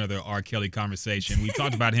start a whole nother R. Kelly conversation. We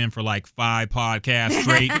talked about him for like 5 podcasts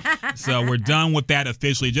straight. So we're done with that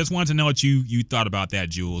officially. Just wanted to know what you thought about that,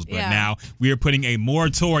 Jules. But now we are putting a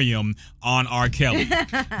moratorium on R. Kelly.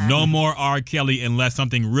 No more R. Kelly unless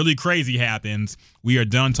something really crazy happens. We are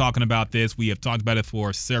done talking about this. We have talked about it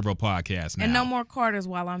for several podcasts now. And no more Carters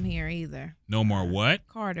while I'm here either. No more what?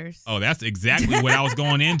 Carters. Oh, that's exactly what I was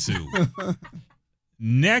going into.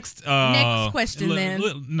 Next question, then.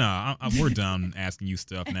 We're done asking you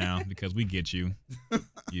stuff now because we get you.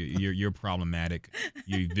 You're problematic.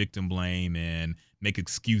 You victim blame and make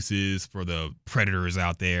excuses for the predators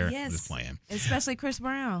out there. Yes, Just playing. Especially Chris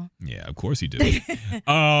Brown. Yeah, of course you do.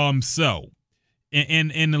 So,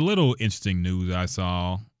 in the little interesting news I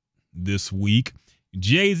saw this week,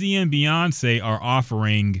 Jay-Z and Beyonce are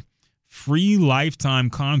offering free lifetime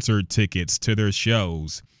concert tickets to their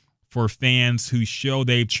shows for fans who show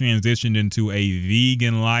they've transitioned into a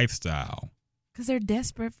vegan lifestyle. Because they're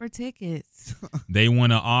desperate for tickets. They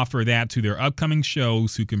want to offer that to their upcoming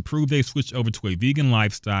shows who can prove they switched over to a vegan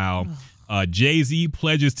lifestyle. Jay-Z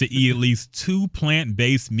pledges to eat at least 2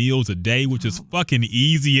 plant-based meals a day, which is fucking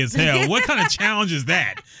easy as hell. What kind of challenge is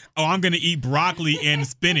that? Oh, I'm going to eat broccoli and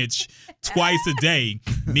spinach twice a day.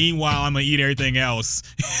 Meanwhile, I'm going to eat everything else.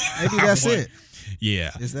 Maybe that's it.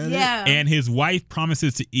 Yeah. Is that Yeah. And his wife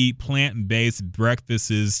promises to eat plant-based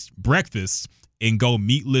breakfasts and go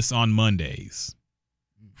meatless on Mondays.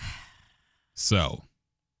 So.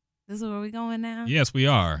 This is where we going now? Yes, we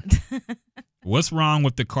are. What's wrong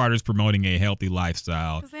with the Carters promoting a healthy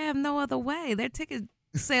lifestyle? Because they have no other way. Their ticket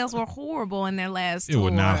sales were horrible in their last It tour.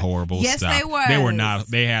 was not horrible. Yes, Stop. they were. They were not.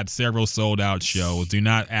 They had several sold-out shows. Do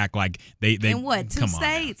not act like they In what, 2 come on now.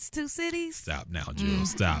 states, 2 cities? Stop now,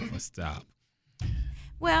 Jules. Stop.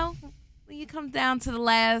 Well, when you come down to the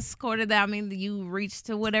last quarter, you reach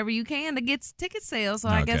to whatever you can to get ticket sales. So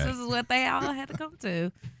I guess Okay. this is what they all had to come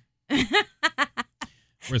to.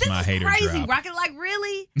 Where's This my is hater crazy, drop? Rocket. Like,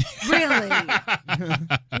 really? Really?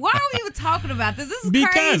 Why are we even talking about this? This is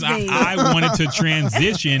Because crazy. I wanted to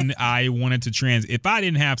transition. If I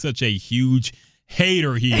didn't have such a huge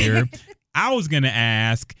hater here, I was going to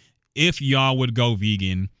ask if y'all would go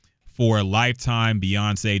vegan for lifetime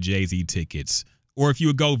Beyonce Jay-Z tickets, or if you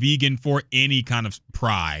would go vegan for any kind of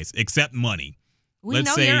prize except money. we let's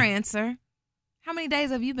know say- your answer. How many days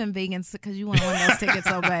have you been vegan because you want one of those tickets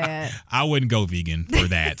so bad? I wouldn't go vegan for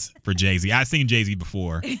that, for Jay-Z. I've seen Jay-Z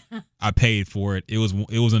before. I paid for it. It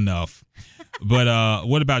was enough. But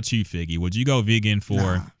what about you, Figgy? Would you go vegan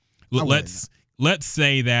for let's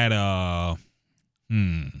say that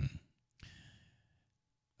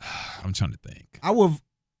I'm trying to think. I would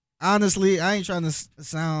honestly, I ain't trying to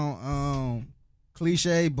sound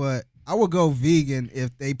cliche, but I would go vegan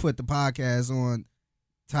if they put the podcast on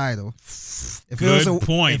Tidal. Good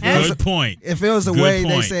point. If it was a Good way they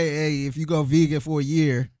point. say, hey, if you go vegan for a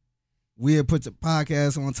year, we'll put the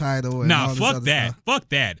podcast on Tidal. And all Nah, this fuck other that. stuff. Fuck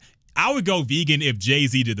that. I would go vegan if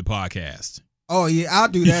Jay-Z did the podcast. Oh yeah, I'll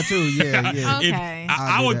do that too. Yeah, yeah. Okay.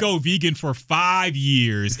 I do would that. go vegan for 5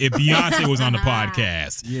 years if Beyonce was on the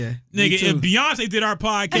podcast. Yeah. Me Nigga, too. if Beyonce did our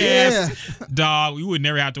podcast, dog, we would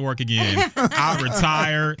never have to work again. I'd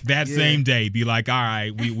retire that same day. Be like, all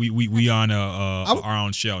right, we on our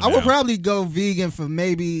own show now. I would probably go vegan for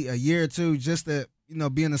maybe a year or two just to,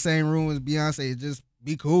 be in the same room as Beyonce and just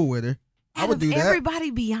be cool with her. I would do that.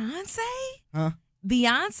 Everybody Beyonce? Huh?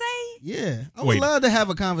 Beyonce? Yeah. I Wait. would love to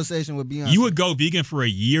have a conversation with Beyonce. You would go vegan for a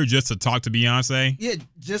year just to talk to Beyonce? Yeah,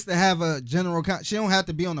 just to have a general she don't have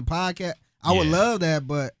to be on the podcast. I would Yeah. love that,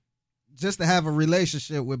 but just to have a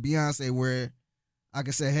relationship with Beyonce where I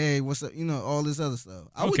could say, hey, what's up, all this other stuff.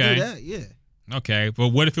 I would Okay. do that, yeah. Okay, but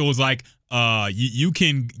what if it was like, you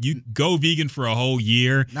go vegan for a whole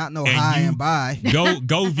year, Not no And high you- and bye.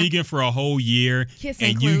 go vegan for a whole year, Kiss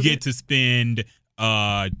and you included. get to spend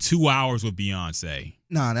 2 hours with Beyonce.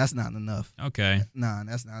 Nah, that's not enough. Okay, Nah,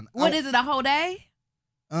 that's not. What is it, a whole day?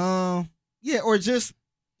 Yeah, or just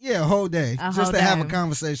a whole day, A just whole to have a day.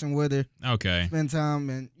 conversation with her, okay, spend time,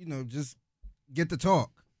 and just get to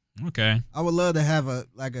talk. okay. I would love to have I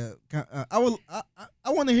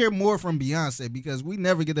want to hear more from Beyonce because we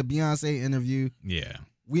never get a Beyonce interview. Yeah.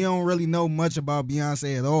 We don't really know much about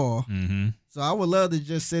Beyonce at all. Mm-hmm. So I would love to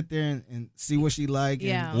just sit there and see what she like.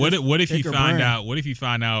 Yeah. And What if Pick you her find brain. out? What if you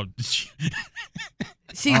find out?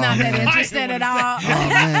 She's not that man. interested at all. Oh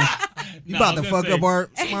man, you about to fuck up our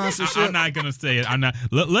sponsorship. I'm not gonna say it. I'm not.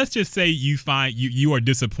 Let's just say you are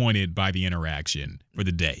disappointed by the interaction for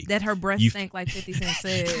the day. That her breath stink like 50 Cent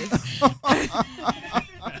says.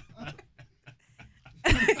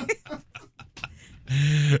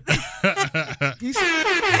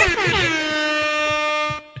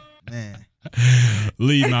 Man.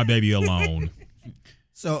 Leave my baby alone.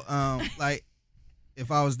 So, like,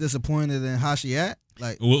 if I was disappointed in how she act,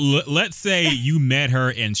 like, well, let's say you met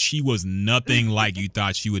her and she was nothing like you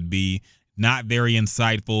thought she would be. Not very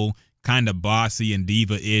insightful, kind of bossy and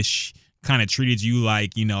diva-ish. Kind of treated you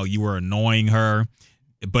like, you were annoying her,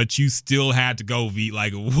 but you still had to go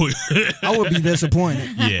like. I would be disappointed.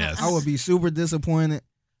 Yes, I would be super disappointed.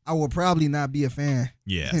 I would probably not be a fan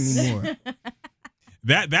anymore.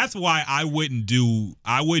 That's why I wouldn't do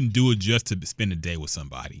it just to spend a day with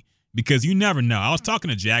somebody, because you never know. I was talking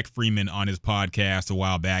to Jack Freeman on his podcast a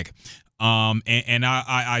while back, and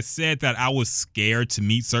I said that I was scared to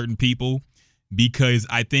meet certain people because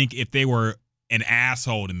I think if they were an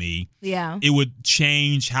asshole to me, it would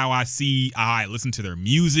change how I listen to their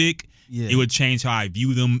music. Yeah. It would change how I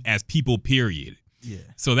view them as people, period. Yeah.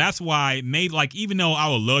 So that's why even though I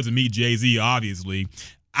would love to meet Jay-Z, obviously,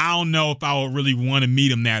 I don't know if I would really want to meet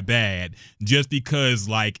him that bad, just because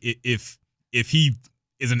like if he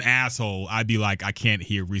is an asshole, I'd be like, I can't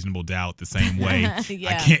hear Reasonable Doubt the same way. I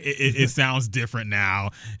can't. It sounds different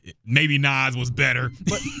now. Maybe Nas was better.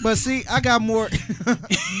 But see, I got more.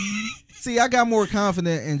 I got more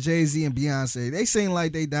confident in Jay-Z and Beyonce. They seem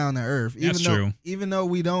like they down to earth. That's true. Even though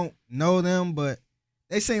we don't know them, but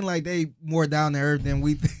they seem like they more down to earth than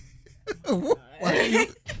we. Oh,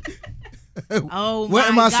 what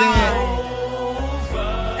am my I God.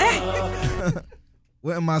 saying?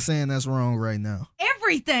 What am I saying that's wrong right now?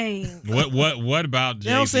 Everything. What about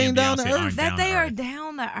Jay-Z and Beyonce down to earth? That they are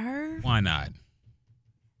down to earth? Why not?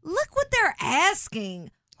 Look what they're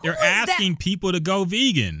asking. They're asking people to go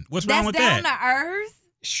vegan. What's wrong with that? That's down to earth?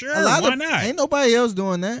 Sure, why not? Ain't nobody else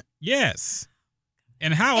doing that. Yes.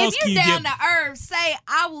 And how else can you If you're down to earth, say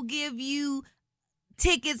I will give you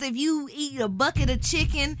tickets if you eat a bucket of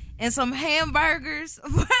chicken and some hamburgers. I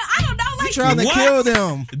don't know, like you're trying to kill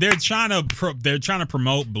them. They're trying to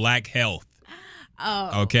promote black health.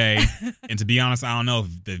 Oh. Okay. And to be honest, I don't know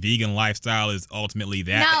if the vegan lifestyle is ultimately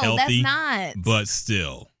that healthy. No, that's not. But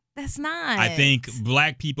still. That's not. I think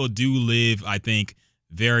black people do live,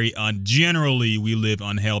 generally we live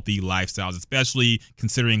unhealthy lifestyles, especially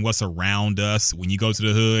considering what's around us. When you go to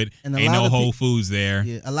the hood, and ain't no Whole Foods there.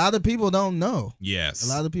 Yeah, a lot of people don't know. Yes. A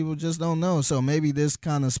lot of people just don't know. So maybe this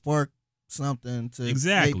kind of sparked something to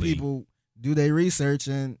make people do their research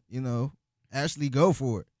and, actually go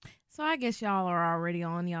for it. So I guess y'all are already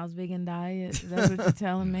on y'all's vegan diet. Is that what you're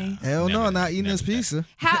telling me? Hell no, not eating this pizza.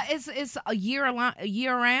 How it's a year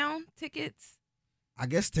round tickets? I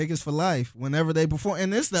guess tickets for life whenever they perform.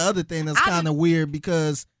 And this is the other thing that's kind of weird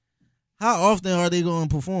because how often are they going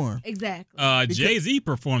to perform? Exactly. Jay-Z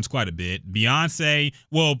performs quite a bit. Beyonce,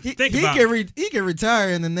 he can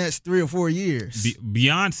retire in the next 3 or 4 years.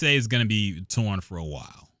 Beyonce is going to be touring for a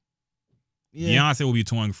while. Yeah. Beyonce will be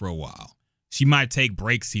touring for a while. She might take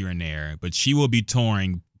breaks here and there, but she will be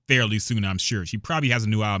touring fairly soon, I'm sure. She probably has a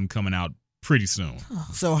new album coming out pretty soon.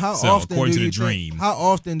 So how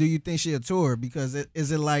often do you think she'll tour? Because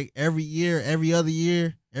is it like every year, every other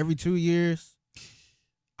year, every 2 years?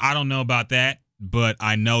 I don't know about that, but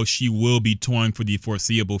I know she will be touring for the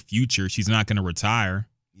foreseeable future. She's not going to retire.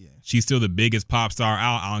 Yeah. She's still the biggest pop star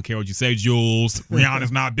out. I don't care what you say, Jules.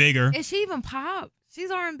 Rihanna's not bigger. Is she even pop?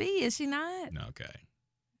 She's R&B, is she not? Okay.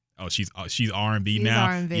 Oh, she's R&B now?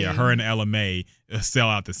 R&B. Yeah, her and LMA sell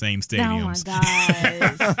out the same stadiums. Oh,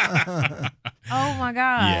 my gosh. Oh, my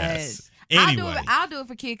gosh. Yes. Anyway. I'll do it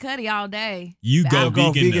for Kid Cudi all day. You go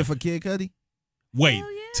vegan for Kid Cudi? Wait,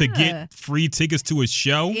 to get free tickets to a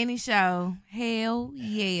show? Any show. Hell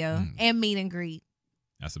yeah. And meet and greet.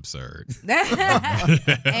 That's absurd.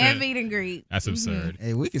 And meet and greet. That's absurd.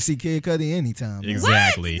 Hey, we can see Kid Cudi anytime. Man.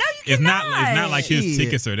 Exactly. What? No, you cannot. It's not like his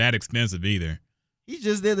tickets are that expensive either. He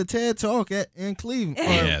just did a TED Talk in Cleveland.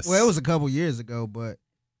 Yes. Well, it was a couple years ago, but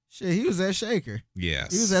shit, he was at Shaker.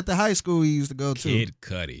 Yes. He was at the high school he used to go to. Kid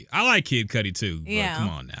Cudi. I like Kid Cudi too, but come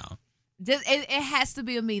on now. It has to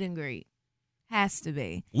be a meet and greet. Has to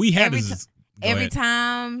be. We had every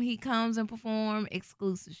time he comes and perform,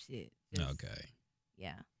 exclusive shit. Okay.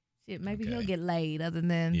 Yeah. Shit, maybe he'll get laid other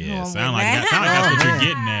than sound like that's what you're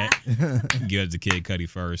getting at. Get to Kid Cudi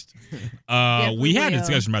first. We had a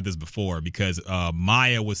discussion about this before because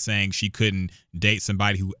Maya was saying she couldn't date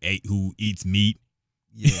somebody who eats meat.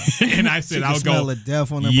 Yeah. And I said I would go smell of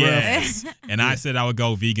death on the breath. And I said I would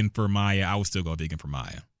go vegan for Maya. I would still go vegan for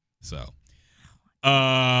Maya. So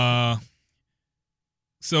So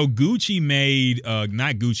Gucci made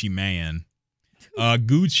not Gucci Man.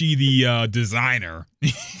 Gucci the designer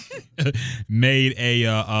made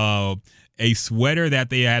a sweater that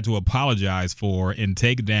they had to apologize for and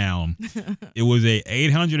take down. It was a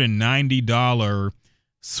 $890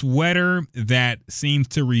 sweater that seems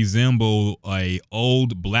to resemble a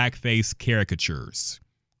old blackface caricatures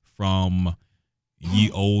from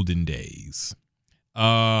ye olden days.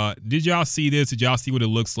 Did y'all see this? Did y'all see what it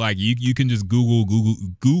looks like? You can just Google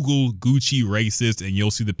Gucci racist and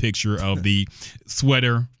you'll see the picture of the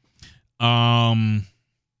sweater.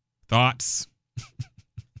 Thoughts?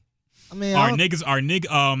 I mean,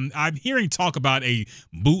 I'm hearing talk about a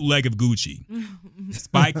bootleg of Gucci.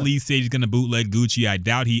 Spike Lee said he's gonna bootleg Gucci. I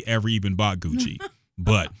doubt he ever even bought Gucci.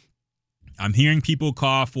 But I'm hearing people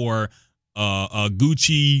call for a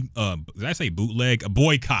Gucci, did I say bootleg? A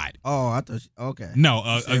boycott. Oh, I thought. Okay.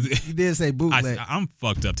 No, you did say bootleg. I'm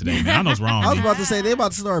fucked up today, man. I know what's wrong. I was with me. about to say they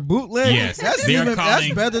about to start bootleg. Yes, that's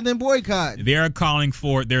calling, better than boycott. They're calling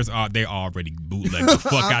for they already bootleg the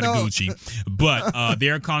fuck out of Gucci, but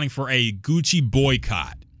they're calling for a Gucci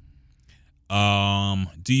boycott.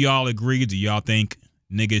 Do y'all agree? Do y'all think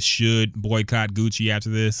niggas should boycott Gucci after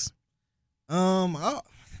this?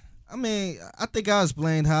 I mean, I think I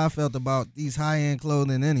explained how I felt about these high-end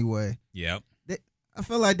clothing anyway. Yep. I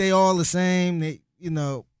feel like they all the same. They,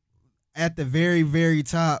 at the very, very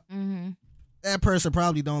top, that person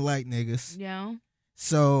probably don't like niggas. Yeah.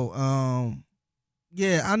 So,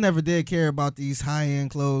 yeah, I never did care about these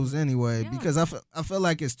high-end clothes anyway because I feel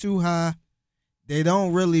like it's too high. They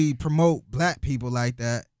don't really promote black people like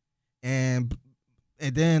that. And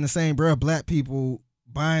then the same breath, black people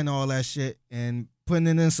buying all that shit and putting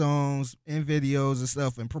it in songs, in videos and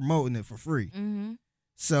stuff, and promoting it for free. Mm-hmm.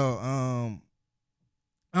 So, I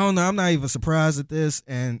don't know. I'm not even surprised at this.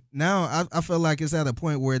 And now I feel like it's at a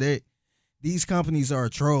point where these companies are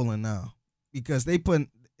trolling now because they put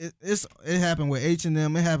it happened with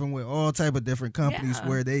H&M. It happened with all type of different companies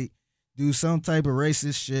where they do some type of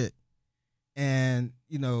racist shit and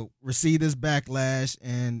receive this backlash,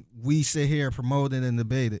 and we sit here promote it and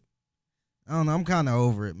debate it. I don't know. I'm kind of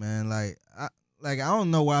over it, man. I don't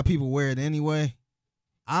know why people wear it anyway.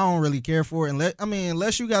 I don't really care for it.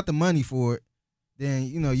 Unless you got the money for it, then,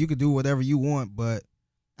 you could do whatever you want. But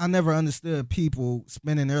I never understood people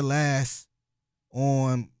spending their last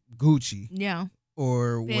on Gucci. Yeah.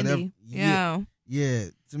 Or Fendi. whatever. Yeah. Yeah.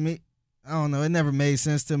 To me, I don't know. It never made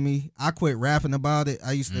sense to me. I quit rapping about it.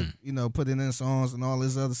 I used to, put it in songs and all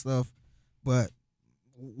this other stuff. But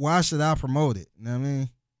why should I promote it? You know what I mean?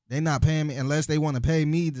 They not paying me unless they want to pay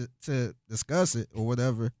me to discuss it or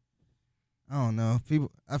whatever. I don't know.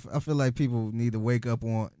 I feel like people need to wake up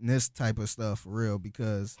on this type of stuff for real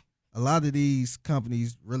because a lot of these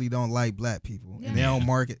companies really don't like black people and they don't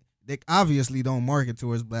market. They obviously don't market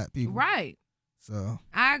towards black people. Right. So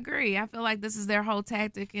I agree. I feel like this is their whole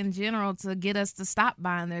tactic in general to get us to stop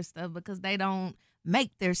buying their stuff because they don't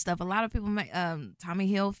make their stuff. A lot of people make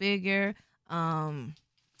Tommy Hilfiger.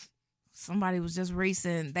 Somebody was just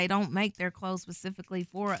recent. They don't make their clothes specifically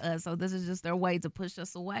for us, so this is just their way to push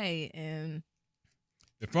us away. And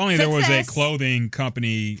if only there was a clothing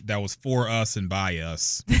company that was for us and by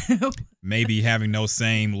us, maybe having those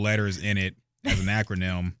same letters in it as an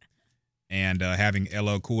acronym, and having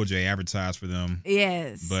LL Cool J advertise for them.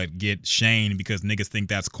 Yes, but get shamed because niggas think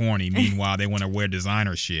that's corny. Meanwhile, they want to wear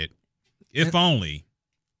designer shit. If only.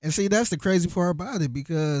 And see, that's the crazy part about it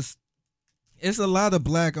because it's a lot of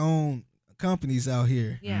black-owned companies out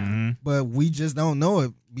here. Yeah. But we just don't know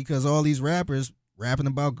it because all these rappers rapping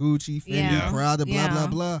about Gucci, Fendi, Prada, blah, blah,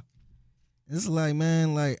 blah. It's like,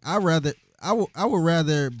 man, I would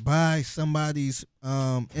rather buy somebody's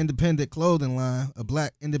independent clothing line, a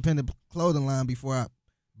black independent clothing line before I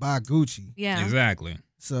buy Gucci. Yeah. Exactly.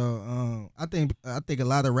 So I think a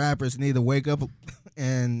lot of rappers need to wake up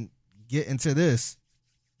and get into this.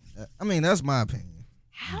 I mean, that's my opinion.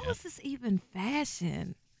 How is this even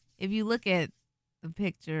fashion? If you look at the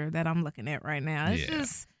picture that I'm looking at right now, it's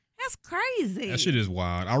just, that's crazy. That shit is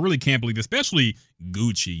wild. I really can't believe, especially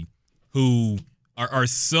Gucci, who are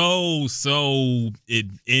so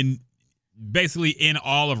in basically in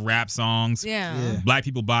all of rap songs. Yeah. Black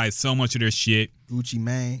people buy so much of their shit. Gucci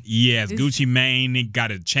Mane. Yes, Gucci Mane. He got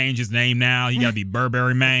to change his name now. He got to be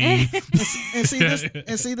Burberry Mane. and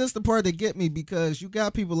see this the part that get me because you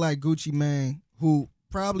got people like Gucci Mane who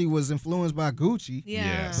probably was influenced by Gucci.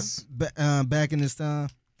 Yeah. Yes. Back in this time.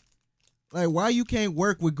 Like, why you can't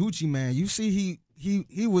work with Gucci Mane? You see,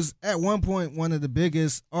 he was at one point one of the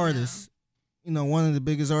biggest artists. One of the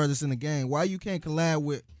biggest artists in the game. Why you can't collab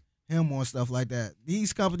with him on stuff like that.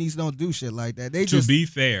 These companies don't do shit like that. They To just be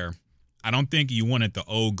fair, I don't think you wanted the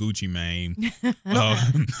old Gucci Mane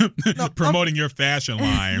promoting your fashion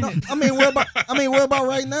line. no, I mean, what about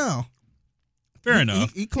right now? Fair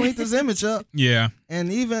enough. He cleaned his image up. Yeah.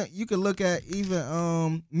 And even you could look at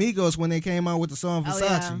Migos when they came out with the song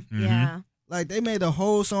Versace. Oh, yeah. Like they made a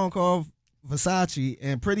whole song called Versace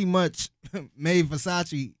and pretty much made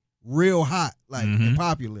Versace real hot, like and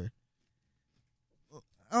popular.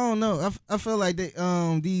 I don't know. I feel like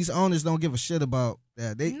these owners don't give a shit about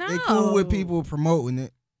that. They cool with people promoting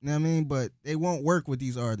it. You know what I mean? But they won't work with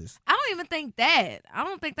these artists. I don't even think that. I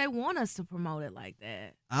don't think they want us to promote it like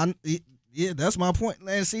that. Yeah, that's my point.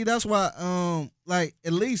 And see, that's why, like,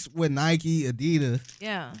 at least with Nike, Adidas,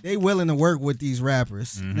 Yeah. they willing to work with these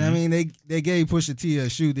rappers. You know what I mean? They gave Pusha T a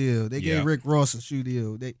shoe deal. They gave Rick Ross a shoe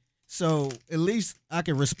deal. So at least I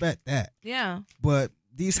can respect that. Yeah. But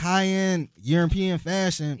these high-end European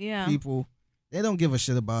fashion Yeah. people, they don't give a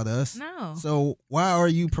shit about us. No. So why are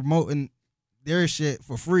you promoting their shit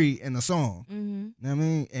for free in the song? Mm-hmm. You know what I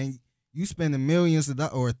mean? And you spending millions of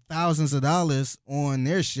dollars or thousands of dollars on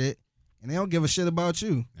their shit, and they don't give a shit about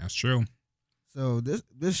you. That's true. So this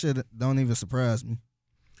shit don't even surprise me.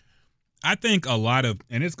 I think a lot of,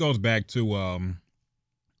 and this goes back to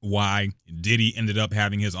why Diddy ended up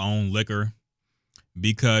having his own liquor,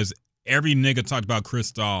 because every nigga talked about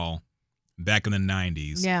Cristal back in the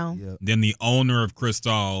 90s. Yeah. Yeah. Then the owner of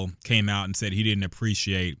Cristal came out and said he didn't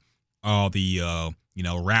appreciate all the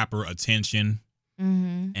rapper attention.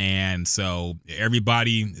 Mm-hmm. And so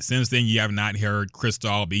everybody, since then, you have not heard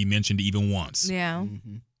Cristal be mentioned even once. Yeah.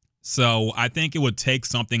 Mm-hmm. So I think it would take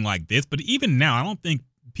something like this. But even now, I don't think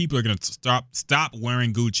people are going to stop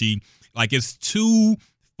wearing Gucci. Like, it's too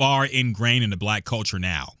far ingrained in the black culture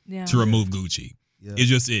now to remove Gucci. Yeah. It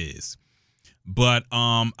just is. But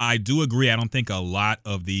I do agree. I don't think a lot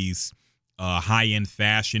of these high-end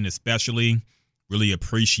fashion especially really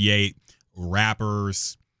appreciate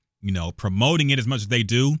rappers, promoting it as much as they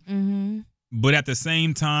do. Mm-hmm. But at the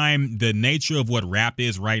same time, the nature of what rap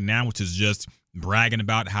is right now, which is just bragging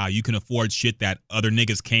about how you can afford shit that other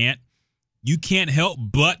niggas can't, you can't help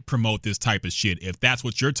but promote this type of shit if that's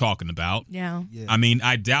what you're talking about. Yeah. Yeah. I mean,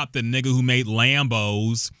 I doubt the nigga who made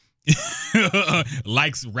Lambos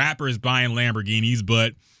likes rappers buying Lamborghinis,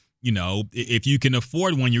 but if you can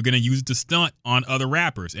afford one, you're going to use it to stunt on other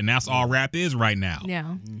rappers. And that's all rap is right now.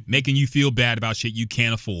 Yeah. Making you feel bad about shit you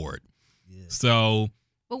can't afford. Yeah. So,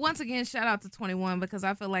 But once again, shout out to 21 because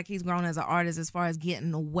I feel like he's grown as an artist as far as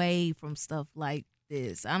getting away from stuff like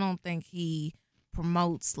this. I don't think he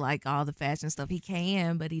promotes like all the fashion stuff. He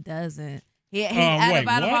can, but he doesn't.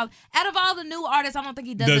 Out of all the new artists, I don't think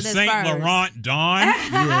he does the it as Saint first. Laurent Don?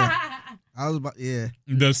 I was about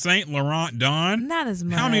The Saint Laurent Don? Not as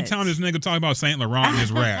much. How many times this nigga talk about Saint Laurent in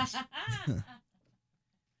his raps?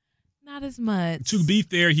 Not as much. To be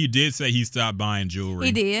fair, he did say he stopped buying jewelry.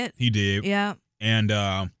 He did. He did. Yeah. And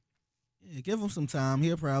yeah, give him some time.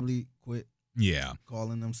 He'll probably quit yeah.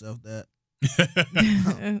 calling himself that.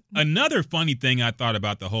 Another funny thing I thought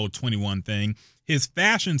about the whole 21 thing, his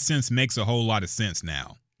fashion sense makes a whole lot of sense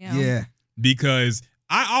now. Yeah. Because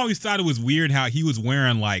I always thought it was weird how he was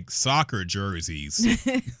wearing like soccer jerseys.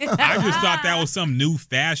 I just thought that was some new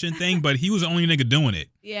fashion thing, but he was the only nigga doing it.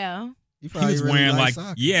 Yeah. He He was really wearing like,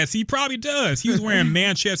 soccer. yes, he probably does. He was wearing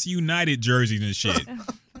Manchester United jerseys and shit.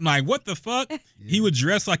 I'm like, what the fuck? Yeah. He would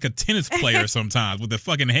dress like a tennis player sometimes with the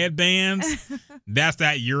fucking headbands. That's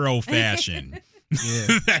that Euro fashion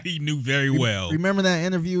that he knew very well. Remember that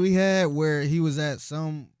interview he had where he was at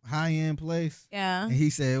some high-end place? Yeah. And he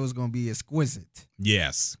said it was going to be exquisite.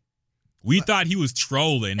 Yes. We thought he was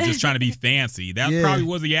trolling, just trying to be fancy. That probably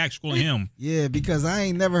was the actual him. Yeah, because I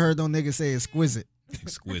ain't never heard no nigga say exquisite.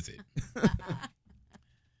 Exquisite.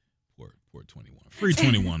 Poor 21. Free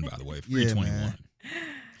 21, by the way. Free 21. Man.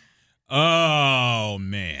 Oh,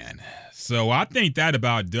 man. So I think that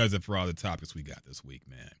about does it for all the topics we got this week,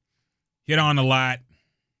 man. Hit on a lot.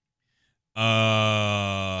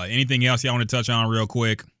 Anything else y'all want to touch on real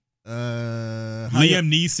quick?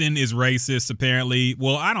 Liam Neeson is racist, apparently.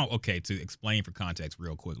 Well, to explain for context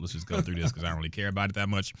real quick, let's just go through this because I don't really care about it that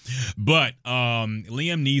much. But Liam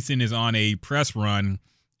Neeson is on a press run,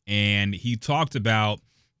 and he talked about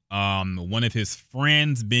one of his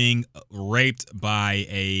friends being raped by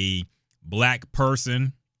a black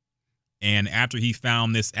person. And after he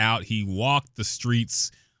found this out, he walked the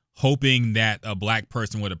streets hoping that a black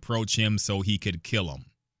person would approach him so he could kill him.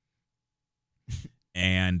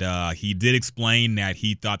 And he did explain that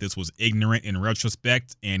he thought this was ignorant in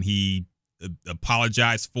retrospect, and he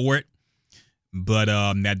apologized for it. But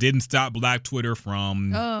that didn't stop Black Twitter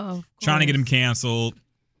from trying to get him canceled.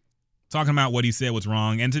 talking about what he said was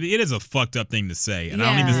wrong, and it is a fucked up thing to say, and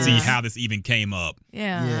I don't even see Yeah. how this even came up.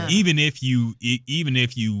 Yeah. Even if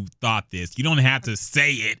you thought this, you don't have to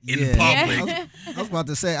say it in Yeah. public. I was about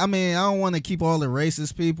to say, I mean, I don't want to keep all the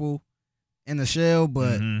racist people in the shell,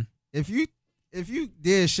 but Mhm. if you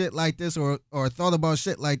did shit like this or thought about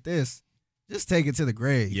shit like this, just take it to the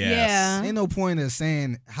grave. Yes. Yeah. Ain't no point of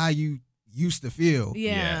saying how you used to feel.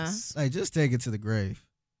 Yeah. Yes. Like, just take it to the grave.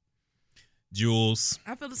 Jules.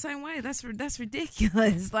 I feel the same way. That's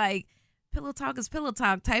ridiculous. Like, pillow talk is pillow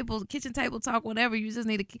talk. Kitchen table talk, whatever. You just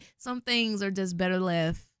need to. Some things are just better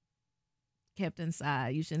left kept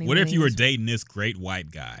inside. You shouldn't. What even if you were use- dating this great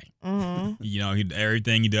white guy? Mhm. You know,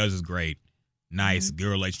 everything he does is great. Nice, good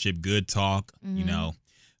relationship, good talk, you Mhm. know.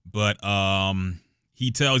 But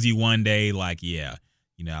he tells you one day, like, yeah,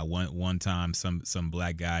 you know, one time some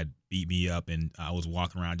black guy beat me up and I was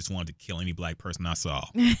walking around, just wanted to kill any black person I saw.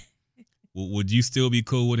 Would you still be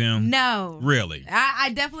cool with him? No. Really?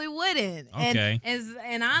 I definitely wouldn't. Okay.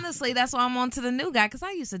 And honestly, that's why I'm on to the new guy, because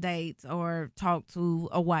I used to date or talk to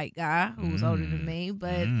a white guy who was older than me,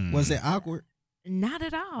 but Was it awkward? not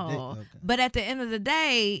at all. Okay. But at the end of the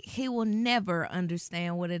day, he will never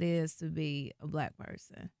understand what it is to be a black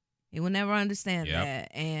person. He will never understand Yep.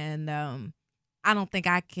 that. And I don't think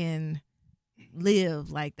I can live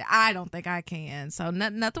like that. I don't think I can. So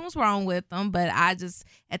nothing was wrong with him, but I just,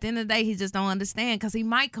 at the end of the day, he just don't understand, because he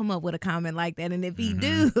might come up with a comment like that. And if he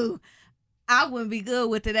do, I wouldn't be good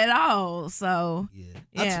with it at all. So,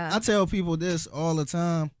 yeah. I tell people this all the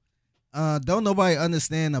time. Don't nobody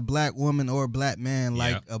understand a black woman or a black man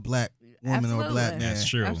like Yep. a black woman or a black man. That's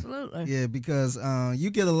true. Absolutely. Yeah, because you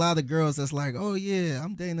get a lot of girls that's like, oh yeah,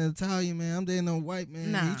 I'm dating an Italian man, I'm dating a white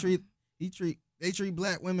man. Nah. They treat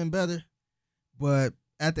black women better. But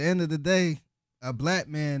at the end of the day, a black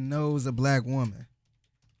man knows a black woman.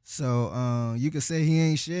 So you can say he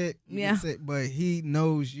ain't shit, but he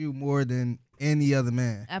knows you more than any other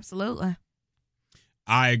man. Absolutely.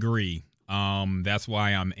 I agree. That's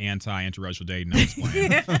why I'm anti-interracial dating. I'm just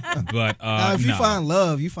playing. But Now, if you no. find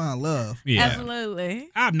love, you find love. Yeah. Absolutely.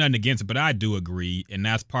 I have nothing against it, but I do agree, and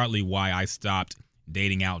that's partly why I stopped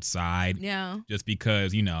dating outside. Yeah. Just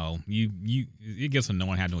because, you know, it gets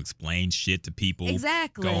annoying having to explain shit to people.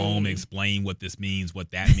 Exactly. Go home and explain what this means,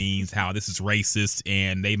 what that means, how this is racist,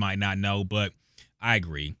 and they might not know, but I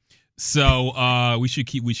agree. So we should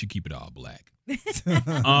keep it all black.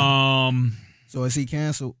 So is he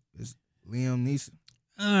canceled? Is Liam Neeson?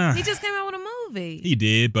 He just came out with a movie. He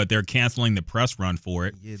did, but they're canceling the press run for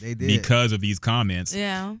it. Yeah, they did. Because of these comments.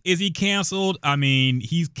 Yeah. Is he canceled? I mean,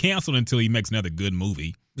 he's canceled until he makes another good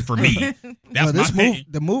movie. For me, that's this my movie.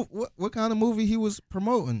 The movie. What kind of movie he was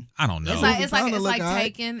promoting? I don't know. It's like Kinda look all right.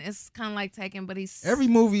 Taken. It's kind of like Taken, but he's Every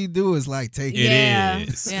movie you do is like Taken. It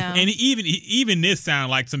is. Yeah. And even this sounded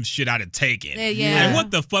like some shit I'd have taken. Yeah. Like,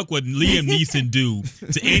 what the fuck would Liam Neeson do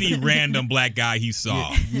to any random black guy he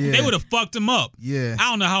saw? Yeah. They would have fucked him up. Yeah. I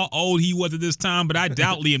don't know how old he was at this time, but I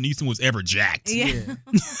doubt Liam Neeson was ever jacked. Yeah.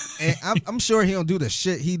 And I'm sure he don't do the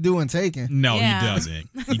shit he do in Taken. No, Yeah. he doesn't.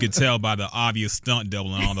 You could tell by the obvious stunt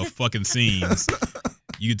double and all the fucking scenes.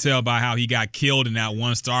 You could tell by how he got killed in that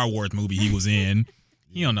one Star Wars movie he was in.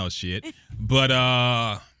 He don't know shit. But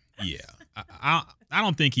yeah. I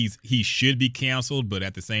don't think he should be canceled, but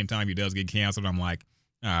at the same time he does get canceled. I'm like,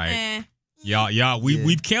 all right. Y'all,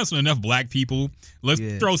 we've canceled enough black people. Let's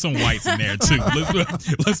throw some whites in there too.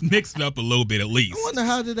 Let's mix it up a little bit at least. I wonder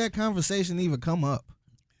how did that conversation even come up?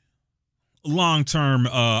 Long term,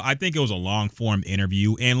 I think it was a long form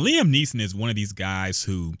interview, and Liam Neeson is one of these guys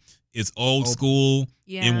who is old school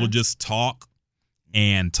and will just talk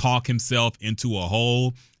himself into a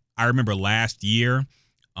hole. I remember last year,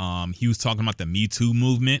 he was talking about the Me Too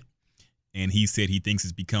movement, and he said he thinks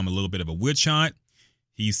it's become a little bit of a witch hunt.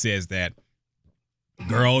 He says that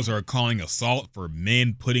girls are calling assault for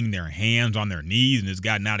men putting their hands on their knees, and it's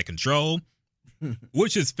gotten out of control,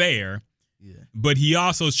 which is fair. Yeah. But he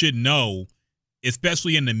also should know,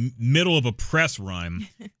 especially in the middle of a press run,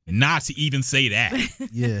 not to even say that.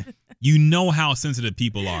 Yeah. You know how sensitive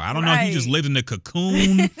people are. I don't know if he just lives in a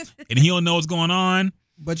cocoon and he don't know what's going on.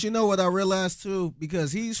 But you know what I realized too?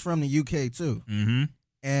 Because he's from the UK too. Mm-hmm.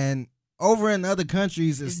 And over in other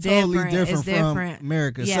countries, it's different. totally different It's from different.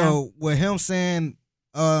 America. Yeah. So with him saying,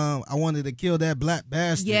 I wanted to kill that black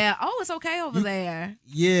bastard. Yeah. Oh, it's okay over there.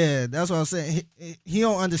 Yeah, that's what I'm saying. He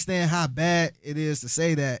don't understand how bad it is to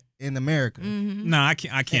say that in America. Mm-hmm. No, I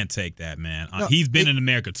can't take that, man. No, He's been in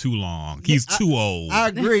America too long. He's too old. I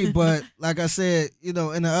agree, but like I said, in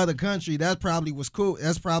the other country, that probably was cool.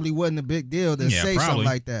 That's probably wasn't a big deal to say probably. something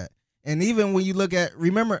like that. And even when you look at,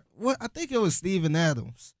 remember, I think it was Steven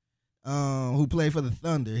Adams. who played for the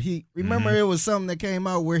Thunder. He remember it was something that came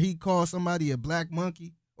out where he called somebody a black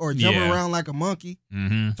monkey or jumping around like a monkey,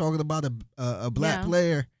 talking about a black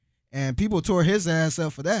player, and people tore his ass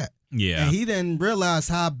up for that. Yeah, and he didn't realize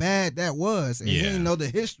how bad that was, and he didn't know the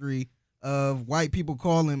history of white people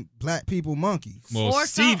calling black people monkeys. Well,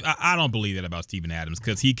 Steve, I don't believe that about Steven Adams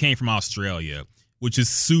because he came from Australia, which is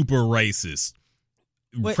super racist.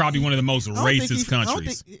 But probably one of the most racist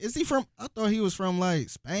countries. Is he from? I thought he was from like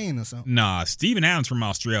Spain or something. Nah, Steven Adams from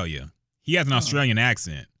Australia. He has an Australian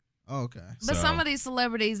accent. Okay. But some of these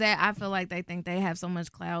celebrities that I feel like they think they have so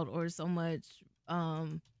much clout or so much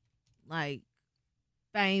like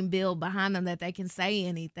fame built behind them that they can say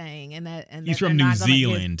anything, and he's from New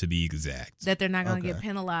Zealand to be exact. That they're not going to get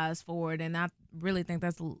penalized for it, and I really think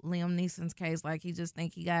that's Liam Neeson's case. Like he just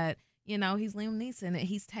think he got, he's Liam Neeson and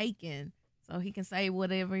he's taken. So he can say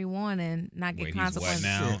whatever he wants and not get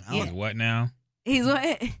consequences. He's what now? He's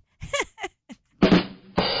what?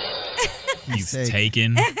 He's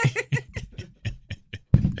taken.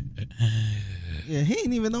 Yeah, he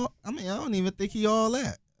ain't even know. I mean, I don't even think he all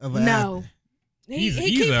that. No. He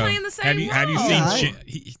keep playing the same role.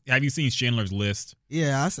 Have you seen Schindler's List?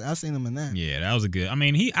 Yeah, I seen him in that. Yeah, that was a good. I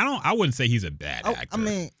mean, I wouldn't say he's a bad actor. I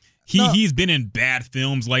mean, he's been in bad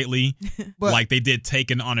films lately, but, like they did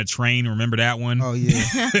Taken on a Train. Remember that one? Oh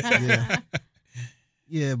yeah,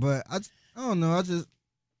 yeah. But I don't know. I just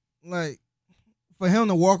like for him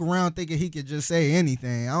to walk around thinking he could just say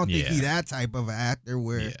anything. I don't think he that type of an actor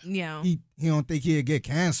where he don't think he'd get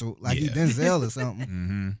canceled like he Denzel or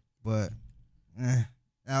something. But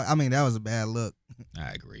I mean, that was a bad look.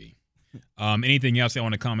 I agree. Anything else I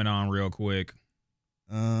want to comment on real quick?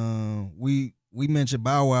 We mentioned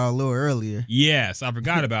Bow Wow a little earlier. Yes, I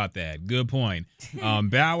forgot about that. Good point.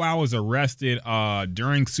 Bow Wow was arrested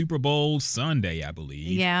during Super Bowl Sunday, I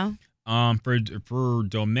believe. Yeah. For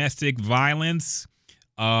domestic violence.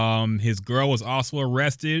 His girl was also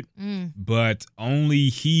arrested, but only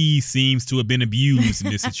he seems to have been abused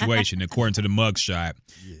in this situation, according to the mugshot.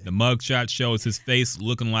 Yeah. The mugshot shows his face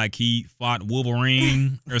looking like he fought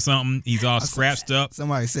Wolverine or something. He's all scratched up.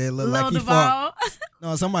 Somebody said it looked like he fought.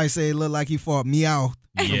 No, somebody said it looked like he fought Meowth.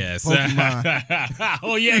 Yes.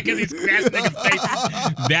 Oh yeah, because he scratched niggas' face.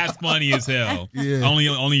 That's funny as hell. Yeah.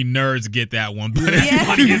 Only nerds get that one, but it's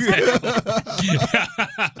funny as hell.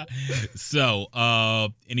 So,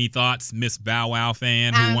 any thoughts, Miss Bow Wow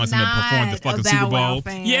fan who wants him to perform the fucking Super Bowl?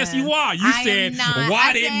 Yes, you are. You said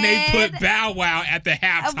why didn't they put Bow Wow at the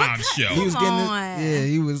halftime show? He was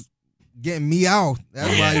he was getting me out.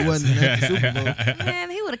 That's why he wasn't at the Super Bowl. Man,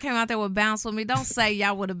 he would have came out there with Bounce With Me. Don't say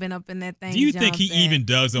y'all would have been up in that thing. Do you think he even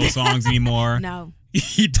does those songs anymore? No.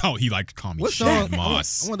 He don't. He like to call me Shad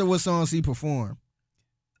Moss. I wonder what songs he performed.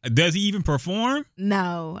 Does he even perform?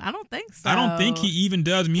 No, I don't think so. I don't think he even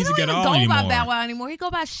does music at all anymore. He don't go by Bow Wow anymore. He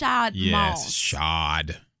go by Shad Moss. Yes,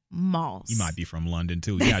 Shad Moss. He might be from London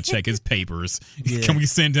too. You gotta check his papers. Yeah. Can we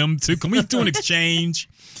send him to? Can we do an exchange?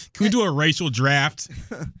 Can we do a racial draft?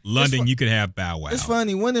 London, you could have Bow Wow. It's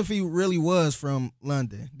funny. What if he really was from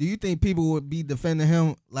London? Do you think people would be defending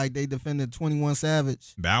him like they defended 21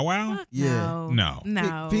 Savage? Bow Wow? Yeah.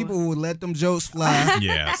 No. People would let them jokes fly.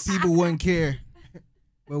 Yes. People wouldn't care.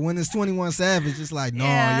 But when it's 21 Savage, it's like, no,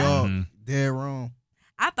 y'all dead wrong.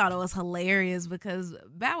 I thought it was hilarious because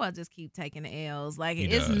Bow Wow just keep taking the L's. Like,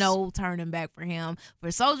 it's does. no turning back for him. For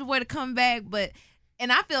Soulja Boy to come back,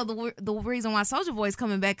 and I feel the reason why Soulja Boy is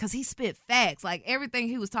coming back because he spit facts. Like, everything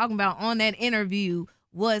he was talking about on that interview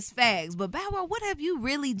was facts. But Bow Wow, what have you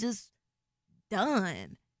really just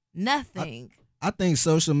done? Nothing. I think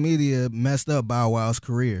social media messed up Bow Wow's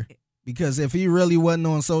career. Because if he really wasn't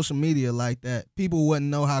on social media like that, people wouldn't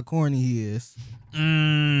know how corny he is.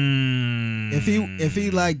 If he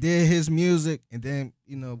like did his music and then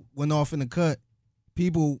went off in the cut,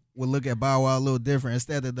 people would look at Bow Wow a little different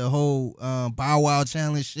instead of the whole Bow Wow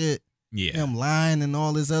challenge shit. Yeah, him lying and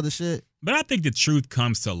all this other shit. But I think the truth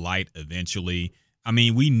comes to light eventually. I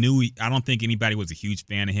mean, we knew. I don't think anybody was a huge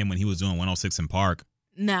fan of him when he was doing 106 in Park.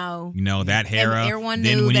 No, that era. And everyone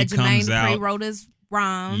knew that Jermaine Dupri wrote his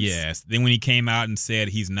rhymes. Yes. Then when he came out and said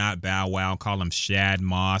he's not Bow Wow, call him Shad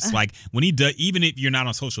Moss. Like when he does, even if you're not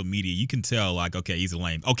on social media, you can tell like, okay, he's a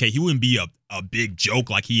lame. Okay, he wouldn't be a big joke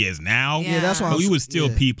like he is now. Yeah, that's why. But we would still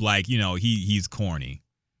peep like, he's corny.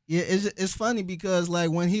 Yeah, it's funny because like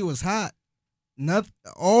when he was hot,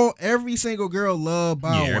 every single girl loved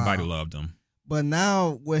Bow Wow. Yeah, everybody loved him. But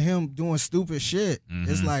now with him doing stupid shit,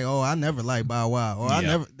 it's like, oh, I never liked Bow Wow. Or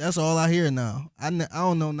that's all I hear now. I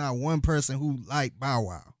don't know not one person who liked Bow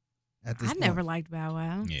Wow at this point. Never liked Bow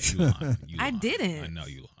Wow. Yeah, you lying. I didn't. I know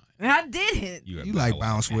you I didn't. You like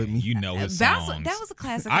Bounce With Me. You know his Bounce, songs. that was a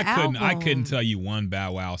classic I album. couldn't tell you one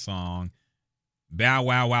Bow Wow song. Bow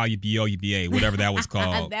Wow Wow Yippee-O Yippee-A, whatever that was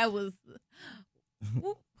called. That was.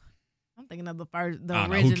 I'm thinking of the first, the I don't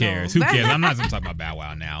know, original. who cares? Who cares? I'm not going to talk about Bow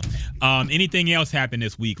Wow now. Anything else happened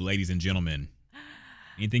this week, ladies and gentlemen?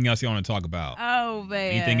 Anything else you want to talk about? Oh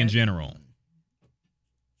man. Anything in general?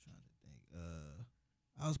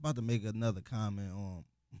 I was about to make another comment on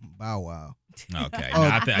Bow Wow. Okay. Oh,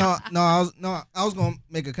 I I was gonna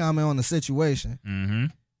make a comment on the situation. Mm-hmm.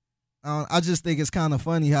 I just think it's kind of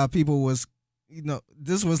funny how people was,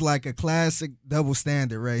 this was like a classic double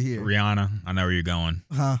standard right here. Rihanna, I know where you're going.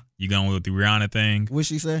 Huh? You going with the Rihanna thing? What'd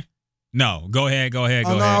she say? No, go ahead. Oh, go no, ahead.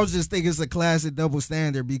 I was just thinking it's a classic double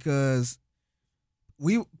standard because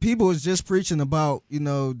people was just preaching about, the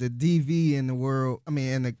DV in the world,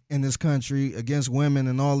 in this country against women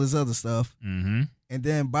and all this other stuff. Mm-hmm. And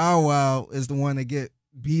then Bow Wow is the one that get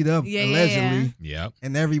beat up allegedly. Yep.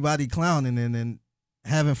 And everybody clowning it and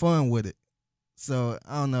having fun with it. So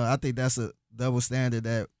I don't know. I think that's a double standard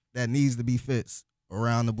that needs to be fixed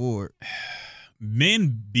around the board.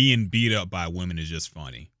 Men being beat up by women is just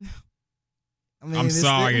funny. I'm it's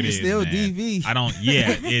sorry, it is still man. DV. I don't. Yeah,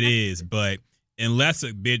 it is. But unless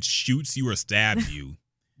a bitch shoots you or stabs you,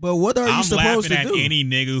 but what are you supposed to do? I'm laughing at any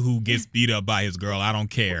nigga who gets beat up by his girl. I don't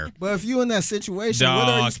care. But if you in that situation, Dog, what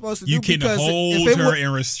are you supposed to do? You can because hold her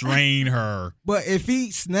and restrain her. But if he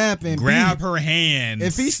snap and grab her hands,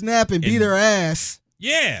 if he snap and beat her ass,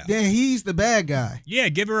 yeah, then he's the bad guy. Yeah,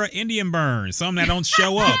 give her an Indian burn, something that don't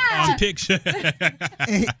show up on picture.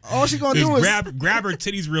 All she gonna do is grab her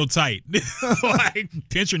titties real tight, like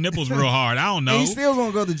pinch her nipples real hard. I don't know. He's still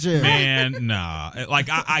gonna go to jail. Man, nah. Like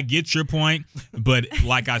I get your point, but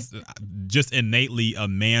like just innately, a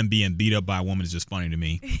man being beat up by a woman is just funny to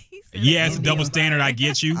me. Yeah, it's a double standard. I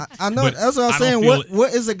get you. I know. That's what I'm saying.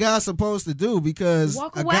 What is a guy supposed to do? Because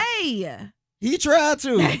walk away. He tried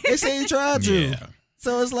to. They say he tried to. Yeah.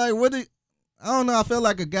 So it's like, I don't know. I feel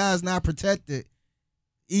like a guy's not protected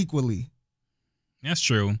equally. That's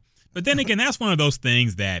true. But then again, that's one of those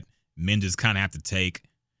things that men just kind of have to take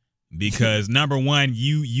because number one,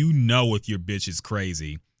 you know if your bitch is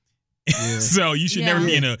crazy. Yeah. So you should never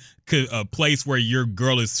be in a place where your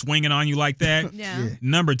girl is swinging on you like that. Yeah.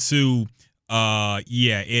 Number two,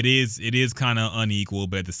 it is kind of unequal,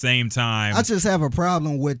 but at the same time, I just have a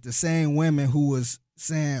problem with the same women who was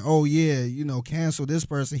saying, "Oh yeah, cancel this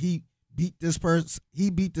person. He beat this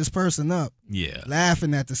person up." Yeah,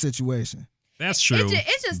 laughing at the situation. That's true.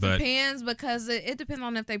 It just depends because it depends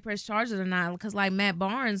on if they press charges or not. Because like Matt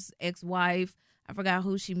Barnes' ex-wife, I forgot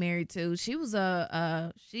who she married to. She was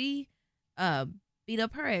she beat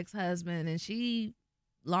up her ex-husband and she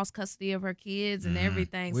lost custody of her kids and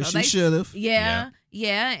everything. Which so she should have. Yeah.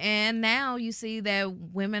 And now you see that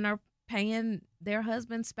women are paying their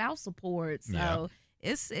husband's spouse support. So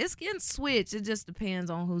it's getting switched. It just depends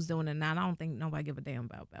on who's doing it now. I don't think nobody give a damn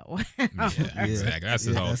about that. Yeah, exactly. That's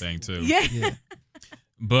the whole thing too. Yeah.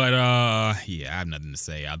 But I have nothing to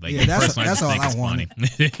say. I think that's all I want.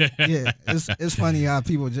 Yeah, it's funny how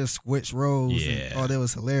people just switch roles. Yeah. And, that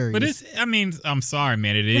was hilarious. But I'm sorry,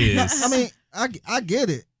 man. It is. I get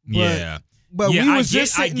it. But, But yeah, we was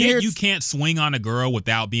just sitting here. You can't swing on a girl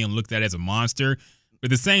without being looked at as a monster. But at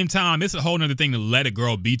the same time, it's a whole other thing to let a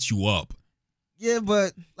girl beat you up. Yeah,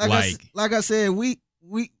 but like I said, we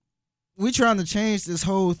trying to change this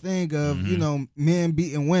whole thing of men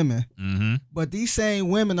beating women. Mm-hmm. But these same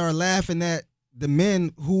women are laughing at the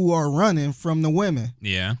men who are running from the women.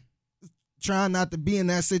 Yeah, trying not to be in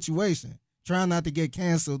that situation, trying not to get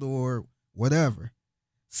canceled or whatever.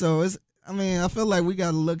 So I feel like we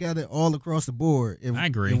got to look at it all across the board. I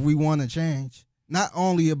agree. If we want to change, not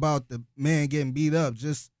only about the man getting beat up,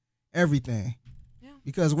 just everything. Yeah.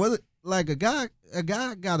 Because a guy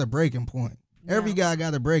got a breaking point. Yeah. Every guy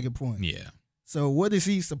got a breaking point. Yeah. So what is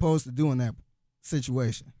he supposed to do in that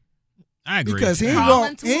situation? I agree. Because he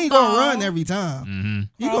ain't gonna run every time. Mm-hmm.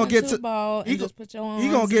 He gonna get to ball and just put your own. He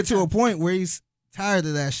gonna get to a point where he's tired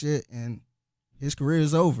of that shit and his career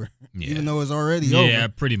is over. Yeah. Even though it's already over. Yeah,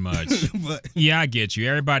 pretty much. But yeah, I get you.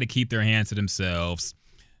 Everybody keep their hands to themselves.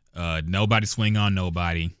 Nobody swing on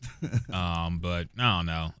nobody. But I don't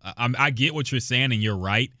know. I get what you're saying and you're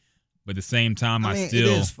right. But at the same time, I still.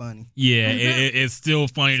 It is funny. Yeah, it's still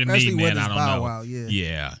funny to especially me, man. With I don't Bow know. Wow, yeah.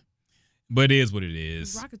 Yeah. But it is what it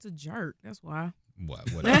is. Rocket's a jerk. That's why.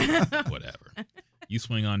 Whatever. You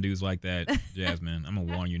swing on dudes like that, Jasmine, I'm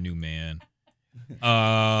gonna warn your new man.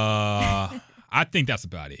 I think that's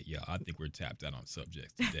about it, y'all. I think we're tapped out on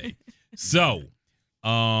subjects today. So,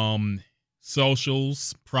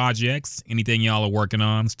 socials, projects, anything y'all are working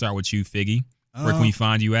on? Start with you, Figgy. Where can we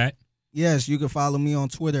find you at? Yes, you can follow me on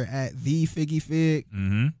Twitter at @TheFiggyFig.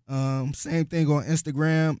 Mm-hmm. Same thing on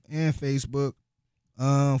Instagram and Facebook.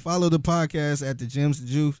 Follow the podcast at the Gems and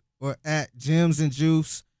Juice or at Gems and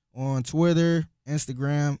Juice on Twitter,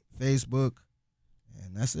 Instagram, Facebook,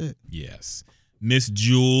 and that's it. Yes. Miss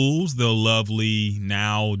Jules, the lovely,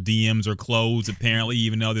 now DMs are closed apparently,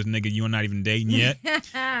 even though this nigga you are not even dating yet.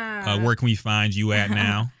 Where can we find you at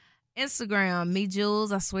now? Instagram, me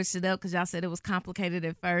Jules. I switched it up because y'all said it was complicated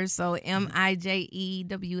at first. So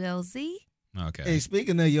MIJEWLZ. Okay. Hey,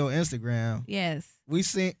 speaking of your Instagram, Yes. we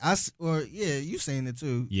seen you seen it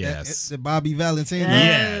too. Yes. The Bobby Valentino.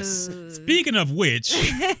 Yes. Speaking of which,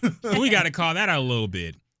 we got to call that out a little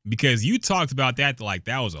bit because you talked about that like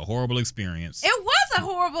that was a horrible experience. It was a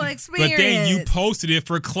horrible experience. But then you posted it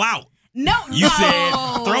for clout. No, You said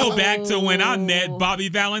throwback to when I met Bobby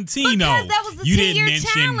Valentino. Because that was the you 10-year didn't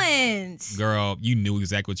mention, challenge. girl, you knew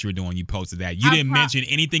exactly what you were doing. You posted that. You didn't mention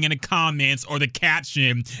anything in the comments or the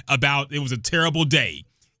caption about it was a terrible day.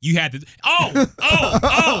 You had to.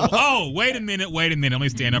 Wait a minute. Let me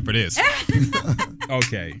stand up for this.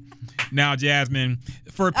 Okay. Now, Jasmine,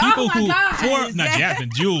 for people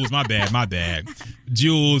Jules, my bad.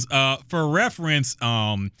 Jules, for reference,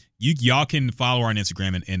 y'all can follow her on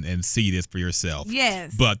Instagram and see this for yourself.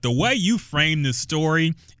 Yes. But the way you framed this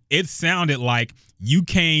story, it sounded like you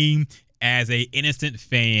came as a innocent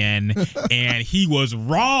fan and he was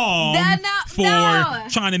wrong for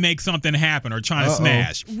trying to make something happen or trying to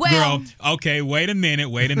smash. Well, girl, okay, wait a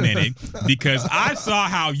minute, because I saw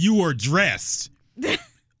how you were dressed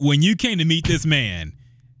when you came to meet this man.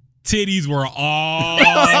 Titties were all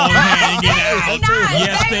hanging out.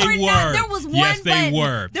 Yes, they were. There was one yes, they button.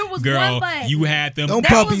 were. There was girl, one button. you had them. Them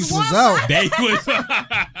puppies was out. They was.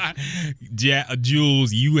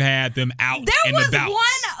 Jules, you had them out and about. There was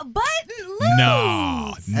one button loose.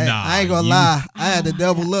 No. I ain't gonna lie. I had to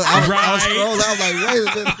double look. I was scrolling. I was like, wait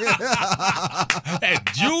a minute. Hey,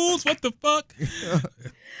 Jules, what the fuck?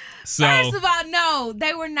 So, first of all, no,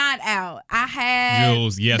 they were not out. I had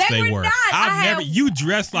Jules. Yes, they were. Not. You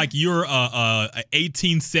dressed like you're a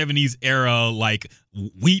 1870s era like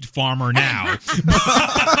wheat farmer now.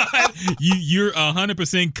 You're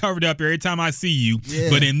 100% covered up every time I see you.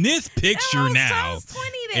 Yeah. But in this picture now,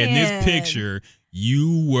 in this picture,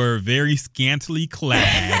 you were very scantily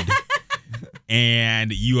clad.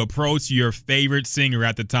 And you approached your favorite singer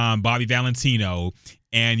at the time, Bobby Valentino,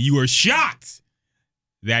 and you were shocked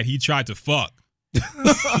that he tried to fuck.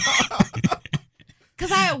 Because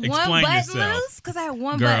I had one button loose? Because I had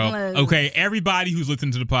one button loose. Okay, everybody who's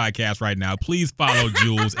listening to the podcast right now, please follow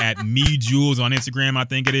Jules at MeJules on Instagram, I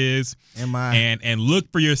think it is. And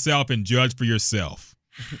look for yourself and judge for yourself.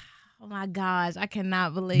 Oh my gosh, I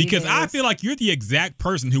cannot believe Because this. I feel like you're the exact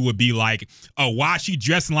person who would be like, oh, why is she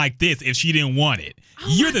dressing like this if she didn't want it?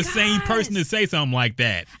 You're the same person to say something like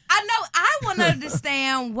that. I know. I want to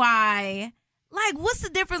understand why. Like, what's the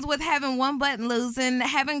difference with having one button loose and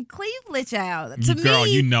having cleavage out? Girl,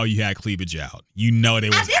 you know you had cleavage out. You know they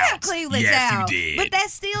was I did have cleavage out. Yes, you did. But that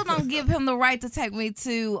still don't give him the right to take me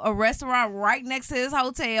to a restaurant right next to his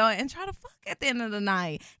hotel and try to fuck at the end of the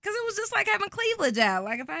night. Because it was just like having cleavage out.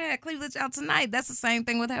 Like, if I had cleavage out tonight, that's the same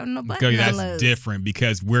thing with having a button that's loose. different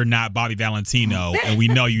because we're not Bobby Valentino and we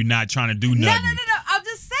know you're not trying to do nothing. No. I'm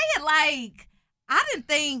just saying, like, I didn't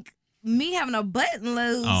think me having a button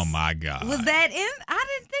loose. Oh my God. Was that in? I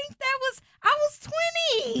didn't think that was. I was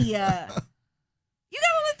 20. You gotta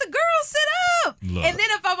let the girl sit up. Look.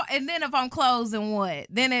 And then if I'm closed, then what?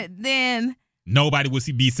 Then nobody would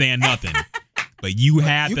be saying nothing. But you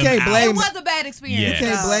had them can't out. blame it was a bad experience. Yes. You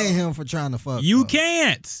can't blame him for trying to fuck. You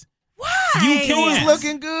can't. Why? You He was can't.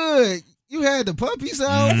 looking good. You had the puppies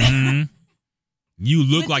out. Mm-hmm. You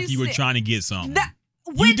look But like you were trying to get something.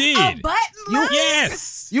 With did. a button loose?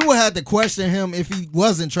 Yes. You would have to question him if he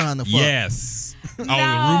wasn't trying to fuck. Yes. No. Oh, the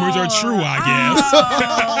rumors are true, I guess.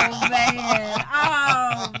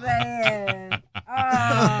 Oh, man.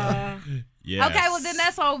 Yes. Okay, well, then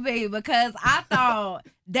that's OB because I thought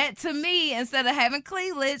that to me, instead of having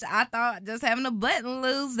cleavage, I thought just having a button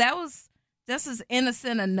loose, that was just as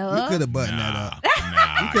innocent enough. You could have buttoned that up.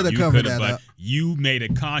 Nah, You could have covered that up. You made a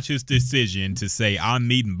conscious decision to say, I'm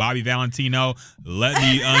meeting Bobby Valentino. Let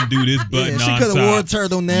me undo this button Yeah, she on could have wore a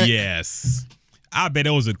top. turtleneck. Yes. I bet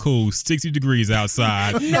it was a cool 60 degrees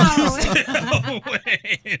outside. No.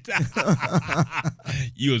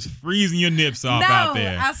 You was freezing your nips off out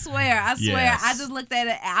there. I swear. Yes. I just looked at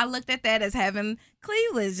it. I looked at that as having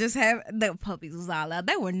cleavage. Just have the puppies was all out.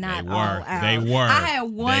 They were not all out. They were. I had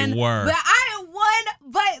one. They were. But I had one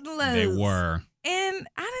button loose. They were. And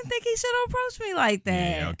I didn't think he should have approached me like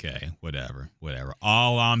that. Yeah, okay, whatever.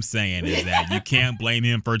 All I'm saying is that you can't blame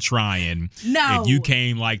him for trying. No. If you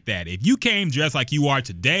came like that. If you came dressed like you are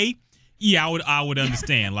today, yeah, I would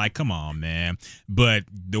understand. Like, come on, man. But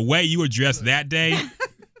the way you were dressed that day,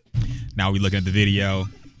 now we looking at the video.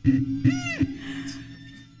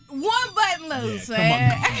 One button loose, Yeah,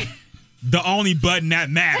 man. come on. The only button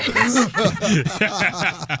that matters.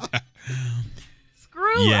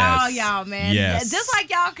 Screw Yes. all y'all, man. Yes. Just like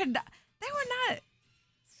y'all could. They were not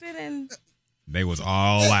sitting. They was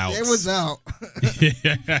all out. It was out.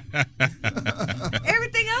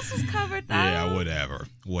 Everything else was covered, though. Yeah,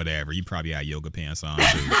 whatever. You probably had yoga pants on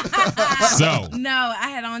too. So No, I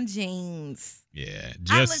had on jeans. yeah,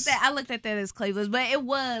 I looked at that as Cleveland's, but it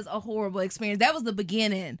was a horrible experience. That was the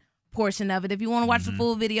beginning portion of it. If you want to watch the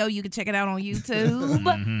full video, you can check it out on YouTube.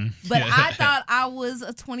 But I thought I was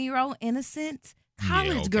a 20-year-old innocent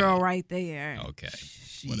college okay. girl right there. Okay,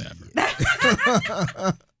 whatever.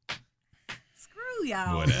 Screw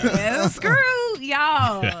y'all. Whatever. Man. Screw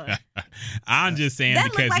y'all. I'm just saying That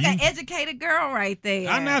because looked like you. an educated girl right there.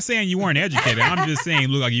 I'm not saying you weren't educated. I'm just saying you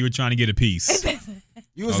look like you were trying to get a piece.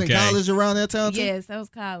 You was Okay. in college around that time too? Yes, that was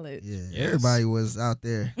college. Yeah, Yes. everybody was out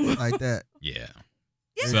there like that. Yeah.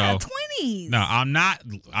 Yeah, So- 20s. No, I'm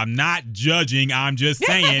not judging. I'm just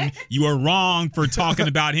saying you were wrong for talking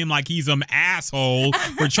about him like he's some asshole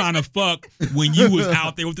for trying to fuck when you was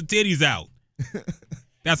out there with the titties out.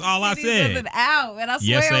 That's all I These said. wasn't out, and I swear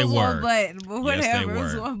Yes, they it was were. one button, but Yes, they whatever, it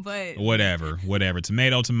was were. one button. Whatever.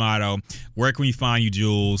 Tomato. Where can we find you,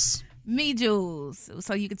 Jules? Me Jules,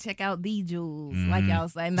 so you can check out the Jules, like Mm-hmm. y'all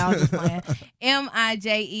say. No, I'm just playing.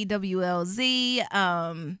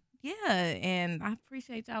 MIJEWLZ. Yeah, and I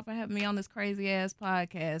appreciate y'all for having me on this crazy ass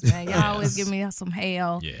podcast, man. Y'all always give me some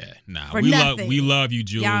hell. Yeah, nah. For we nothing. love you,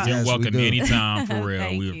 Jules. Y'all- You're Yes, we welcome do. anytime for real.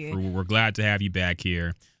 Thank you. We're glad to have you back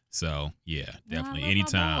here. So yeah, definitely I love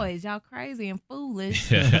anytime. My boys, y'all crazy and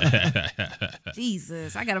foolish.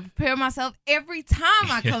 Jesus, I gotta prepare myself every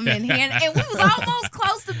time I come in here, and we was almost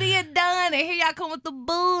close to being done, and here y'all come with the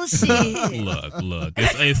bullshit. Look.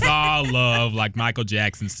 It's all love, like Michael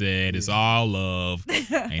Jackson said. It's all love.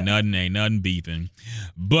 Ain't nothing beefing.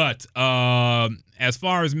 But as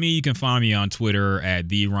far as me, you can find me on Twitter at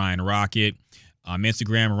the Ryan Rocket.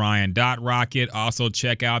 Instagram Ryan.Rocket. Also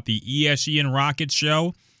check out the ESG and Rocket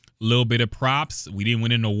Show. A little bit of props. We didn't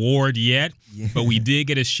win an award yet, Yeah. but we did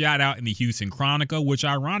get a shout out in the Houston Chronicle, which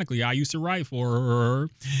ironically I used to write for her.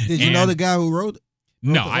 Did you know the guy who wrote it?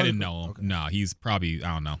 No, the I didn't article? know him. Okay. No, he's probably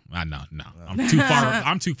no. I'm too far.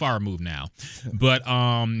 I'm too far removed now. But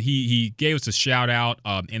he gave us a shout out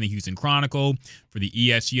in the Houston Chronicle for the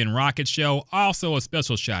ESG and Rocket Show. Also a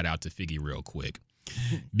special shout out to Figgy real quick.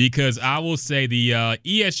 Because I will say the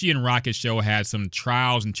ESG and Rocket Show had some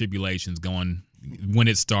trials and tribulations going when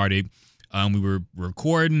it started. We were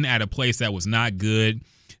recording at a place that was not good,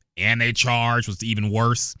 and they charged was even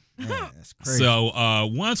worse. Man, that's crazy. So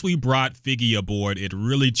once we brought Figgy aboard, it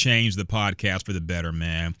really changed the podcast for the better,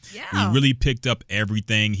 man. Yeah. We really picked up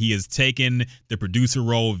everything. He has taken the producer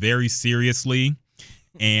role very seriously.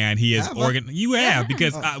 And he is Have I? You have,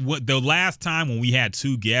 because the last time when we had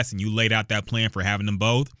two guests and you laid out that plan for having them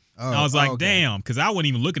both, I was like, okay. damn, because I wasn't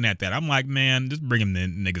even looking at that. I'm like, man, just bring them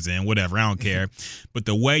niggas in, whatever. I don't care. But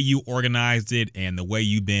the way you organized it and the way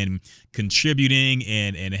you've been contributing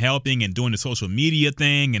and helping and doing the social media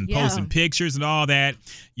thing and Yeah. posting pictures and all that,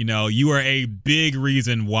 you are a big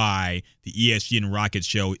reason why the ESG and Rocket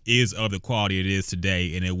Show is of the quality it is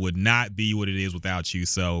today, and it would not be what it is without you.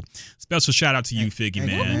 So special shout out to you, Figgy,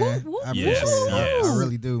 Thank you, man. man. Whoop, I whoop, appreciate whoop, it. yes. I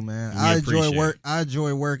really do, man. We I appreciate enjoy it. I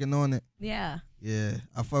enjoy working on it. Yeah. Yeah,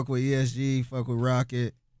 I fuck with ESG, fuck with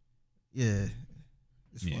Rocket. Yeah,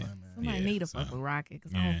 it's Yeah. fun, man. Somebody Yeah, need to so, fuck with Rocket,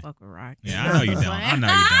 because I yeah. don't fuck with Rocket. Yeah, I know you don't. I know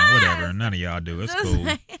you don't. Whatever. None of y'all do. It's cool.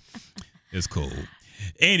 It's cool.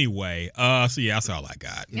 Anyway, so yeah, that's all I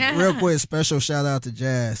got. Yeah. Real quick, special shout out to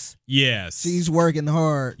Jazz. Yes. She's working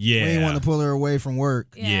hard. Yeah. We didn't want to pull her away from work.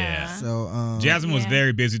 Yeah. So Jasmine was Yeah.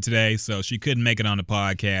 very busy today, so she couldn't make it on the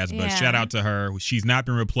podcast. But Yeah. shout out to her. She's not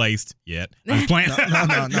been replaced yet. I'm playing. No.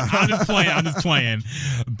 I'm just playing.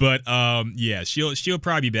 But yeah, she'll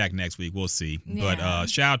probably be back next week. We'll see. Yeah. But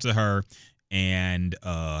shout out to her, and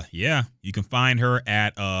yeah, you can find her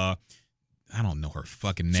at I don't know her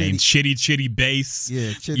fucking name. Chitty Bass.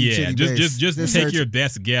 yeah, chitty just Just take search- your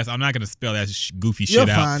best guess. I'm not gonna spell that goofy You'll shit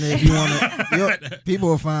out. find it if you want to. People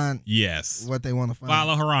will find Yes. what they want to find.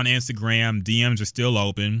 Follow her on Instagram. DMs are still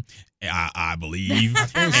open, I believe. I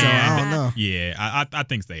think so. I don't know. Yeah, I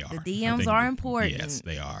think they are. The I DMs think- are important. Yes,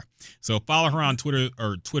 they are. So follow her on Twitter,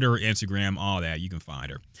 Instagram, all that. You can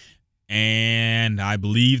find her. And I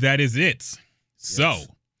believe that is it. So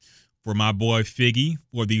For my boy Figgy,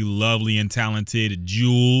 for the lovely and talented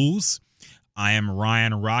Jules, I am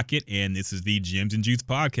Ryan Rocket, and this is the Gems and Juice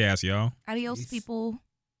podcast, y'all. Adios, Peace. people.